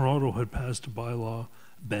City of Toronto had passed a bylaw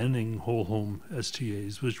banning whole home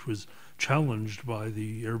STAs, which was challenged by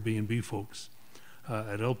the Airbnb folks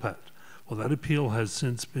at LPAT. Well, that appeal has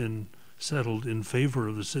since been settled in favor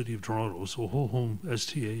of the City of Toronto, so whole home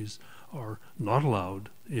STAs are not allowed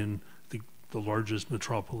in the largest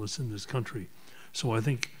metropolis in this country. So I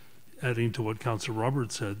think, adding to what Councillor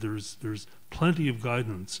Roberts said, there's plenty of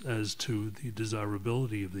guidance as to the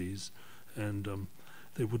desirability of these, and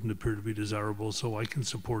they wouldn't appear to be desirable, so I can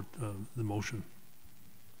support the motion.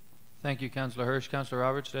 Thank you, Councillor Hirsch. Councillor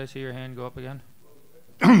Roberts, did I see your hand go up again?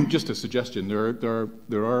 Just a suggestion.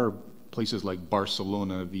 There are places like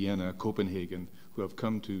Barcelona, Vienna, Copenhagen, who have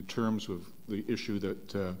come to terms with the issue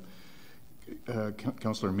that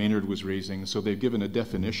Councillor Maynard was raising. So they've given a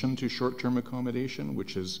definition to short-term accommodation,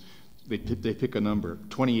 which is they pick a number,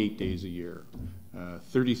 28 days a year,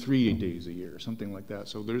 33 days a year, something like that.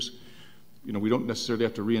 So there's, we don't necessarily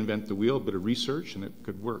have to reinvent the wheel, but a research, and it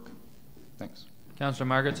could work. Thanks. Councillor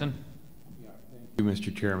Margetson. Thank you,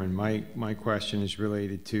 Mr. Chairman. My question is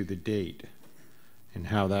related to the date and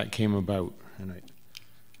how that came about. And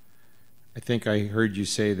I think I heard you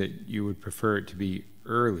say that you would prefer it to be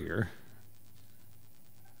earlier.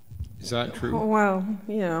 Is that true? Well,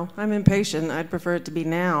 I'm impatient. I'd prefer it to be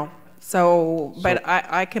now. But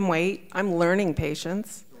I can wait. I'm learning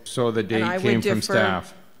patience. So the date came from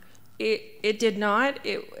staff? It did not.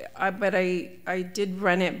 But I did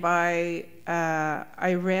run it by,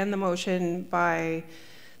 I ran the motion by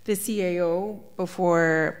the CAO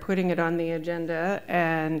before putting it on the agenda,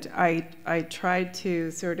 and I tried to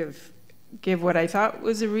sort of give what I thought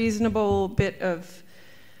was a reasonable bit of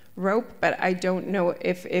rope, but I don't know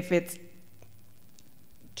if it's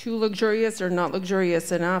too luxurious or not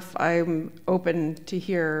luxurious enough. I'm open to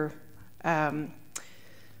hear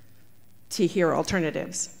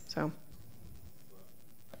alternatives. So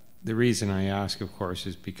the reason I ask, of course,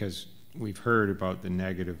 is because we've heard about the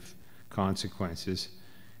negative consequences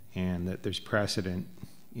and that there's precedent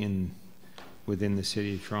within the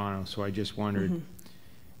city of Toronto. So I just wondered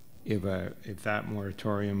if that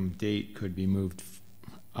moratorium date could be moved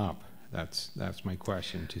up. That's my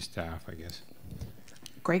question to staff, I guess.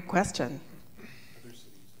 Great question.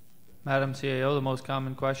 Madam CAO, the most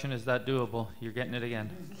common question, is that doable? You're getting it again.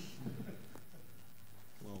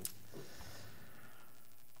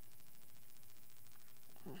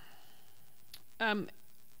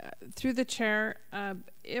 Through the chair,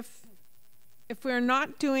 if we're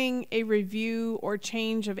not doing a review or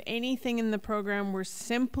change of anything in the program, we're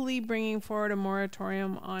simply bringing forward a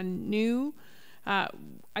moratorium on new.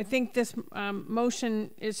 I think this motion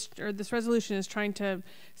is, or this resolution is trying to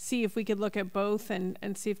see if we could look at both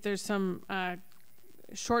and see if there's some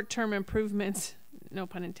short-term improvements, no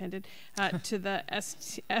pun intended, to the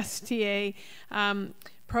STA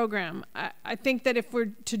program. I think that if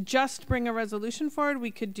we're to just bring a resolution forward,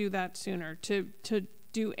 we could do that sooner. To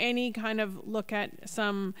do any kind of look at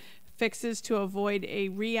some fixes to avoid a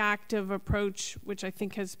reactive approach, which I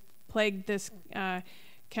think has plagued this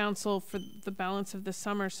council for the balance of the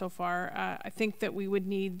summer so far. I think that we would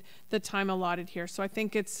need the time allotted here. So I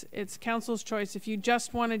think it's council's choice. If you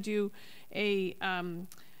just want to do a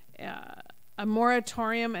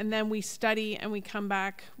moratorium and then we study and we come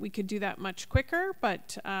back, we could do that much quicker.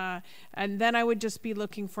 But and then I would just be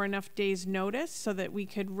looking for enough days notice so that we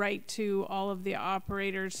could write to all of the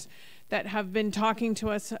operators that have been talking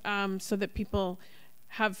to us, so that people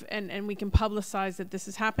have, and we can publicize that this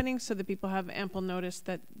is happening so that people have ample notice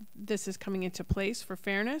that this is coming into place for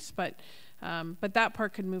fairness. But that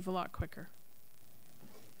part could move a lot quicker.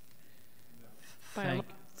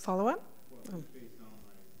 Follow up?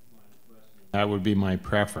 That would be my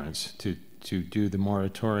preference, to do the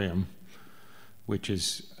moratorium, which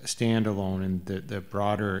is standalone, and the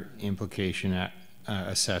broader implication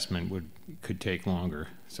assessment could take longer.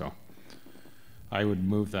 So I would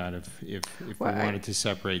move that if we wanted to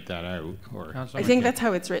separate that out. Or I think that's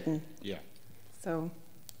how it's written. Yeah. So.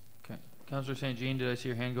 Okay, Councillor St. Jean, did I see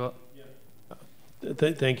your hand go up? Yeah.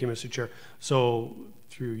 Thank you, Mr. Chair. So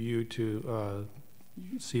through you to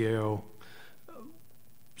CAO.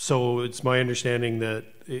 So it's my understanding that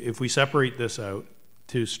if we separate this out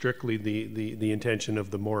to strictly the intention of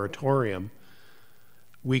the moratorium,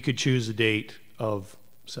 we could choose a date of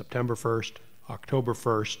September 1st, October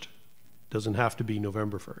 1st, doesn't have to be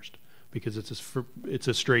November 1st, because it's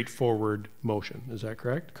a straightforward motion. Is that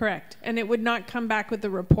correct? Correct. And it would not come back with a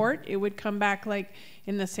report. It would come back like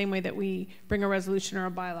in the same way that we bring a resolution or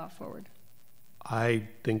a bylaw forward. I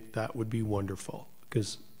think that would be wonderful,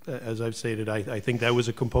 because as I've stated, I think that was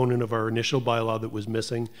a component of our initial bylaw that was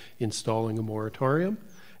missing, installing a moratorium,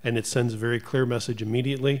 and it sends a very clear message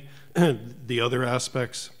immediately. The other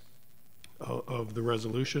aspects of the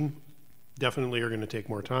resolution definitely are going to take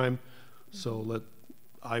more time, so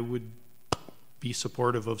I would be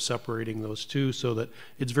supportive of separating those two so that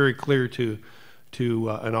it's very clear to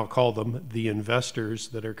and I'll call them the investors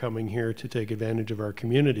that are coming here to take advantage of our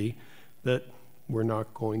community, that we're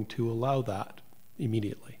not going to allow that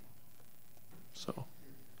immediately.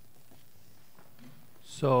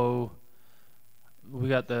 So we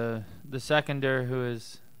got the seconder who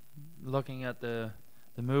is looking at the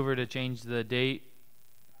mover to change the date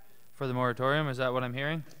for the moratorium. Is that what I'm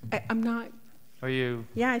hearing? I'm not. Are you?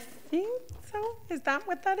 Yeah, I think so. Is that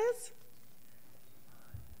what that is?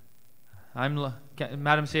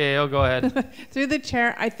 Madam CAO, go ahead. Through the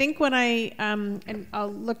chair, I think when and I'll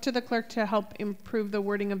look to the clerk to help improve the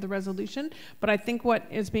wording of the resolution, but I think what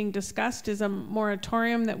is being discussed is a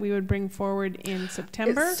moratorium that we would bring forward in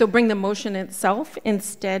September. So bring the motion itself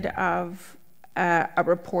instead of a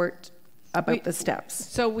report about the steps.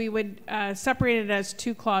 So we would separate it as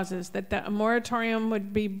two clauses, that a moratorium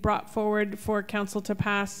would be brought forward for council to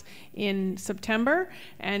pass in September,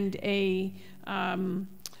 and a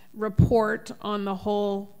report on the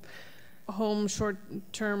whole home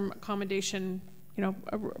short-term accommodation,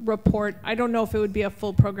 a report. I don't know if it would be a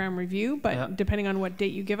full program review, but depending on what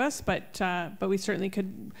date you give us, but we certainly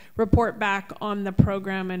could report back on the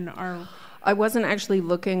program and our. I wasn't actually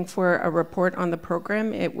looking for a report on the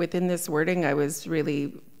program. Within this wording, I was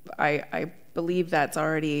really, I believe that's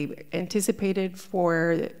already anticipated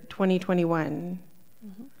for 2021.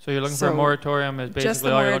 So you're looking for a moratorium is basically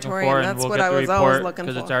all you're looking for, and we'll get the report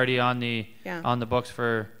because it's already on the books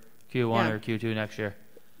for Q1 or Q2 next year.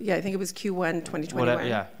 Yeah, I think it was Q1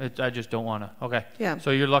 2021. I just don't want to. Okay. Yeah. So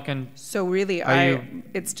you're looking. So really,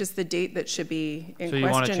 it's just the date that should be in question here. So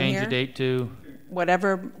you want to change the date to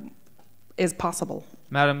whatever is possible.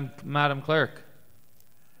 Madam Clerk.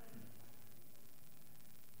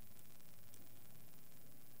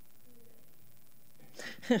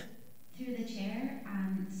 Through the chair,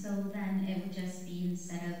 so then it would just be,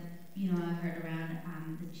 instead of, you know, I heard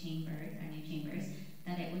around the chambers, our new chambers,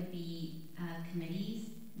 that it would be a committee's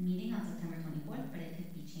meeting on September 24th, but it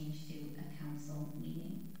could be changed to a council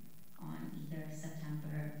meeting on either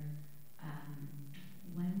September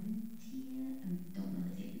 20th, I don't know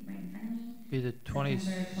the date right in front of me. Be the 20th.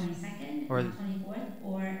 September 22nd, or not 24th,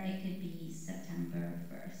 or it could be September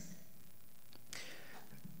 1st.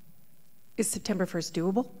 Is September 1st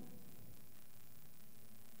doable?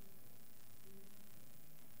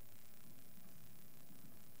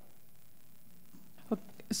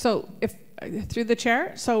 So if, through the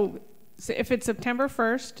chair, so if it's September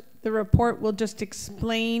 1st, the report will just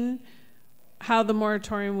explain how the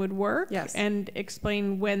moratorium would work. Yes. And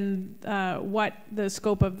explain when, what the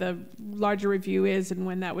scope of the larger review is and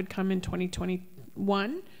when that would come in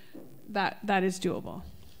 2021. That is doable.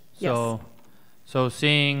 So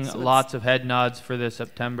seeing lots of head nods for the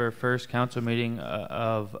September 1st council meeting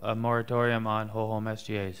of a moratorium on whole home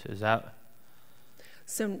SGAs. Is that?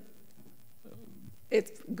 So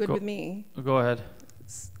it's good with me. Go ahead.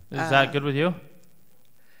 Is that good with you?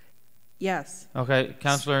 Yes. Okay,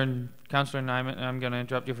 Councillor Nyman, I'm going to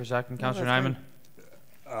interrupt you for a second. Councillor Nyman.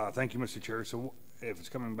 Thank you, Mr. Chair. So if it's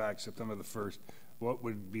coming back September the 1st, what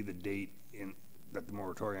would be the date that the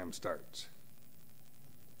moratorium starts?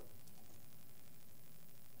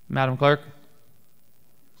 Madam Clerk.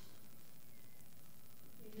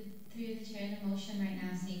 Through the chair, the motion right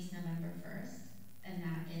now states November 1st, and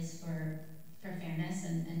that is for fairness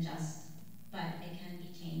and just, but it can be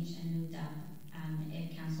changed and moved up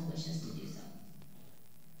if council wishes to do so.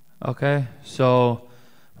 Okay, so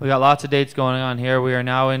we got lots of dates going on here. We are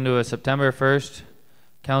now into a September 1st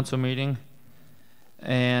council meeting,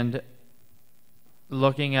 and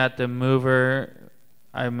looking at the mover,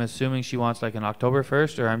 I'm assuming she wants like an October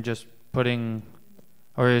 1st, or I'm just putting,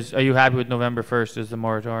 or are you happy with November 1st as the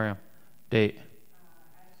moratorium date?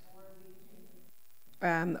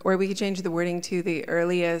 Or we could change the wording to the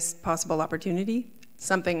earliest possible opportunity,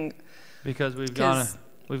 something. Because we've gone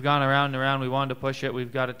around and around. We wanted to push it.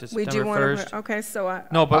 We've got it to September 1st. Okay, so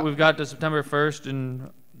no, but we've got to September 1st, and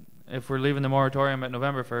if we're leaving the moratorium at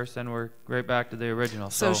November 1st, then we're right back to the original.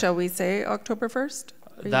 So shall we say October 1st?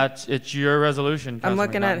 It's your resolution. I'm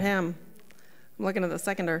looking at him. I'm looking at the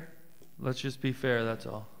seconder. Let's just be fair. That's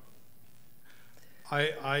all.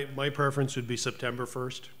 My preference would be September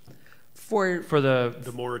 1st. For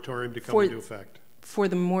the moratorium to come into effect. For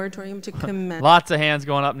the moratorium to commence. Lots of hands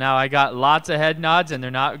going up now. I got lots of head nods, and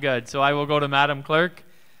they're not good. So I will go to Madam Clerk,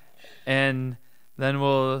 and then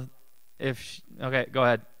we'll, okay, go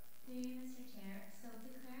ahead. Through you, Mr. Chair. So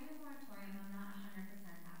declaring a moratorium, I'm not 100%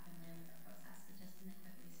 that familiar with the process, but just in the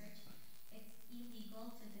quick research, it's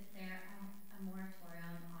illegal to declare a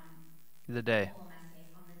moratorium on the day.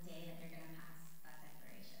 on the day that you're going to pass that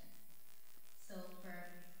declaration. So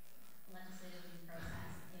for legislative due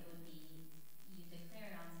process, it would be you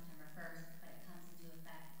declare it on September 1st, but it comes into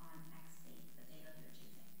effect on X date, the date that you're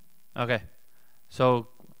choosing. Okay. So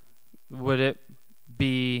would it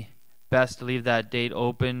be best to leave that date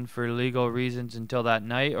open for legal reasons until that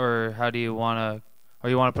night, or how do you want to, or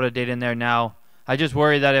you want to put a date in there now? I just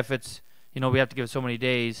worry that if it's, we have to give so many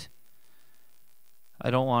days,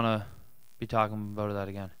 I don't want to be talking about that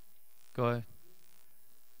again. Go ahead.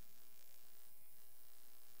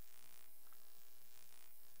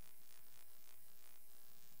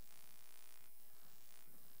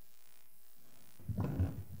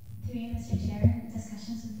 Through you, Mr. Chair,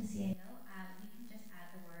 discussions with the CAO, we can just add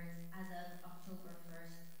the words as of October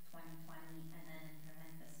 1st, 2020, and then in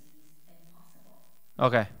parentheses, if possible.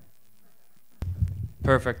 Okay.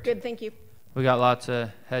 Perfect. Good, thank you. We got lots of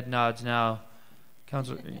head nods now.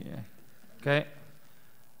 Councilor, yeah. Okay.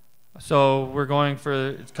 So we're going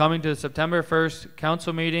for, it's coming to September 1st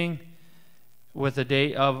council meeting with a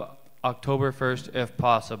date of October 1st if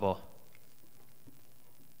possible.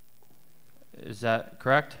 Is that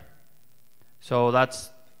correct? So that's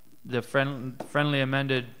the friendly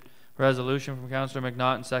amended resolution from Councillor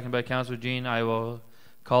MacNaughton, second by Councillor Jean. I will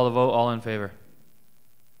call the vote. All in favor.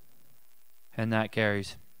 And that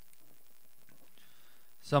carries.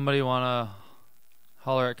 Somebody want to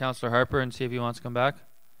holler at Councillor Harper and see if he wants to come back?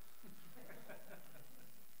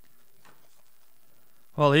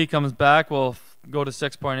 Well, he comes back. We'll go to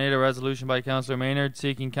 6.8, a resolution by Councillor Maynard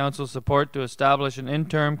seeking council support to establish an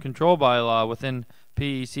interim control bylaw within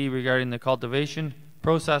PEC regarding the cultivation,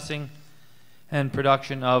 processing, and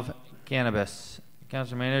production of cannabis.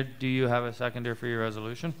 Councillor Maynard, do you have a seconder for your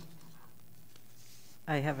resolution?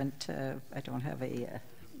 I haven't, I don't have a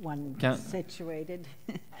one situated.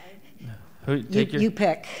 You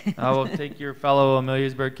pick. I will take your fellow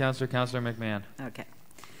Ameliasburg councillor, Councillor McMahon. Okay.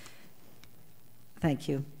 Thank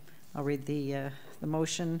you. I'll read the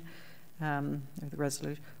motion or the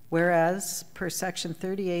resolution. Whereas, per Section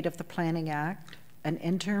 38 of the Planning Act, an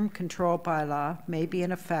interim control bylaw may be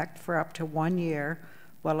in effect for up to 1 year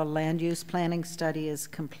while a land use planning study is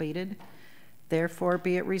completed. Therefore,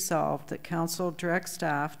 be it resolved that Council directs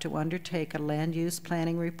staff to undertake a land use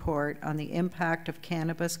planning report on the impact of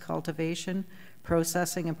cannabis cultivation,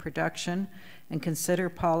 processing, and production, and consider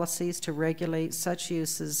policies to regulate such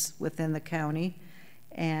uses within the county,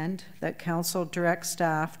 and that Council directs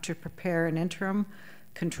staff to prepare an interim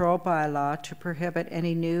control bylaw to prohibit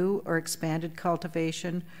any new or expanded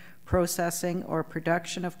cultivation, processing, or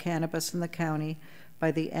production of cannabis in the county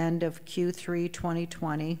by the end of Q3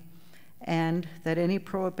 2020, and that any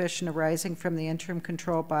prohibition arising from the interim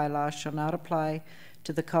control bylaw shall not apply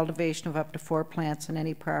to the cultivation of up to 4 plants on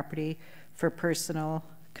any property for personal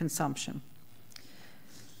consumption.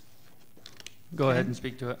 Go ahead and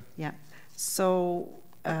speak to it. Yeah. So,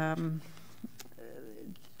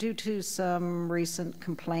 due to some recent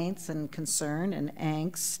complaints and concern and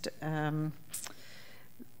angst,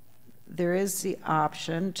 there is the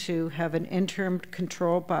option to have an interim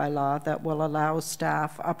control bylaw that will allow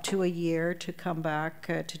staff up to a year to come back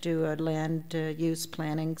to do a land use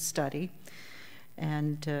planning study.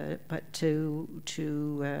 And but to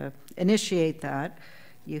initiate that,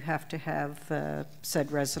 you have to have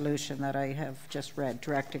said resolution that I have just read,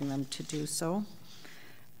 directing them to do so.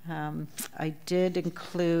 I did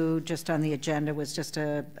include, just on the agenda, was just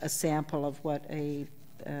a sample of what a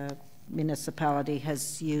municipality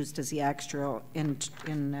has used as the actual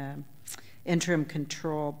interim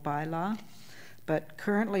control bylaw. But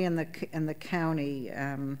currently in the county,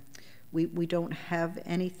 we don't have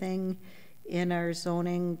anything in our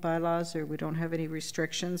zoning bylaws, or we don't have any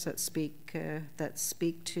restrictions that speak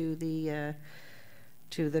to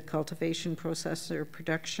the cultivation process or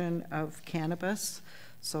production of cannabis.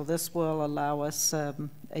 So this will allow us a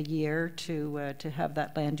year to have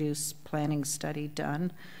that land use planning study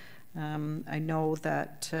done. I know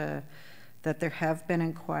that there have been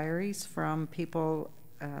inquiries from people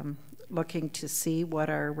looking to see what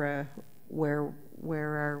our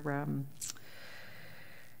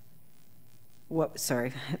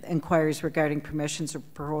inquiries regarding permissions or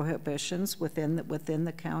prohibitions within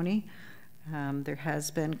the county. There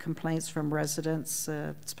has been complaints from residents,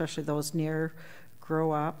 especially those near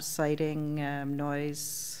grow-up, citing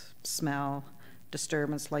noise, smell,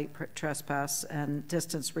 disturbance, light trespass, and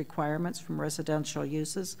distance requirements from residential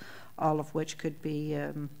uses, all of which could be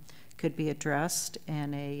addressed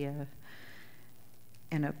in a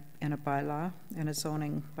bylaw, in a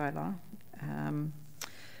zoning bylaw.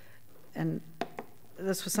 And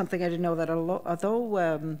this was something I didn't know, that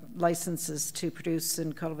although licenses to produce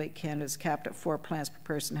and cultivate cannabis is capped at 4 plants per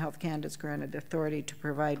person, Health Canada is granted authority to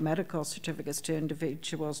provide medical certificates to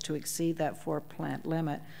individuals to exceed that 4 plant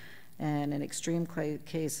limit. And in extreme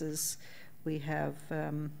cases, we have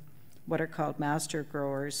what are called master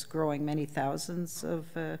growers growing thousands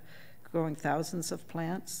of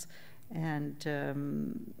plants.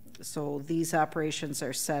 And so these operations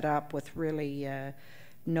are set up with really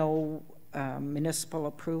no municipal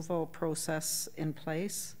approval process in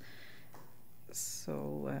place.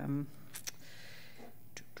 So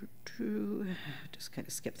just kind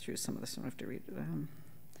of skip through some of this. I don't have to read it.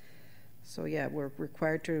 So yeah, we're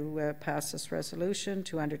required to pass this resolution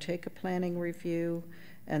to undertake a planning review,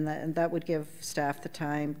 and that would give staff the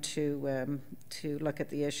time to look at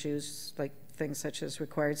the issues, like things such as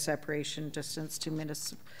required separation, distance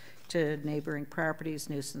to neighboring properties,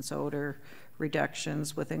 nuisance odor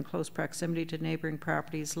reductions within close proximity to neighboring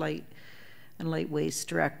properties, light waste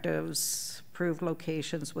directives, approved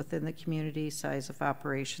locations within the community, size of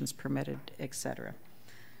operations permitted, etc.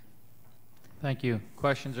 Thank you.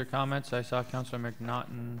 Questions or comments? I saw Councillor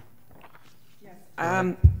MacNaughton. Yes.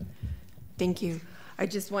 Thank you. I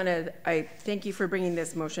thank you for bringing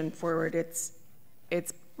this motion forward. It's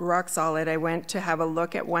rock solid. I went to have a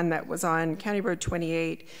look at one that was on County Road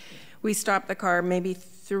 28. We stopped the car maybe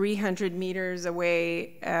 300 meters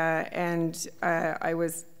away, and I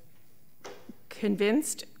was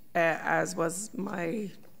convinced, as was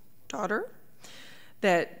my daughter,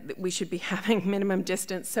 that we should be having minimum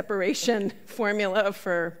distance separation formula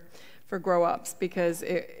for grow-ups, because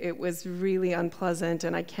it was really unpleasant,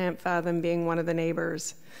 and I can't fathom being one of the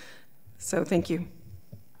neighbors. So thank you.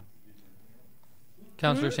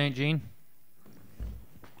 Councillor St. Jean.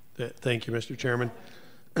 Thank you, Mr. Chairman.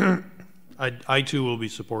 I too will be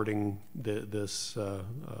supporting this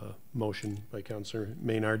motion by Councillor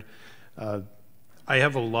Maynard. I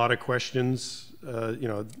have a lot of questions. You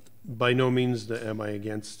know, by no means am I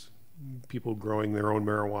against people growing their own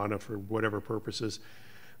marijuana for whatever purposes.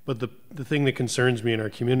 But the thing that concerns me in our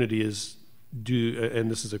community is, and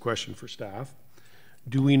this is a question for staff,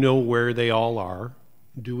 do we know where they all are?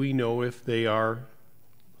 Do we know if they are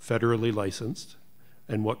federally licensed?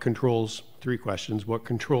 And what controls, 3 questions, what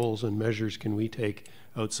controls and measures can we take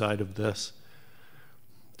outside of this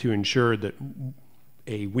to ensure that,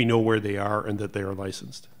 A, we know where they are and that they are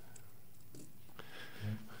licensed?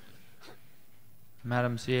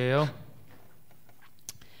 Madam CAO.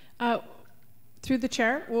 Through the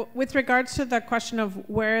chair, with regards to the question of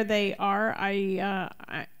where they are,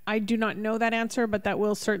 I do not know that answer, but that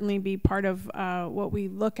will certainly be part of what we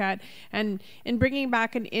look at. And in bringing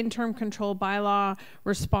back an interim control bylaw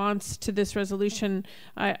response to this resolution,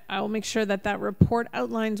 I will make sure that that report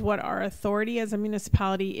outlines what our authority as a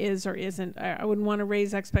municipality is or isn't. I wouldn't want to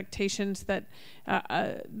raise expectations that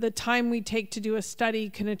the time we take to do a study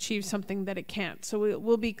can achieve something that it can't. So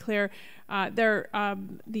we'll be clear.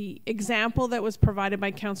 The example that was provided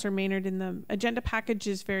by Councillor Maynard in the agenda package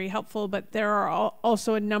is very helpful, but there are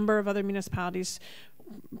also a number of other municipalities,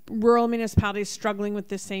 rural municipalities, struggling with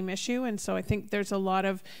this same issue. And so I think there's a lot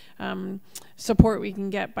of support we can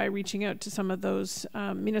get by reaching out to some of those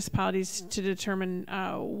municipalities to determine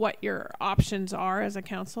what your options are as a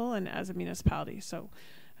council and as a municipality. So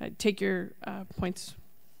take your points.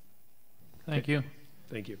 Thank you.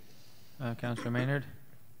 Thank you. Councillor Maynard.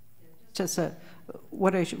 Just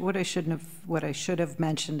what I should have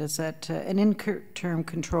mentioned is that an interim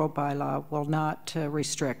control bylaw will not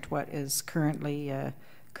restrict what is currently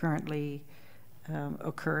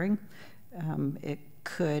occurring. It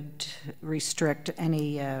could restrict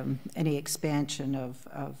any expansion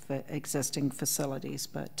of existing facilities,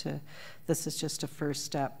 but this is just a first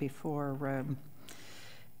step before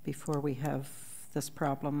we have this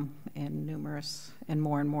problem in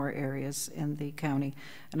more and more areas in the county.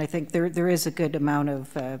 And I think there is a good amount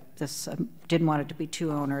of this. Didn't want it to be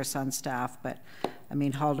too onerous on staff, but I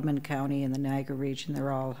mean, Haldeman County and the Niagara region, they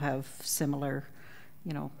all have similar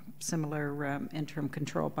interim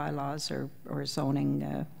control bylaws or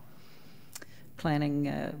zoning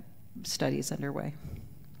planning studies underway.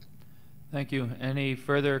 Thank you. Any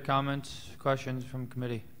further comments, questions from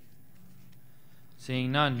committee?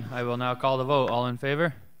 Seeing none, I will now call the vote. All in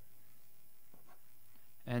favor?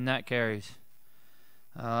 And that carries.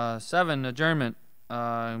 7, adjournment.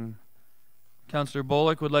 Councillor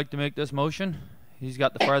Bullock would like to make this motion. He's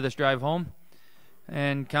got the farthest drive home.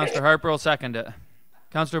 And Councillor Harper will second it.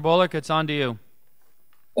 Councillor Bullock, it's on to you.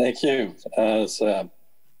 Thank you.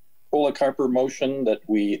 Bullock Harper motion that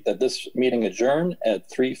this meeting adjourn at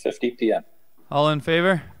 3:50 p.m. All in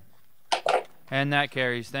favor? And that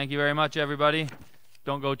carries. Thank you very much, everybody.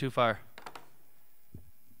 Don't go too far.